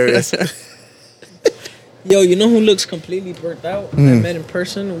hilarious. Yo, you know who looks completely burnt out? I met in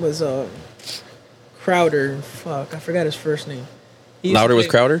person was Crowder. Fuck, I forgot his first name. He used to Louder with play-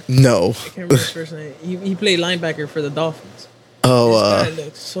 Crowder. No. I can't remember his first name. He played linebacker for the Dolphins. Oh. This guy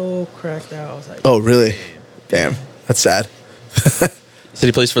looked so cracked out. I was like, Oh, really? Damn. That's sad. Said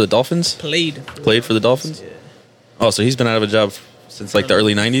he plays for the Dolphins. played Played for the Dolphins? Yeah. Oh, so he's been out of a job since like the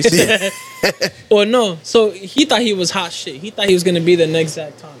early 90s. Well, no. So he thought he was hot shit. He thought he was gonna be the next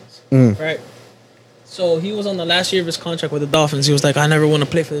Zach Thomas, right? So he was on the last year of his contract with the Dolphins. He was like, I never want to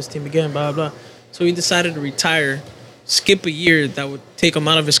play for this team again, blah, blah, blah. So he decided to retire, skip a year that would take him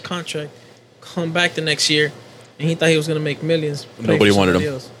out of his contract, come back the next year, and he thought he was going to make millions. Nobody wanted him.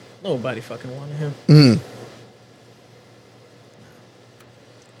 Else. Nobody fucking wanted him.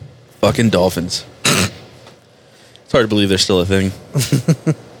 Fucking Dolphins. It's hard to believe they're still a thing.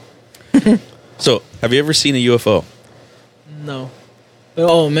 So, have you ever seen a UFO? No.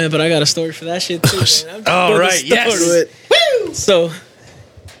 Oh, man, but I got a story for that shit, too, man. Oh, right, yes. Woo! So...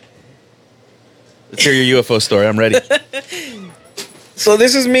 Let's hear your UFO story. I'm ready. So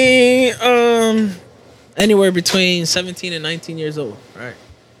this is me, anywhere between 17 and 19 years old, right?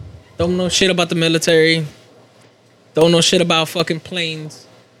 Don't know shit about the military. Don't know shit about fucking planes.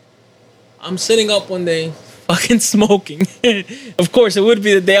 I'm sitting up one day, fucking smoking. Of course, it would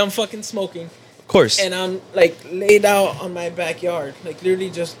be the day I'm fucking smoking. Of course. And I'm like laid out on my backyard, like literally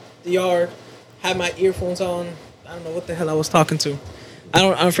just the yard. Had my earphones on. I don't know what the hell I was talking to.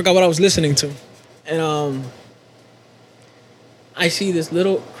 I forgot what I was listening to. And I see this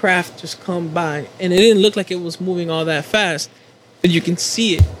little craft just come by, and it didn't look like it was moving all that fast, but you can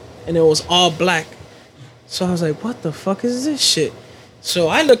see it, and it was all black. So I was like, what the fuck is this shit? So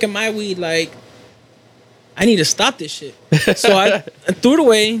I look at my weed like, I need to stop this shit. So I threw it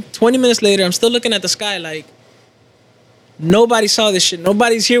away. 20 minutes later, I'm still looking at the sky like, nobody saw this shit.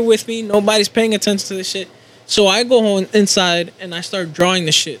 Nobody's here with me. Nobody's paying attention to this shit. So I go home inside, and I start drawing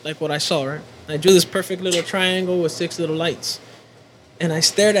the shit like what I saw, right? I drew this perfect little triangle with 6 little lights. And I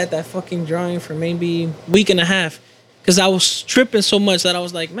stared at that fucking drawing for maybe a week and a half. Because I was tripping so much that I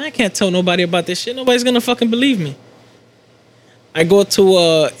was like, man, I can't tell nobody about this shit. Nobody's going to fucking believe me. I go to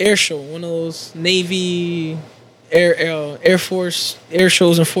a air show, one of those Navy, Air Force air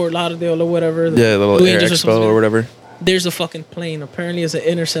shows in Fort Lauderdale or whatever. Yeah, the little Blue Air Angels Expo or whatever. There's a fucking plane. Apparently, it's an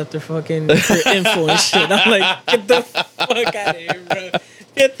interceptor fucking for info and shit. I'm like, get the fuck out of here, bro.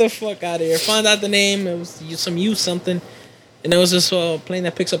 Get the fuck out of here. Found out the name. It was some U something. And it was this plane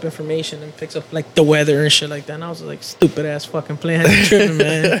that picks up information and picks up like the weather and shit like that. And I was like, stupid ass fucking plane. I'm tripping,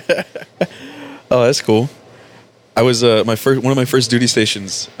 man. Oh, that's cool. I was one of my first duty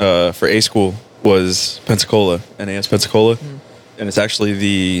stations for A school was Pensacola, NAS Pensacola, and it's actually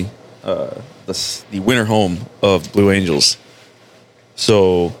the winter home of Blue Angels.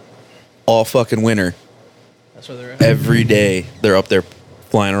 So all fucking winter, That's where they're at. every day they're up there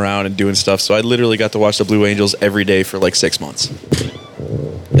flying around and doing stuff. So I literally got to watch the Blue Angels every day for like 6 months.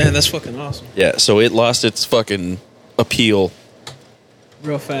 Man, that's fucking awesome. Yeah, so it lost its fucking appeal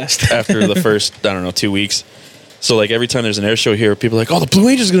Real fast. after the first, 2 weeks. So like every time there's an air show here, people are like, oh, the Blue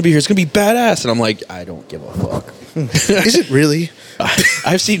Angels are going to be here. It's going to be badass. And I'm like, I don't give a fuck. Is it really?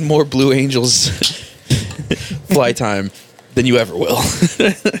 I've seen more Blue Angels fly time than you ever will.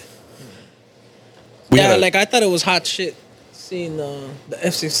 Yeah, like I thought it was hot shit seeing the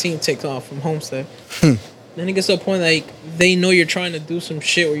F-16 take off from Homestead. Then it gets to a point like they know you're trying to do some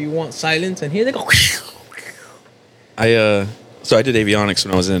shit where you want silence, and here they go. So I did avionics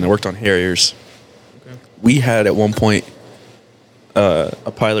when I worked on Harriers. Okay. We had at one point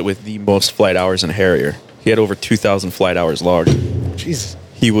a pilot with the most flight hours in a Harrier. He had over 2,000 flight hours logged. Jesus.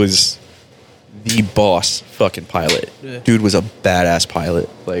 He was the boss fucking pilot. Yeah. Dude was a badass pilot.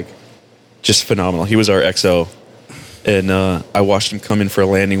 Like, just phenomenal. He was our XO. And I watched him come in for a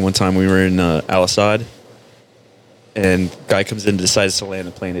landing one time. We were in Al Asad. And guy comes in and decides to land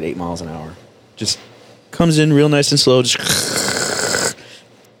a plane at 8 miles an hour. Just comes in real nice and slow. Just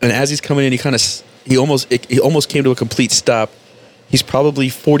and as he's coming in, he almost came to a complete stop. He's probably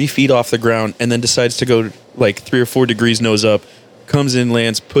 40 feet off the ground and then decides to go like 3 or 4 degrees nose up. Comes in,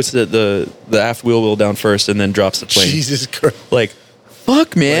 lands, puts the aft wheel well down first, and then drops the plane. Jesus Christ. Like,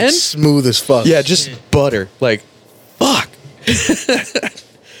 fuck, man. Like, smooth as fuck. Yeah, just butter. Like, fuck.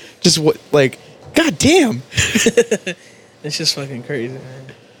 Just what? Like, god damn. It's just fucking crazy, man.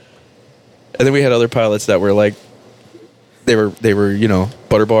 And then we had other pilots that were like, they were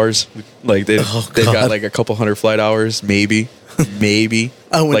butter bars. Like they've got like a couple hundred flight hours, maybe.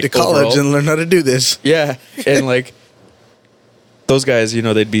 I went like, to college overall. and learned how to do this. Yeah, and like those guys,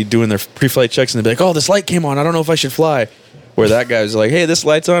 they'd be doing their pre-flight checks and they'd be like, "Oh, this light came on. I don't know if I should fly." Where that guy was like, "Hey, this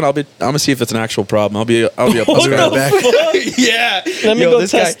light's on. I'm gonna see if it's an actual problem. I'll be up. I'll be right back." Yeah, Let me go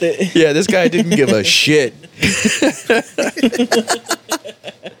test it. Yeah, this guy didn't give a shit.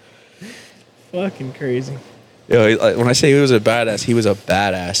 Fucking crazy. When I say he was a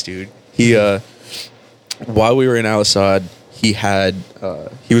badass, dude. He while we were in Al Asad, he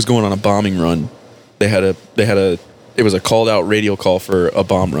was going on a bombing run. They had a it was a called out radio call for a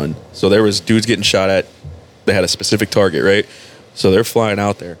bomb run. So there was dudes getting shot at. They had a specific target, right? So they're flying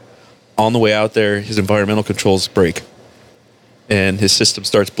out there. On the way out there, his environmental controls break. And his system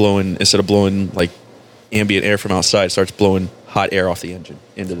starts blowing, instead of blowing like ambient air from outside, it starts blowing hot air off the engine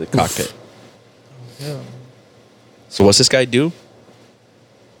into the cockpit. Yeah. So what's this guy do?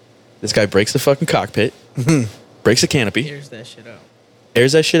 This guy breaks the fucking cockpit, breaks the canopy, Airs that shit out.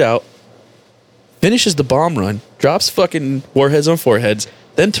 airs that shit out, finishes the bomb run, drops fucking warheads on foreheads,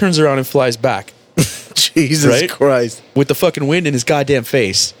 then turns around and flies back Jesus Right? Christ. with the fucking wind in his goddamn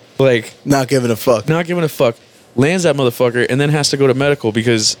face. Like, Not giving a fuck. not giving a fuck. Lands that motherfucker and then has to go to medical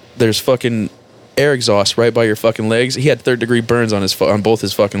because there's fucking air exhaust right by your fucking legs. He had 3rd-degree burns on on both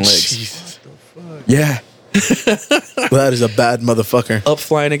his fucking legs. Jesus. Yeah. That is a bad motherfucker. Up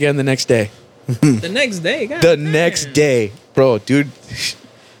flying again the next day. The next day, God The damn. next day. Bro, dude,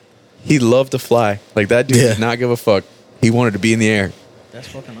 he loved to fly. Like, that dude Yeah. did not give a fuck. He wanted to be in the air. That's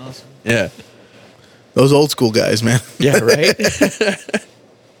fucking awesome. Yeah. Those old school guys, man. Yeah, right?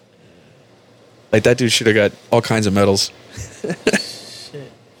 Like, that dude should have got all kinds of medals. Shit,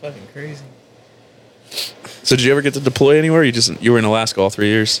 fucking crazy. So did you ever get to deploy anywhere? You were in Alaska all 3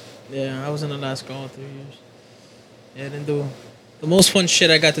 years? Yeah, I was in Alaska all 3 years. Yeah, I didn't do. The most fun shit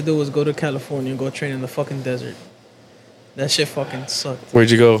I got to do was go to California and go train in the fucking desert. That shit fucking sucked.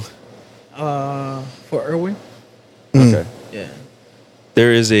 Where'd you go? For Irwin. Okay. Yeah.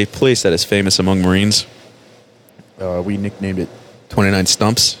 There is a place that is famous among Marines. We nicknamed it 29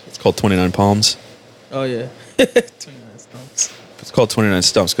 Stumps. It's called 29 Palms. Oh yeah. 29 stumps. It's called 29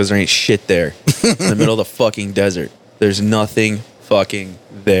 Stumps because there ain't shit there. In the middle of the fucking desert. There's nothing fucking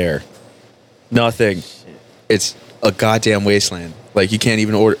there. Nothing. It's a goddamn wasteland. Like, you can't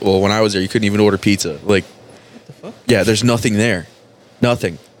even order. Well, when I was there, you couldn't even order pizza. Like, What the fuck? yeah, there's nothing there.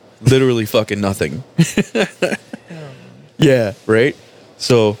 Nothing. Literally fucking nothing. Yeah, right?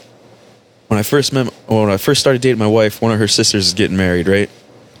 So, when I first started dating my wife, one of her sisters is getting married, right?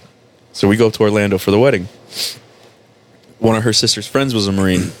 So we go up to Orlando for the wedding. One of her sister's friends was a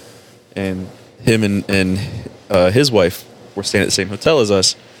Marine, and him and his wife were staying at the same hotel as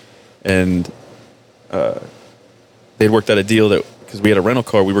us, and they'd worked out a deal that, because we had a rental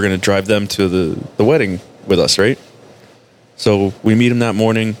car, we were going to drive them to the wedding with us, right? So we meet him that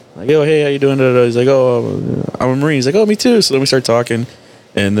morning, like, oh, hey, how you doing? He's like, oh, I'm a Marine. He's like, oh, me too. So then we start talking,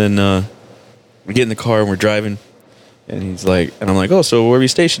 and then we get in the car and we're driving, and he's like, and I'm like, oh, so where are you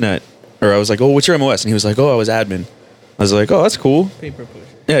stationed at? Or I was like, oh, what's your MOS? And he was like, oh, I was admin. I was like, oh, that's cool. Paper pusher.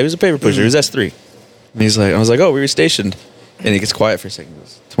 Yeah, he was a paper pusher. He was S3. And he's like, I was like, oh, where were you stationed? And he gets quiet for a second. He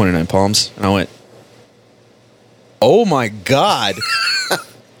goes, 29 Palms. And I went, oh my God.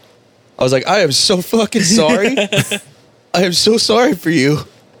 I was like, I am so fucking sorry. I am so sorry for you.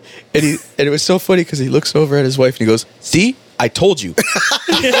 And it was so funny because he looks over at his wife and he goes, see, I told you.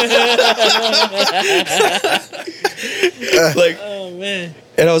 Like, Oh man.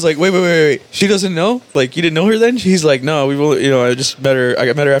 and I was like, wait. She doesn't know? Like, you didn't know her then? She's like, no, I just met her. I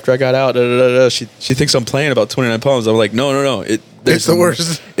met her after I got out. Da, da, da, da. She thinks I'm playing about 29 Palms. I'm like, no. It's the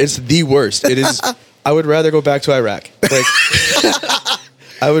worst. It's the worst. It is. I would rather go back to Iraq. Like,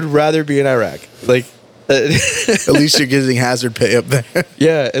 I would rather be in Iraq. Like, At least you're getting hazard pay up there.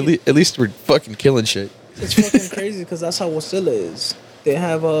 yeah, at least we're fucking killing shit. It's fucking crazy because that's how Wasilla is. They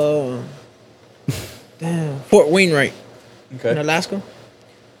have Fort Wainwright in Alaska.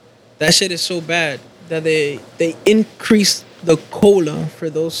 That shit is so bad that they increase the cola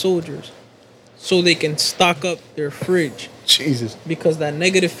for those soldiers so they can stock up their fridge. Jesus. Because that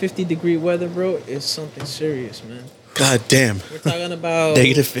negative 50-degree weather, bro, is something serious, man. God damn. We're talking about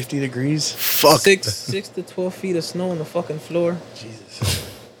Negative 50 degrees. Fuck. 6 to 12 feet of snow on the fucking floor. Jesus.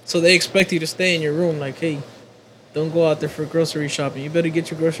 So they expect you to stay in your room like, hey, don't go out there for grocery shopping. You better get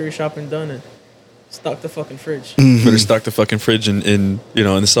your grocery shopping done and stock the fucking fridge. Better stock the fucking fridge in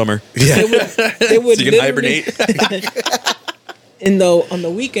the summer. Yeah. They would So you can literally- hibernate. on the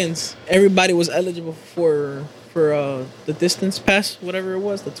weekends, everybody was eligible for the distance pass, whatever it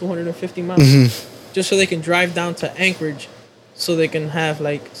was, the 250 miles, just so they can drive down to Anchorage, so they can have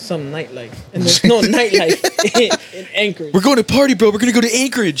like some nightlife. And there's no nightlife in Anchorage. We're going to party, bro. We're going to go to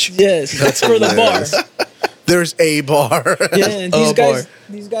Anchorage. Yes, that's for the hilarious. bar. There's a bar. Yeah, and Oh,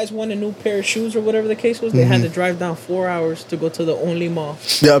 these guys wanted a new pair of shoes or whatever the case was. They had to drive down 4 hours to go to the only mall.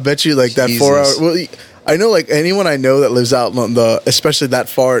 Yeah, I bet you like that Jesus. 4 hour. Well, I know like anyone I know that lives out on especially that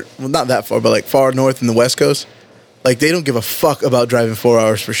far, well, not that far, but like far north in the West Coast, like they don't give a fuck about driving 4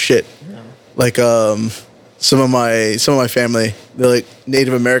 hours for shit. No. Like some of my family, they're like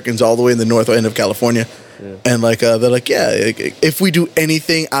Native Americans all the way in the north end of California, and like they're like, yeah, if we do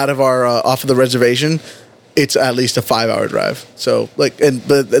anything out of our off of the reservation, it's at least a 5-hour drive. So like,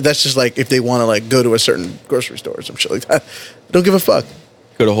 but that's just like if they want to like go to a certain grocery store or some shit like that. Don't give a fuck.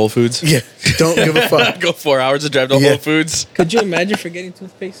 Go to Whole Foods. Yeah, don't give a fuck. Go 4 hours to drive to Yeah. Whole Foods. Could you imagine forgetting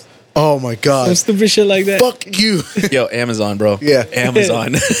toothpaste? Oh my Some god. stupid shit like that. Fuck you. Yo, Amazon, bro. Yeah.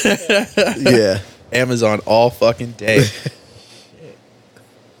 Amazon. Yeah. Amazon all fucking day.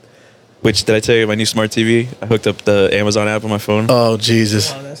 Which, did I tell you my new smart TV? I hooked up the Amazon app on my phone. Oh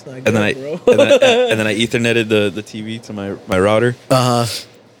Jesus. Wow, that's not good, and then bro. and then I Ethernetted the TV to my router. Uh huh.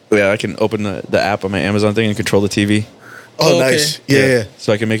 Yeah, I can open the app on my Amazon thing and control the TV. Oh, Okay. nice. Yeah.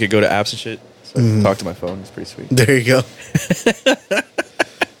 So I can make it go to apps and shit. So I can talk to my phone. It's pretty sweet. There you go.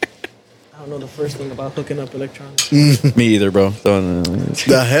 I don't know the first thing about hooking up electronics. Me either, bro.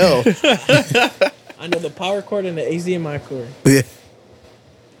 The hell. I know the power cord and the HDMI cord. Yeah.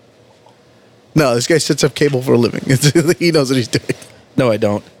 No, this guy sets up cable for a living. He knows what he's doing, No, I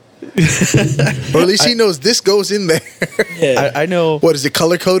don't. or at least he knows this goes in there. Yeah. I know. What is it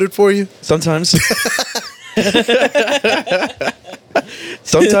color coded for you? Sometimes.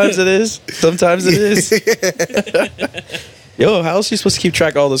 Sometimes it is. Sometimes it is. Yo, how else are you supposed to keep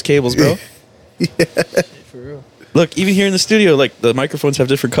track of all those cables, bro? For real. Look, even here in the studio, like the microphones have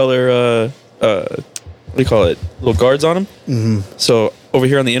different color. What do you call it? Little guards on them. Mm-hmm. So over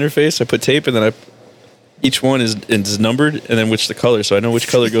here on the interface, I put tape, and then each one is numbered, and then which the color, so I know which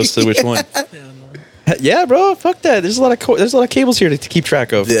color goes to which one. Yeah, no. Yeah, bro. Fuck that. There's a lot of there's a lot of cables here to keep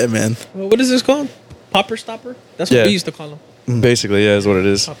track of. Yeah, man. Well, what is this called? Popper stopper? That's what Yeah. we used to call them. Basically, yeah, is what it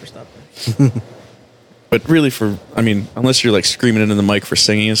is. Popper stopper. But really, unless you're like screaming into the mic for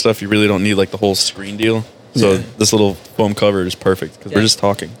singing and stuff, you really don't need like the whole screen deal. So Yeah. this little foam cover is perfect because we're Yeah. just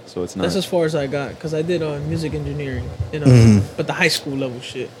talking, so it's not. That's as far as I got because I did music engineering, but the high school level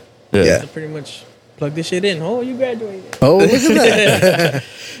shit. Yeah. I pretty much plug this shit in. Oh, you graduated. Oh, look at that.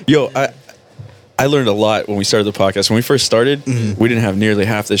 Yo, I learned a lot when we started the podcast. When we first started, we didn't have nearly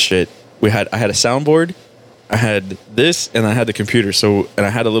half this shit. I had a soundboard, I had this, and I had the computer. And I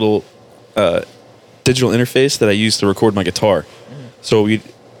had a little digital interface that I used to record my guitar.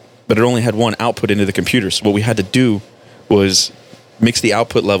 But it only had one output into the computer. So what we had to do was mix the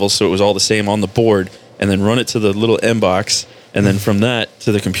output levels so it was all the same on the board, and then run it to the little M box, and then from that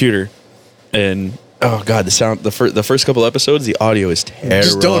to the computer. And oh god, the sound the first couple episodes, the audio is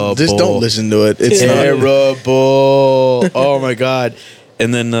terrible. Just don't listen to it. It's not. Terrible. Oh my god.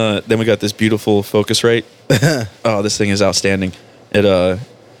 And then we got this beautiful Focusrite. Oh, this thing is outstanding. It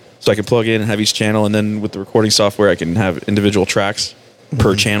so I can plug in and have each channel, and then with the recording software, I can have individual tracks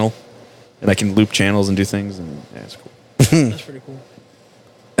per channel, and I can loop channels and do things, and yeah, it's cool. That's pretty cool.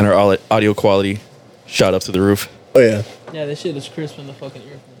 And our audio quality shot up to the roof. Oh yeah. Yeah, this shit is crisp in the fucking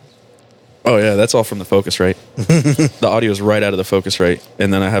earphones. Oh yeah, that's all from the Focusrite. The audio is right out of the Focusrite,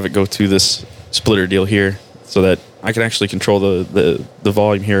 and then I have it go to this splitter deal here, so that I can actually control the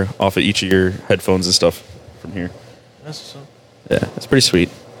volume here off of each of your headphones and stuff from here. That's what's up. Yeah, it's pretty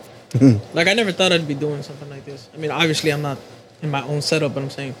sweet. Like I never thought I'd be doing something like this. I mean, obviously I'm not in my own setup, but I'm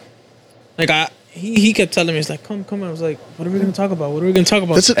saying, like he kept telling me, he's like, come. I was like, what are we gonna talk about? What are we gonna talk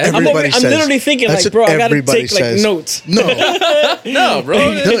about? That's what I'm everybody says. I'm literally thinking That's like, what bro, I gotta everybody take like says. notes. No, No, bro.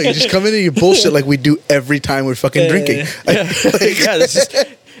 no, you just come in and you bullshit like we do every time we're fucking drinking. Yeah, this is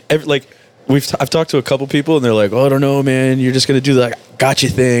I've talked to a couple people, and they're like, "Oh, I don't know, man. You're just gonna do the like, gotcha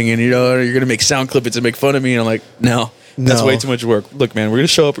thing, and you're gonna make sound clippings and make fun of me." And I'm like, "No, that's No. way too much work. Look, man, we're gonna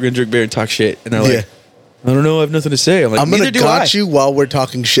show up, we're gonna drink beer and talk shit." And they're like, Yeah. "I don't know, I have nothing to say." I'm like, I'm "Neither gonna do got I." you while we're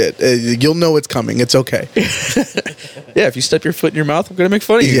talking shit. You'll know it's coming. It's okay. Yeah, if you step your foot in your mouth, I'm gonna make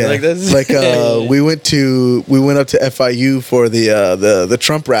fun of you. Yeah, Like that's we went up to FIU for the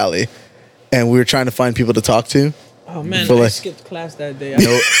Trump rally, and we were trying to find people to talk to. Oh man, For I like- skipped class that day.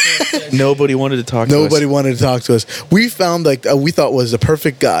 nobody wanted to talk. Nobody to us. wanted to talk to us. We found like we thought was the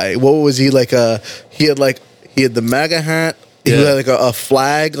perfect guy. What was he like? He had the MAGA hat. He Yeah. had like a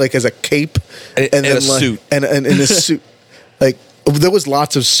flag, like as a cape, And a like, suit. and a suit. Like there was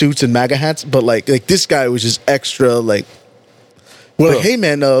lots of suits and MAGA hats, but like this guy was just extra. Like we're like, Bro. hey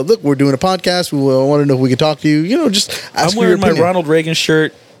man, look, we're doing a podcast. We want to know if we can talk to you. You know, just ask I'm for your wearing my opinion. Ronald Reagan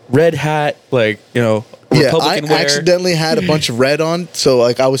shirt, red hat, Yeah, I Republican wear. accidentally had a bunch of red on, so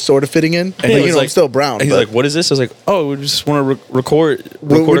like I was sort of fitting in. And he was I'm still brown. And he's but- like, "What is this?" I was like, "Oh, we just want to record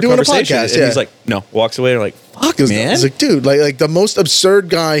We're a doing a conversation." podcast, and yeah. he's like, "No," walks away. And I'm like, "Fuck, He was, man!" He's like, dude, like the most absurd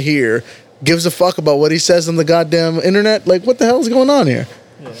guy here gives a fuck about what he says on the goddamn internet. Like, what the hell is going on here?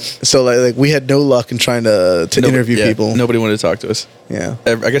 So like we had no luck in trying to interview people. Nobody wanted to talk to us. Yeah,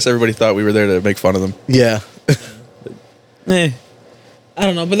 I guess everybody thought we were there to make fun of them. yeah, Eh. I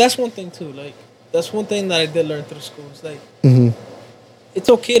don't know, but that's one thing too. Like that's one thing that I did learn through school. It's like it's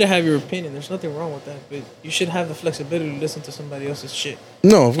okay to have your opinion. There's nothing wrong with that, but you should have the flexibility to listen to somebody else's shit.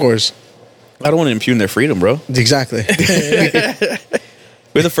 No, of course. I don't want to impugn their freedom, bro. Exactly.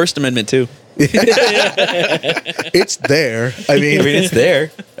 We're the First Amendment too. It's there. I mean, it's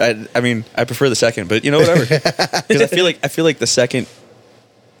there. I mean, I prefer the second, but you know, whatever. Because I feel like the second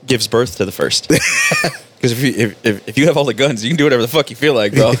gives birth to the first. Because if you have all the guns, you can do whatever the fuck you feel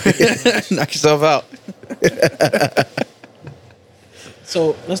like, bro. Knock yourself out.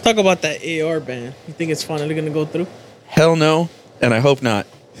 So let's talk about that AR ban. You think it's finally gonna go through? Hell no, and I hope not.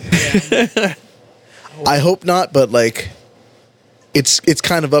 Yeah. I hope not, but like, it's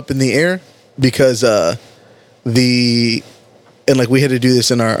kind of up in the air because and like we had to do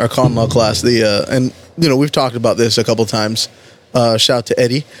this in our con law class. And you know we've talked about this a couple times. Shout out to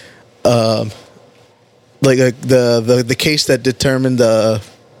Eddie. The case that determined the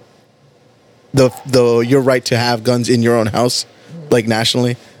your right to have guns in your own house, like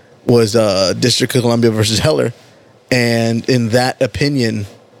nationally, was District of Columbia versus Heller, and in that opinion,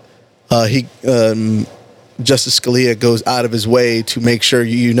 Justice Scalia goes out of his way to make sure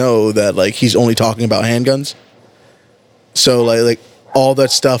you know that like he's only talking about handguns. So like all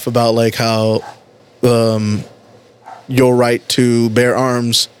that stuff about like how your right to bear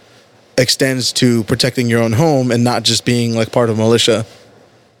arms extends to protecting your own home and not just being like part of militia,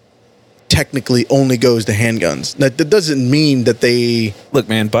 technically only goes to handguns. That doesn't mean that they... Look,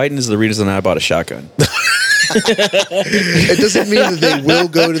 man, Biden is the reason I bought a shotgun. It doesn't mean that they will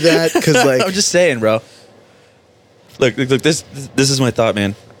go to that because like... I'm just saying, bro. Look, this is my thought,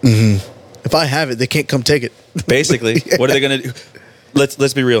 man. Mm-hmm. If I have it, they can't come take it. Basically, what are they going to do?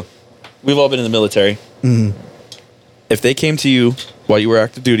 Let's be real. We've all been in the military. Mm-hmm. If they came to you while you were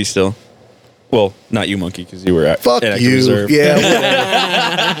active duty still, well, not you, Monkey, because you were in active you. reserve. Yeah,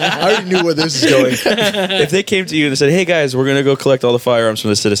 I already knew where this is going. If they came to you and said, "Hey guys, we're going to go collect all the firearms from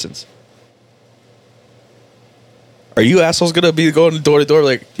the citizens," are you assholes going to be going door to door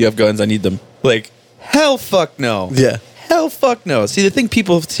like, "Do you have guns? I need them." Like, hell, fuck no. Yeah. Hell, fuck no. See, the thing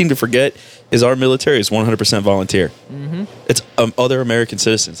people seem to forget is our military is 100% volunteer. Mm-hmm. It's other American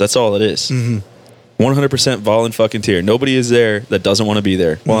citizens. That's all it is. Mm-hmm. 100% volunteer. Nobody is there that doesn't want to be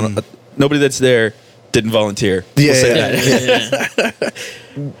there. Well, nobody that's there didn't volunteer. Yeah, we'll say that.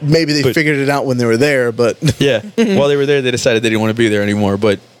 Maybe they figured it out when they were there, but yeah, while they were there, they decided they didn't want to be there anymore.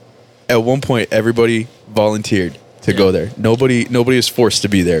 But at one point, everybody volunteered to go there. Nobody is forced to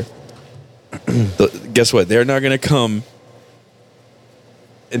be there. Guess what? They're not going to come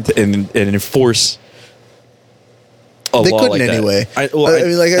and enforce a they law couldn't like that. anyway. I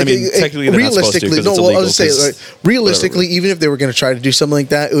mean, technically, they're realistically, not supposed to, 'cause it's illegal, I'll just say, 'cause like, realistically, whatever. even if they were going to try to do something like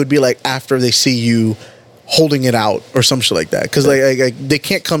that, it would be like after they see you holding it out or some shit like that. Because like they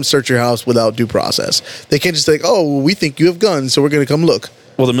can't come search your house without due process. They can't just like, oh, we think you have guns, so we're going to come look.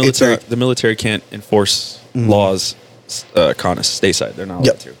 Well, the military can't enforce laws stateside. They're not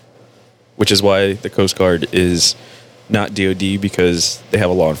allowed to. Which is why the Coast Guard is not DOD, because they have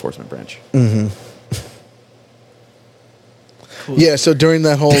a law enforcement branch. Mm-hmm. Yeah, so during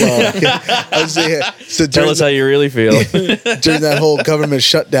that whole, Tell us how you really feel. During that whole government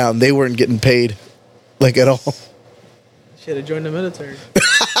shutdown, they weren't getting paid, like at all. Should have joined the military.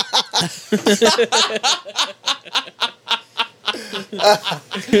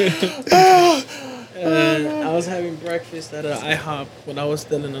 I was having breakfast at an IHOP when I was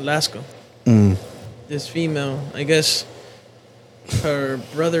still in Alaska. This female, I guess her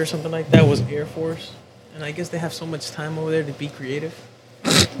brother or something like that was Air Force, and I guess they have so much time over there to be creative.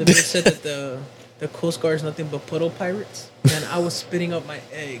 The bitch said that the Coast Guard is nothing but puddle pirates, and I was spitting up my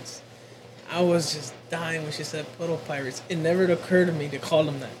eggs. I was just dying when she said puddle pirates. It never occurred to me to call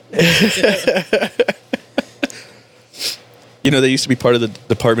them that. You know, they used to be part of the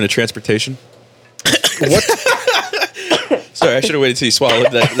Department of Transportation. What? Sorry, I should have waited till you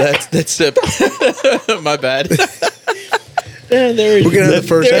swallowed that sip. My bad. We're going to have the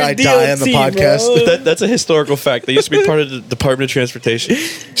first guy die on the podcast. That's a historical fact. They used to be part of the Department of Transportation.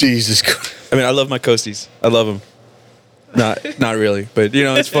 Jesus Christ. I mean, I love my coasties. I love them. Not really, but you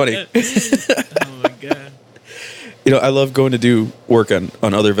know, it's funny. Oh my god. You know, I love going to do work on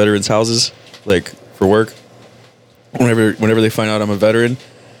other veterans' houses, like for work. Whenever they find out I'm a veteran,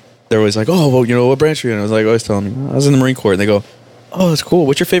 they're always like, "Oh, well, you know, what branch are you in?" I was like, always telling them, I was in the Marine Corps, and they go, "Oh, that's cool.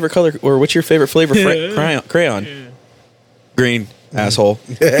 What's your favorite color, or what's your favorite flavor crayon?" Yeah. Green, asshole.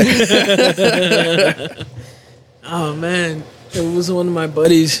 Oh man, it was one of my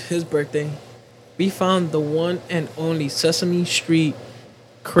buddies, his birthday. We found the one and only Sesame Street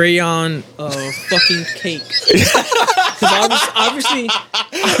crayon fucking cake. Because obviously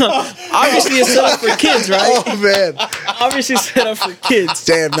it's set up for kids, right? Oh man, Obviously it's set up for kids.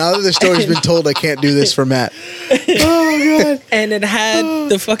 damn! Now that the story's been told, I can't do this for Matt. Oh god! And it had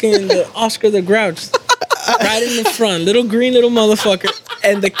the Oscar the Grouch right in the front, little green little motherfucker.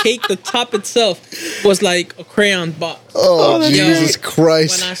 And the cake, the top itself, was like a crayon box. Oh, Jesus When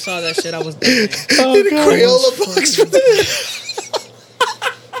Christ! I saw that shit, I was dying. In a Crayola box for the.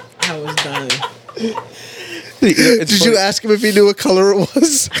 I was dying. Did you ask him if he knew what color it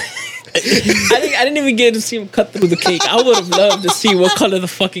was? I didn't even get to see him cut through the cake. I would have loved to see what color the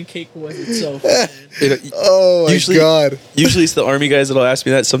fucking cake was itself. Man. Oh my god! Usually it's the Army guys that'll ask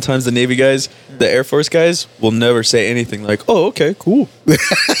me that. Sometimes the Navy guys, the Air Force guys will never say anything like, "Oh, okay, cool."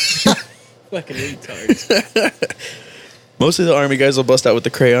 Fucking retards. Mostly the Army guys will bust out with the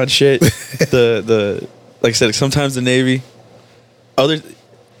crayon shit. the like I said, sometimes the Navy.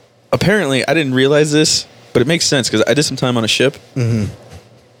 Apparently, I didn't realize this, but it makes sense because I did some time on a ship. Mm-hmm.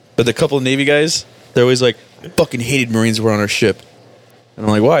 But the couple of Navy guys, they're always like, fucking hated Marines were on our ship. And I'm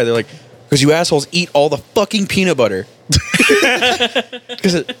like, why? They're like, because you assholes eat all the fucking peanut butter.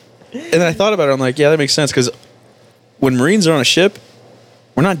 And then I thought about it. I'm like, yeah, that makes sense. Because when Marines are on a ship,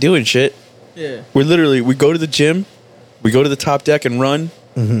 we're not doing shit. Yeah. We go to the gym, we go to the top deck and run,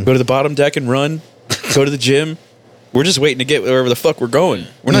 go to the bottom deck and run, go to the gym. We're just waiting to get wherever the fuck we're going.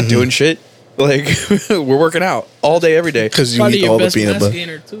 We're not doing shit. Like, we're working out all day, every day. Because you Probably eat your all the best peanut mass butter.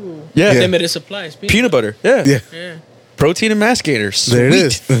 gainer too. Yeah. Limited supplies. Peanut butter. Yeah. Yeah, Yeah. Protein and mass gainers. there it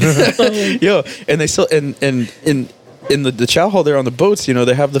is. Yo, and they still and in the chow hall there on the boats, you know,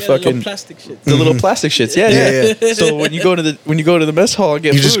 they have the Yeah, the little fucking plastic shit. the little plastic shits. Yeah, Yeah, yeah. So when you go to the mess hall and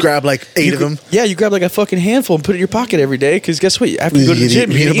get You food, just grab like 8 of them. Yeah, you grab like a fucking handful and put it in your pocket every day. Because guess what? After you go to the You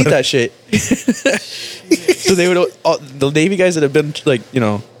gym, eat you're gonna eat peanut that shit. So they would the Navy guys that have been like, you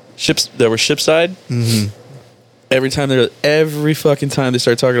know, ships that were shipside. Mm-hmm. Every fucking time they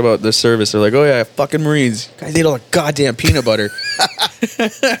start talking about their service, they're like, "Oh yeah, fucking Marines, guys ate all the goddamn peanut butter."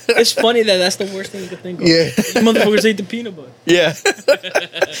 It's funny that's the worst thing you could think of. Yeah. You motherfuckers ate the peanut butter. Yeah.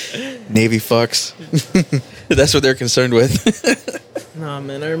 Navy fucks. That's what they're concerned with. Nah,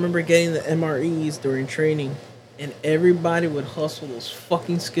 man. I remember getting the MREs during training, and everybody would hustle those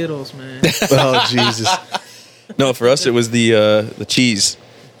fucking Skittles, man. Oh Jesus! No, for us it was the cheese.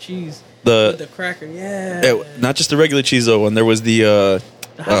 Cheese. The- With the cracker, yeah. Not just the regular cheese though, and there was the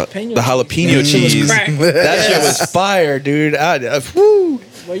jalapeno cheese. cheese. That shit was crack. That shit was fire, dude. Woo.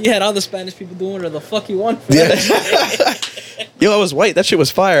 Well, you had all the Spanish people doing it. The fuck you want? Yeah. Yo, I was white. That shit was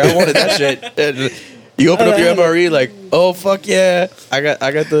fire. I wanted that shit. And you open up your MRE like, oh fuck yeah, I got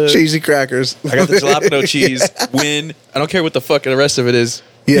the Cheesy crackers. I got the jalapeno cheese. Win. I don't care what the fuck the rest of it is.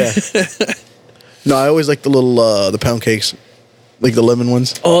 Yeah. No, I always like the little the pound cakes, like the lemon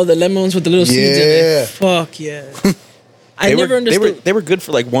ones. Oh, the lemon ones with the little seeds in Yeah. it. Fuck yeah. I They never were, understood. They were good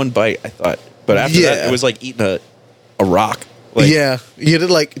for like one bite, I thought, but after that, Yeah. it was like eating a rock. Like, Yeah, you had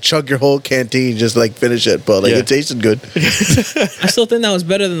to like chug your whole canteen just like finish it, but like Yeah. it tasted good. I still think that was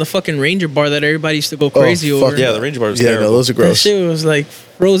better than the fucking Ranger bar that everybody used to go crazy fuck over. Yeah, the Ranger bar was Yeah, terrible. no, those are That gross. shit was like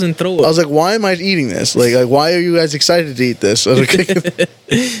frozen throw I up. was like, why am I eating this? Like why are you guys excited to eat this? I was like,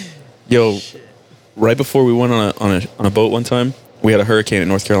 Yo, right before we went on a boat one time, we had a hurricane in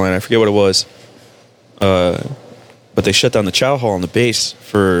North Carolina. I forget what it was. But they shut down the chow hall on the base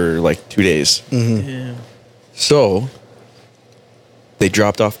for like 2 days. Yeah. So they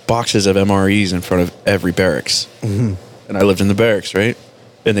dropped off boxes of MREs in front of every barracks. And I lived in the barracks, right?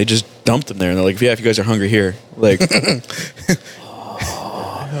 And they just dumped them there. And they're like, yeah, if you guys are hungry here. Like,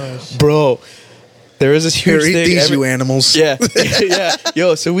 bro, there was this here, huge eat thing. these, you animals. Yeah. Yeah.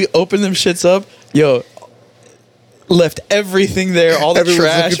 Yo, so we opened them shits up. Yo, left everything there, all the Everyone's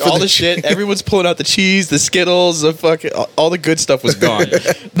trash, looking for all the the shit. Everyone's pulling out the cheese, the Skittles, the fucking all the good stuff was gone.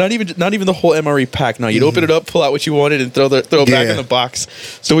 not even the whole MRE pack. No, you'd open it up, pull out what you wanted, and throw it back Yeah. in the box.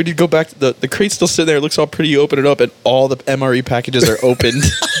 So when you go back to the crate's still sitting there, it looks all pretty. You open it up, and all the MRE packages are opened.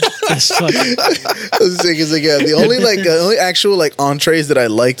 That's fucking. The thing is, like, yeah, the only actual like entrees that I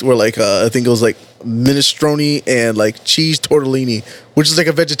liked were like I think it was like minestrone and like cheese tortellini, which is like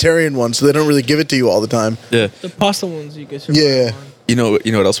a vegetarian one, so they don't really give it to you all the time. Yeah. The pasta ones you get. Yeah. You know what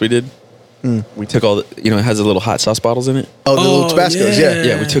else we did? We took all the, it has the little hot sauce bottles in it. Oh, the little Oh, Tabascos, yeah.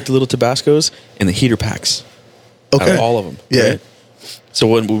 Yeah, we took the little Tabascos and the heater packs. Out Okay. of all of them. Yeah. Right? So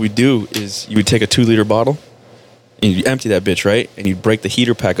what we do is you would take a 2-liter bottle and you empty that bitch, right? And you break the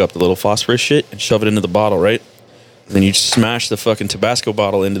heater pack up, the little phosphorus shit, and shove it into the bottle, right? And then you smash the fucking Tabasco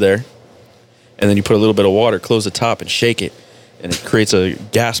bottle into there. And then you put a little bit of water, close the top, and shake it. and it creates a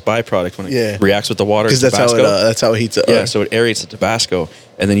gas byproduct when it Yeah. reacts with the water. Because that's how it heats up. Yeah, so it aerates the Tabasco,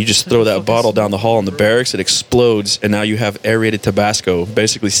 and then you just throw that bottle down the hall in the barracks. It explodes, and now you have aerated Tabasco,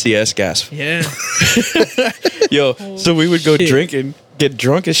 basically CS gas. Yeah. Yo, so we would go shit. drinking, get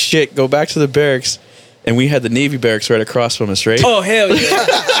drunk as shit, go back to the barracks, and we had the Navy barracks right across from us, right? Oh hell yeah.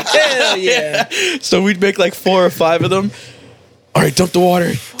 Hell yeah. So we'd make like 4 or 5 of them. All right, dump a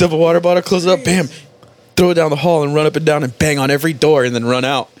water bottle, close it up, bam, throw it down the hall and run up and down and bang on every door and then run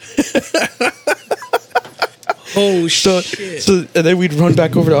out. Oh So, shit. so and then we'd run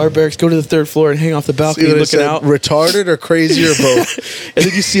back over to our barracks, go to the 3rd floor and hang off the See balcony what I looking said? out. Retarded or crazy or both? And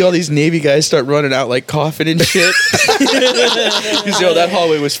then you see all these Navy guys start running out like coughing and shit. Because that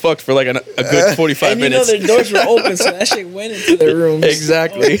hallway was fucked for like a good 45 and minutes. you know their doors were open, so that shit went into their rooms.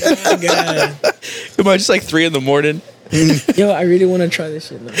 Exactly. Oh my god. Come on, just like 3 in the morning. Yo, I really want to try this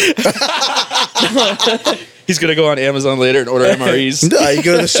shit now. He's gonna go on Amazon later and order MREs. Nah, you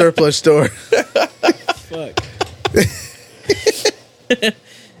go to the surplus store. Fuck.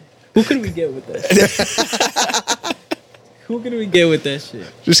 Who could we get with that? Who could we get with that shit?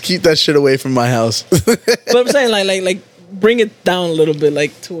 Just keep that shit away from my house. But I'm saying like bring it down a little bit,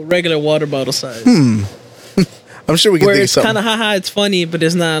 like to a regular water bottle size. I'm sure we can Where think of it's something. kind of haha, it's funny, but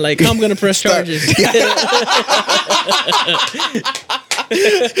it's not like I'm gonna press charges.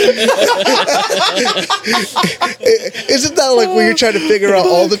 Isn't that like what you're trying to figure out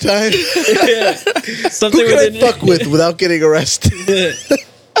all the time? Something Who can I within fuck with without getting arrested?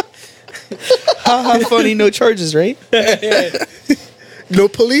 How funny, no charges, right? No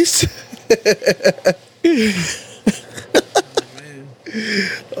police?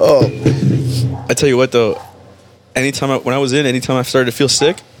 I tell you what though, when I was in, anytime I started to feel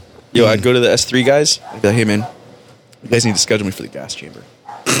sick, I'd go to the S3 guys. I'd be like, hey man, you guys need to schedule me for the gas chamber.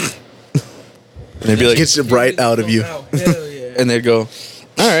 And they'd be like, Gets it right out of you. Hell yeah. and they'd go,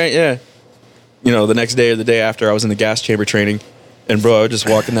 all right, yeah. The next day or the day after, I was in the gas chamber training, and bro, I would just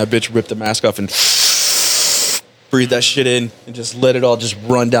walk in that bitch, rip the mask off, and breathe that shit in, and just let it all just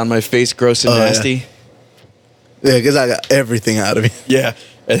run down my face, gross and Oh, yeah. nasty. Yeah, because I got everything out of me. Yeah,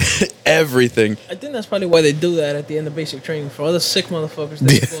 everything. I think that's probably why they do that at the end of basic training for all the sick motherfuckers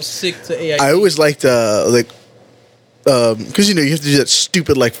that Yeah. go sick to AIT. I always liked because you have to do that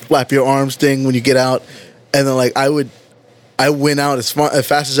stupid like flap your arms thing when you get out, and then like I went out as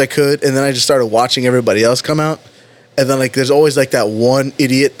fast as I could, and then I just started watching everybody else come out, and then like there's always like that one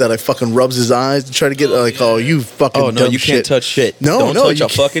idiot that like fucking rubs his eyes to try to get you fucking Oh no, dumb you can't shit. touch shit. No, don't no, touch you a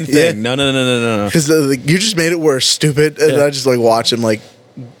fucking can't. Yeah. thing. No. Because you just made it worse, stupid. And Yeah. I just like watch him like,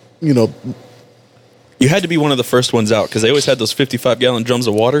 You had to be one of the first ones out because they always had those 55-gallon drums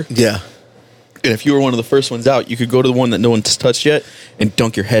of water. yeah. And if you were one of the first ones out, you could go to the one that no one's touched yet and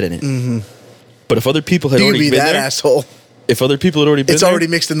dunk your head in it. Mm-hmm. But if other people had You already be been that there, asshole. if other people had already been It's there, already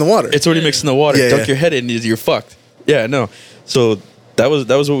mixed in the water. it's already mixed in the water. Yeah, Dunk yeah. your head in, you're fucked. Yeah, no. So that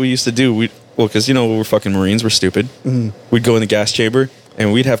was what we used to do. Because we're fucking Marines, we're stupid. Mm-hmm. We'd go in the gas chamber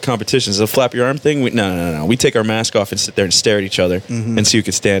and we'd have competitions. The flap your arm thing. No. We'd take our mask off and sit there and stare at each other Mm-hmm. and see who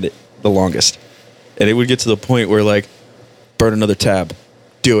could stand it the longest. And it would get to the point where like, burn another tab.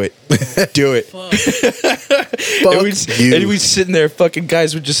 Do it. Do it. Fuck. Fuck you. And we'd sitting there, fucking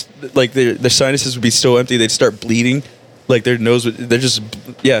guys would just, like, their sinuses would be so empty, they'd start bleeding. Like, their nose would, they're just,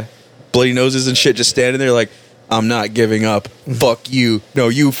 bloody noses and shit, just standing there like, I'm not giving up. Fuck you. No,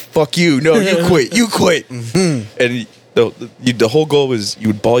 you, fuck you. No, you quit. You quit. And the whole goal was you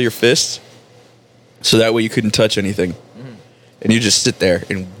would ball your fists so that way you couldn't touch anything. And you just sit there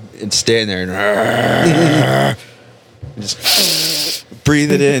and stand there and just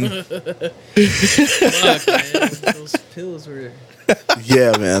breathe it in. Fuck, man. Those pills were.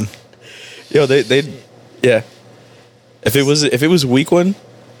 Yeah, man. Yo, they yeah. If it was a weak one,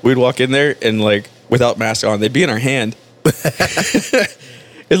 we'd walk in there and like without mask on, they'd be in our hand.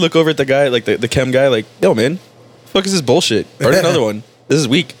 They'd look over at the guy, like the chem guy, like, yo man, fuck is this bullshit? Burn another one. This is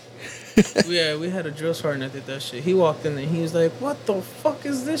weak. Yeah, we had a drill sergeant that did that shit. He walked in there, he was like, "What the fuck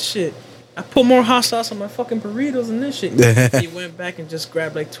is this shit? I put more hot sauce on my fucking burritos than this shit." He went back and just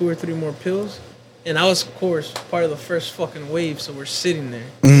grabbed like 2 or 3 more pills, and I was, of course, part of the first fucking wave. So we're sitting there,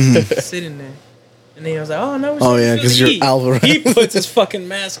 sitting there, and then he was like, "Oh no!" Oh, yeah, 'cause you're Alvarez. He puts his fucking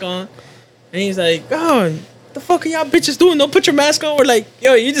mask on, and he's like, "Oh, the fuck are y'all bitches doing? Don't put your mask on." We're like,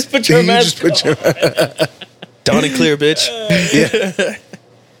 "Yo, you just put your You mask just on." put your Down and clear, bitch. yeah.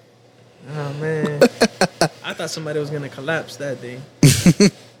 Oh man, I thought somebody was gonna collapse that day.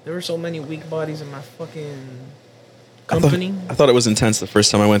 There were so many weak bodies in my fucking company. I thought it was intense the first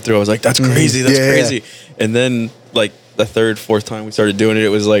time I went through. I was like, that's crazy, that's Yeah, yeah. crazy. And then like the third, fourth time we started doing it, it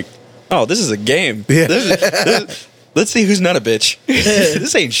was like, oh, this is a game. Yeah. This is, Let's see who's not a bitch.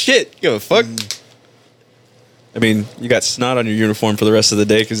 This ain't shit. Give a fuck. I mean, you got snot on your uniform for the rest of the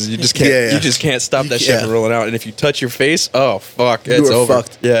day because you just can't. Yeah. You just can't stop that shit Yeah. from rolling out. And if you touch your face, oh fuck, it's are over.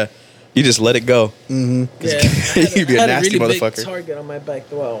 fucked. Yeah, you just let it go. Yeah, You'd be a I had nasty really big motherfucker. target on my back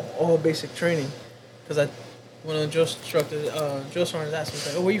throughout all basic training, because one of the drill instructors, drill sergeants asked me,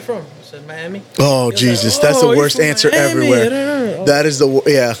 like, "Oh, where you from?" I said, "Miami." Oh He was Jesus, like, that's "Oh, the you worst from answer Miami?" everywhere. That is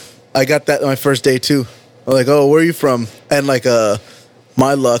yeah. I got that my first day too. I'm like, oh, where are you from? And like,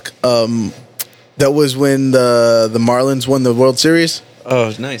 my luck, that was when the Marlins won the World Series,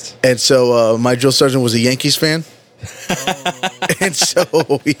 Oh, nice. and so my drill sergeant was a Yankees fan, and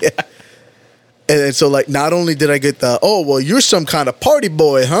so yeah. And so, like, not only did I get the, oh, well, you're some kind of party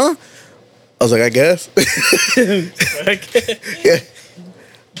boy, huh? I was like, I guess. Yeah.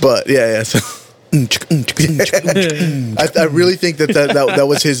 But, yeah. So, I really think that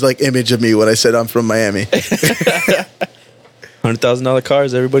was his, like, image of me when I said I'm from Miami. $100,000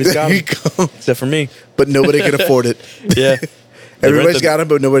 cars. Everybody's got There you them, go. except for me. But nobody can afford it. Yeah, Everybody's got them,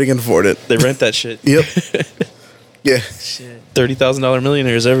 but nobody can afford it. They rent that shit. Yep. Yeah. $30,000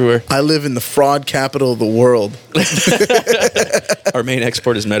 millionaires everywhere. I live in the fraud capital of the world. Our main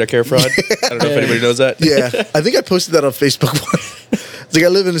export is Medicare fraud. I don't know if anybody knows that. Yeah, I think I posted that on Facebook once. It's like I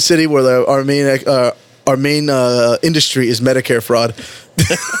live in a city where our main industry is Medicare fraud.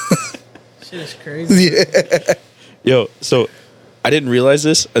 Shit is crazy. Yeah. Yo, so I didn't realize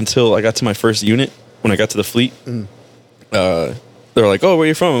this until I got to my first unit when I got to the fleet. They're like, "Oh, where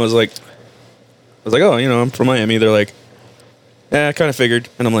you from?" I was like, "Oh, you know, I'm from Miami." They're like, "Yeah, I kind of figured."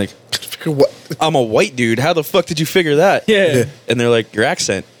 And I'm like, What? "I'm a white dude. How the fuck did you figure that?" Yeah. And they're like, "Your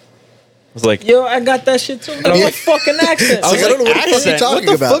accent." I was like, Yo, I got that shit too. No Yeah. fucking accent. I was I like, don't know what the fuck you're accent? talking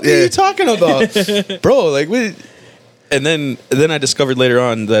What the about. fuck are you talking about, bro? Like, and then I discovered later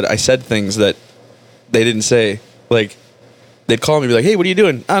on that I said things that they didn't say. Like, they'd call me, be like, "Hey, what are you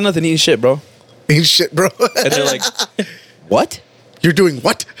doing?" "Ah, nothing, eating shit, bro." Ain't shit, bro. And they're like, "What?" You're doing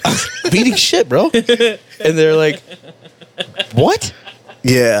what? "I'm eating shit, bro." And they're like, "What?"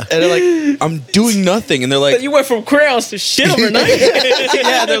 Yeah. And they're like, "I'm doing nothing." And they're like, You went from crayons to shit overnight.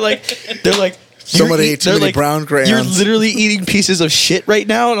 "Yeah." They're like, Somebody "You're ate too many brown crayons." You're literally eating pieces of shit right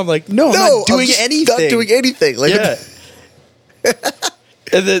now." And I'm like, "No, I'm not doing just anything. Not doing anything. Like, Yeah.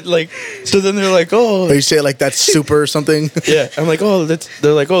 And then so then they're like, "Oh." Or you say like that's super or something. Yeah, I'm like, "Oh,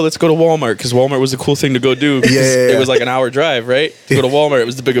 they're like, oh, let's go to Walmart," because Walmart was the cool thing to go do. 'cause Yeah. It was like an hour drive, right? To go to Walmart, it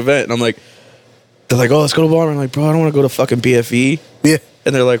was the big event, and I'm like, they're like, "Oh, let's go to Walmart." I'm like, "Bro, I don't want to go to fucking BFE." Yeah.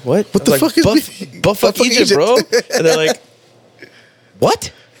 And they're like, "What? What the I was fuck is like, Buff Buff Egypt, bro?" And they're like,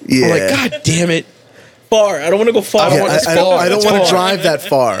 "What?" Yeah. I'm like, "God damn it! Far. I don't want to go far. I don't Yeah, want this I don't far. want It's to far. drive that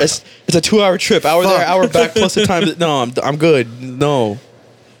far. It's a 2-hour trip, hour there, Fuck. hour back, plus the time. No, I'm good. No."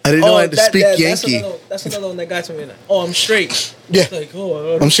 I didn't know I had to speak that's Yankee. That's another one that got to me. Like, oh, I'm straight. Yeah. It's like, oh, I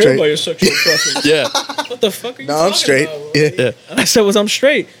don't I'm care straight. about your sexual preference. Yeah, What the fuck are you No, talking I'm straight. about? Yeah. yeah. And I said, I'm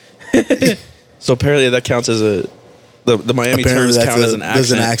straight. So apparently that counts as the Miami Apparently terms that's count as an accent.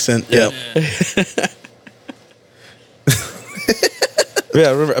 There's an accent. Yeah. Yeah. Yeah,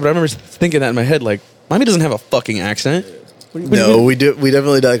 I remember thinking that in my head, like, Miami doesn't have a fucking accent. No, we do. We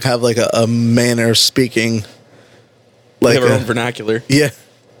definitely like have like a manner of speaking. We Like have our own vernacular. yeah,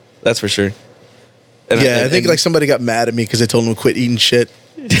 That's for sure. And I think like somebody got mad at me because I told them to quit eating shit.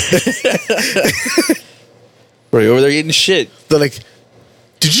 bro, you're over there eating shit. They're like,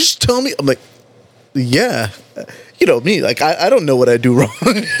 "Did you just tell me?" I'm like, "Yeah." You know me, like I don't know what I do wrong.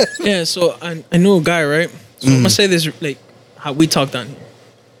 Yeah, so I knew a guy, right? So I'm gonna say this like how we talked on here.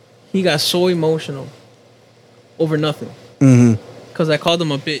 He got so emotional over nothing. Because I called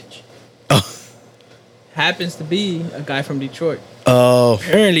him a bitch. Happens to be a guy from Detroit. Oh,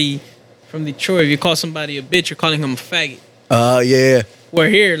 Apparently, from Detroit, if you call somebody a bitch, you're calling him a faggot. yeah. We're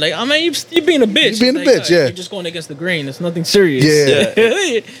here, like, I mean, you're being a bitch. You're being a Like, bitch, yeah. You're just going against the grain. It's nothing serious.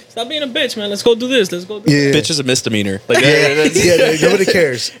 Yeah. Stop being a bitch, man. Let's go do this. Let's go do Yeah. Bitch is a misdemeanor. Like, Yeah, nobody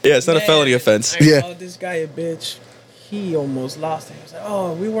cares. yeah, it's not a Man, felony offense. I Yeah. called this guy a bitch. He almost lost it. He was like,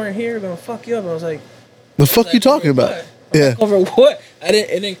 "Oh, we weren't here. We're gonna fuck you up." And I was like, The fuck you like, talking over about? what? I'm Yeah. like, over what? It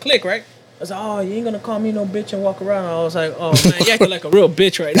didn't click, right? I was like, "Oh, you ain't gonna call me no bitch and walk around." I was like, "Oh man, you acting like a real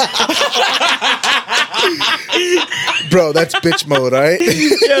bitch right now." Bro, that's bitch mode, all right?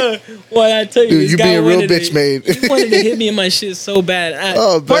 Yeah. Well, I tell you, Dude, this you guy being real wanted bitch to- made. He wanted to hit me in my shit so bad.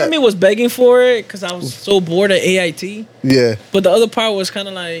 Oh, part bet. of me was begging for it because I was so bored at AIT. Yeah. But the other part was kind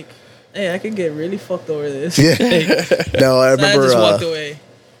of like, hey, I could get really fucked over this. Yeah. No, I So I remember. just walked away.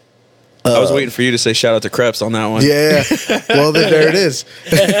 I was waiting for you to say shout out to Krebs on that one. Yeah. Well, then there it is.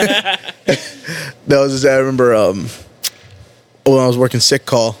 No, I remember when I was working sick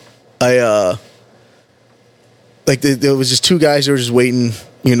call, like there was just two guys who were just waiting,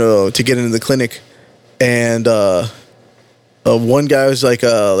 you know, to get into the clinic, and one guy was like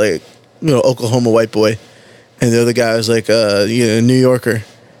Oklahoma white boy, and the other guy was like New Yorker,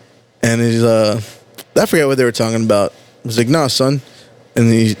 and he's I forget what they were talking about. I was like, nah, son,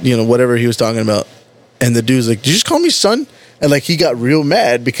 and he whatever he was talking about, and the dude's like, did you just call me son? And like he got real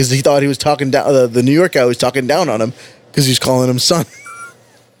mad because he thought he was talking down. The New York guy was talking down on him because he was calling him son.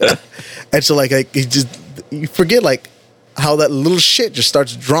 And so like you forget like how that little shit just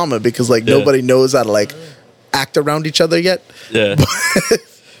starts drama because like nobody knows how to like act around each other yet. Yeah.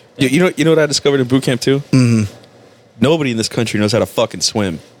 you know what I discovered in boot camp too? Mm-hmm. Nobody in this country knows how to fucking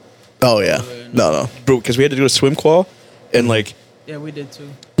swim. Oh yeah, no, bro. Because we had to do a swim qual, and like Yeah, we did too.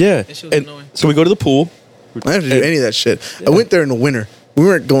 yeah, That shit was and annoying. so we go to the pool. I didn't have to do any of that shit. I went there in the winter. We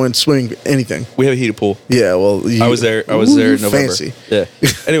weren't going swimming anything. We have a heated pool. Yeah, well, I was there in November. Fancy. Yeah.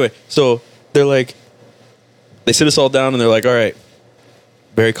 Anyway, so they're like, they sit us all down and they're like, all right,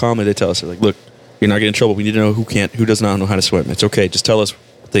 very calmly they tell us, they're like, look, you're not getting in trouble. We need to know who does not know how to swim. It's okay. Just tell us.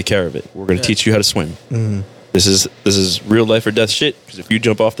 We'll take care of it. We're going to teach you how to swim. Mm-hmm. This is real life or death shit. Because if you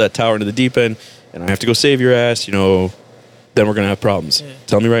jump off that tower into the deep end and I have to go save your ass, then we're going to have problems. Yeah.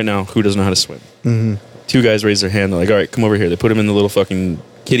 Tell me right now who doesn't know how to swim. Mm-hmm. Two guys raise their hand. They're like, all right, come over here. They put him in the little fucking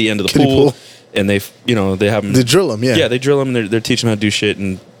kiddie end of the pool. And they have them. They drill them, yeah. Yeah, they drill them. They're teaching them how to do shit.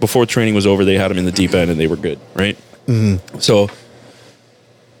 And before training was over, they had them in the deep end and they were good, right? Mm-hmm. So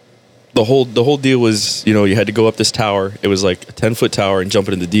the whole deal was, you had to go up this tower. It was like a 10-foot tower and jump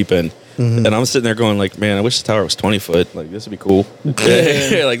it in the deep end. Mm-hmm. And I'm sitting there going like, man, I wish the tower was 20 foot. Like, this would be cool. Like,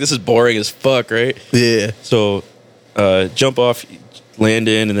 this is boring as fuck, right? Yeah. So jump off, land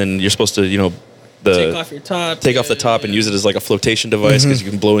in, and then you're supposed to, take off your top. Take off the top and use it as like a flotation device because you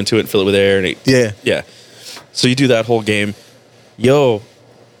can blow into it and fill it with air. And yeah. So you do that whole game. Because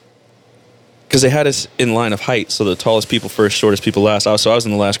they had us in line of height. So the tallest people first, shortest people last. So I was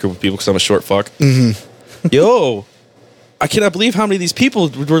in the last group of people because I'm a short fuck. Mm-hmm. I cannot believe how many of these people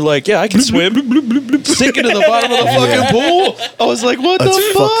were like, yeah, I can swim. Sinking to the bottom of the fucking pool. I was like, what That's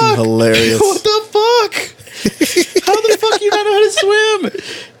the fuck? fucking hilarious. What the fuck? How the fuck you not know how to swim?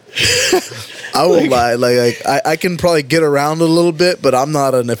 I won't lie. Like I can probably get around a little bit, but I'm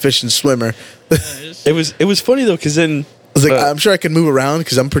not an efficient swimmer. It was funny though, because then I was like, I'm sure I can move around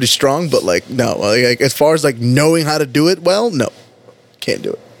because I'm pretty strong, but like no, like as far as like knowing how to do it well, no, can't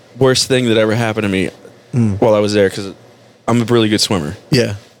do it. Worst thing that ever happened to me while I was there, because I'm a really good swimmer.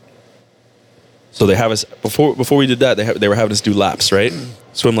 Yeah. So they have us before we did that. They were having us do laps, right?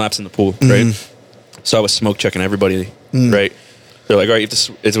 Swim laps in the pool, right? So I was smoke checking everybody, right? They're like, all right,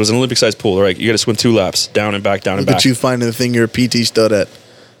 it was an Olympic-sized pool. They're like, you got to swim 2 laps, down and back, down and back. Look at you finding the thing you're a PT stud at.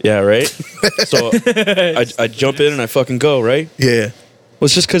 Yeah, right? So I jump in and I fucking go, right? Yeah. Well,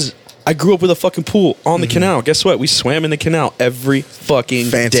 it's just because I grew up with a fucking pool on the canal. Guess what? We swam in the canal every fucking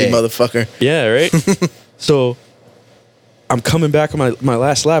Fancy day. motherfucker. Yeah, right? So I'm coming back on my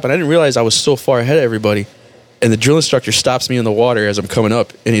last lap, and I didn't realize I was so far ahead of everybody. And the drill instructor stops me in the water as I'm coming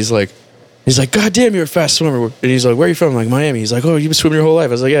up, and he's like, God damn, you're a fast swimmer. And he's like, where are you from? I'm like, Miami. He's like, oh, you've been swimming your whole life.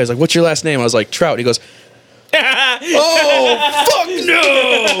 I was like, yeah. He's like, what's your last name? I was like, Trout. He goes, oh, fuck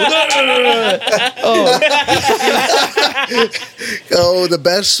Oh, the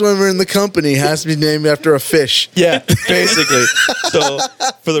best swimmer in the company has to be named after a fish. Yeah, basically. So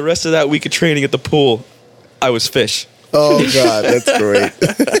for the rest of that week of training at the pool, I was fish. Oh, God, that's great.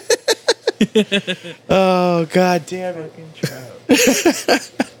 Oh, God damn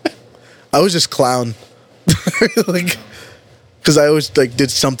it. I was just clown. Like, because I always like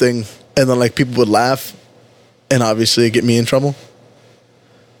did something and then like people would laugh and obviously get me in trouble.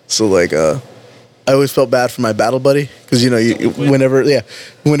 So like I always felt bad for my battle buddy because whenever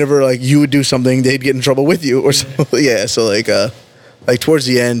like you would do something, they'd get in trouble with you or something. Yeah, so like towards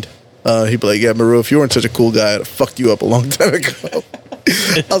the end, he'd be like, yeah, Maru, if you weren't such a cool guy, I'd have fucked you up a long time ago.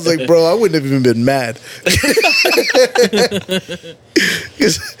 I was like, bro, I wouldn't have even been mad.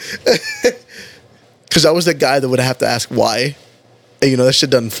 Because I was the guy that would have to ask why. And, that shit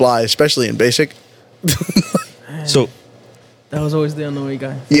doesn't fly, especially in basic. So That was always the annoying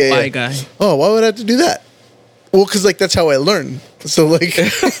guy. Yeah, Why yeah. guy. Oh, why would I have to do that? Well, because like that's how I learn. So like,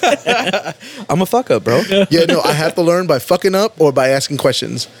 I'm a fuck up, bro. yeah, no, I have to learn by fucking up or by asking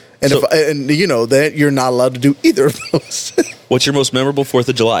questions. And So- that you're not allowed to do either of those. What's your most memorable 4th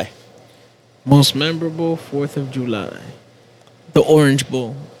of July? Most memorable 4th of July. The Orange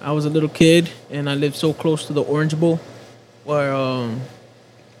Bowl. I was a little kid and I lived so close to the Orange Bowl where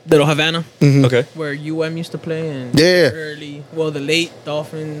Little Havana, Okay. where UM used to play and Yeah. the late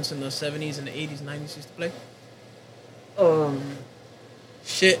Dolphins in the 70s and the 80s, 90s used to play.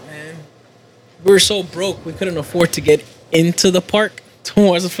 Shit, man. we were so broke we couldn't afford to get into the park to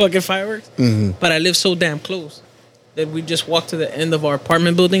watch the fucking fireworks. But I live so damn close that we just walk to the end of our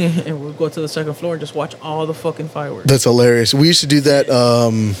apartment building and we'll go to the second floor and just watch all the fucking fireworks. That's hilarious. We used to do that.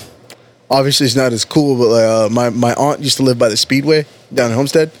 Obviously, it's not as cool, but my aunt used to live by the Speedway down in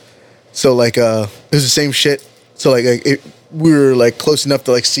Homestead. So like, it was the same shit. So like, we were like close enough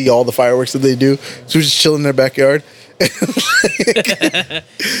to like see all the fireworks that they do. So we were just chilling in their backyard. Hey,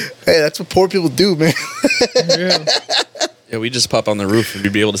 that's what poor people do, man. Yeah, we just pop on the roof and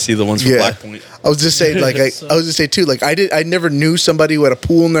we'd be able to see the ones from Black Point. I was just saying, like, I was just say too, like, I never knew somebody who had a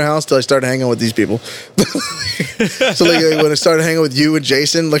pool in their house till I started hanging with these people. So like when I started hanging with you and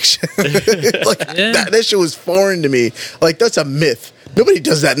Jason, like, that shit was foreign to me. Like, that's a myth. Nobody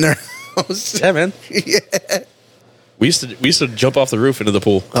does that in their house. Yeah, man. Yeah. We used to jump off the roof into the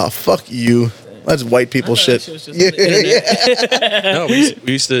pool. Oh, fuck you. That's white people shit. No,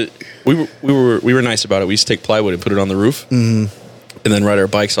 we were nice about it. We used to take plywood and put it on the roof, and then ride our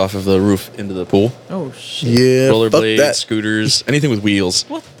bikes off of the roof into the pool. Oh shit! Yeah, rollerblades, scooters, anything with wheels.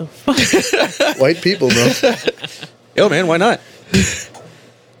 What the fuck? White people, bro. Yo, man, why not?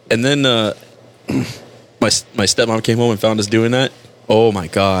 And then my stepmom came home and found us doing that. Oh my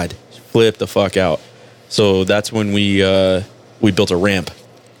god, flipped the fuck out. So that's when we built a ramp.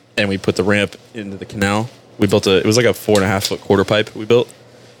 And we put the ramp into the canal. It was like a 4.5 foot quarter pipe we built.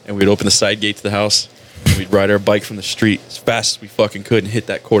 And we'd open the side gate to the house. And we'd ride our bike from the street as fast as we fucking could and hit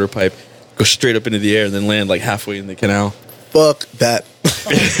that quarter pipe, go straight up into the air and then land like halfway in the canal. Fuck that.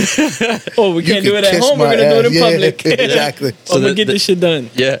 Oh, we can't do it at home. We're going to do it in public. Exactly. So I'm going to get this shit done.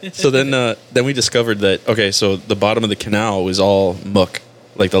 Yeah. So then we discovered that, okay, so the bottom of the canal was all muck,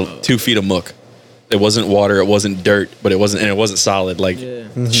 like the 2 feet of muck. It wasn't water, it wasn't dirt, but it wasn't solid. Like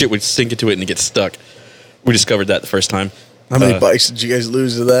shit would sink into it and it gets stuck. We discovered that the first time. How many bikes did you guys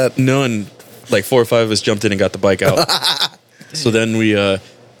lose to that? None. Like 4 or 5 of us jumped in and got the bike out. So then we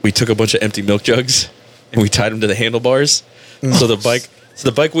took a bunch of empty milk jugs and we tied them to the handlebars. So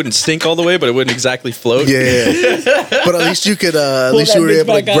the bike wouldn't sink all the way, but it wouldn't exactly float. Yeah. But at least you could you were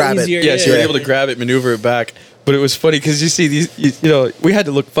able to grab it. Yeah, so you were able to grab it, maneuver it back. But it was funny because you see these, we had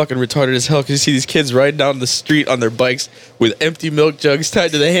to look fucking retarded as hell because you see these kids riding down the street on their bikes with empty milk jugs tied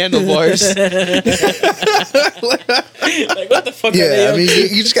to the handlebars. Like, what the fuck? Yeah, I mean,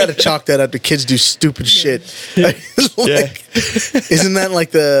 you just got to chalk that up to kids do stupid shit. Isn't that like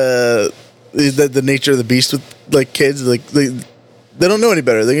the nature of the beast with like kids? Like they don't know any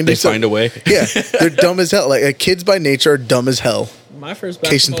better. They find a way. Yeah, they're dumb as hell. Like kids by nature are dumb as hell. My first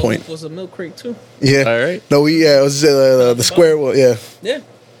Case in basketball point. hoop was a milk crate too. Yeah. All right. No, it was the square one. Yeah. Yeah.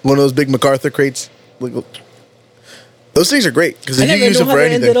 One of those big MacArthur crates. Those things are great because I you never use knew them how for they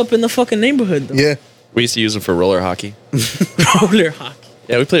anything. ended up in the fucking neighborhood though. Yeah. We used to use them for roller hockey. Roller hockey.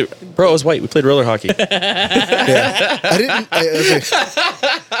 Yeah, we played. Bro, it was white. We played roller hockey. Yeah.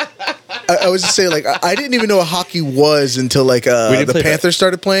 I was just saying, like, I didn't even know what hockey was until like the Panthers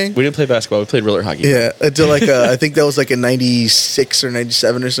started playing. We didn't play basketball. We played roller hockey. Yeah, until like I think that was like in '96 or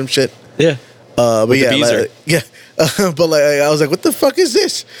 '97 or some shit. Yeah. But With yeah, the beezer. but like I was like, what the fuck is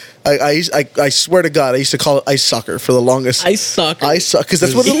this? I swear to God, I used to call it ice soccer for the longest. Ice soccer. Ice soccer, because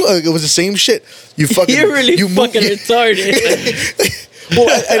that's what it was. The same shit. You fucking. You're really fucking retarded. Well,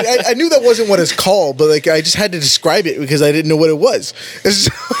 I knew that wasn't what it's called, but like I just had to describe it because I didn't know what it was.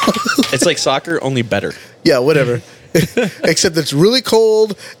 It's like soccer, only better. Yeah, whatever. Except it's really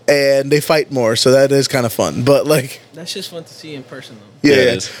cold and they fight more, so that is kind of fun. But like, That's just fun to see in person though. yeah, it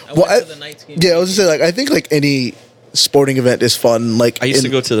yeah. is. I went to the Knights game. Yeah, I was just saying, like, I think like any sporting event is fun. Like I used to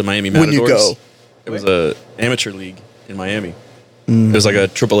go to the Miami when Matadors. you go. It was a amateur league in Miami. It was like a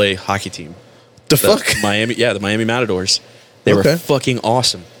AAA hockey team. The fuck? Miami, yeah, the Miami Matadors. They Okay. were fucking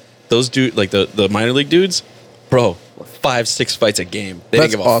awesome. Those dude, like the minor league dudes, bro, 5-6 fights a game. They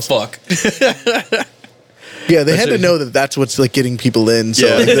That's didn't give awesome. a fuck. Yeah, they had to it. know that's what's like getting people in. So,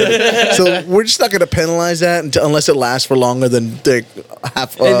 Yeah. so we're just not going to penalize that unless it lasts for longer than like,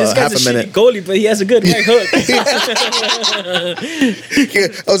 half And this guy's half a a minute. shitty goalie, but he has a good right hook. Yeah,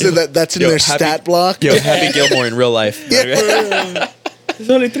 I was saying that's in their stat block. Yo, Happy Gilmore in real life. There's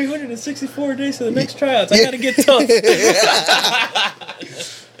only 364 days to the next tryouts. I gotta get tough.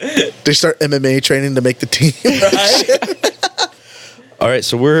 They start MMA training to make the team. All right,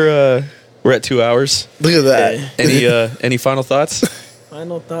 so we're at 2 hours. Look at that. Any final thoughts?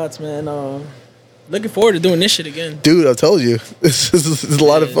 Final thoughts, man. Looking forward to doing this shit again. Dude, I told you. This is a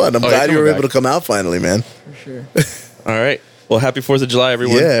lot of fun. I'm Oh, glad you're you were coming able to come out finally, man. For sure. All right. Well, happy 4th of July,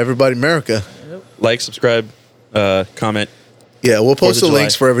 everyone. Yeah, everybody, America. Like, subscribe, comment, Yeah, we'll post 4th the of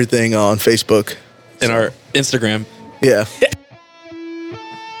links July. for everything on Facebook. and our Instagram. Yeah.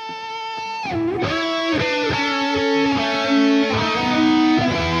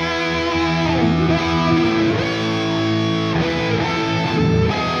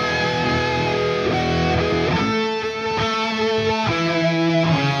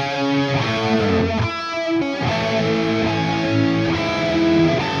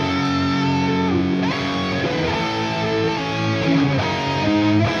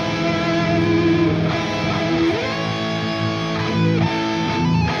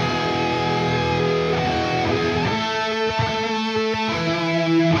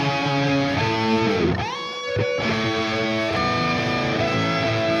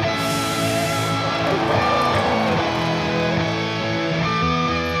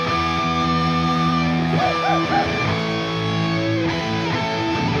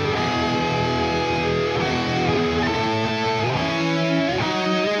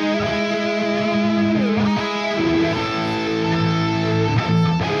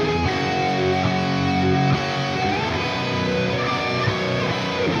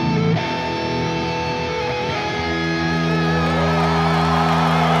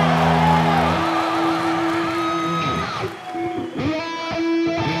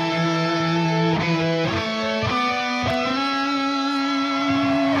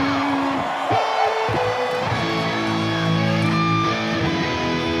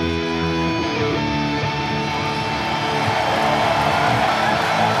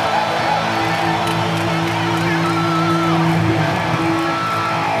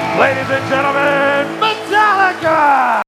 Ladies and gentlemen,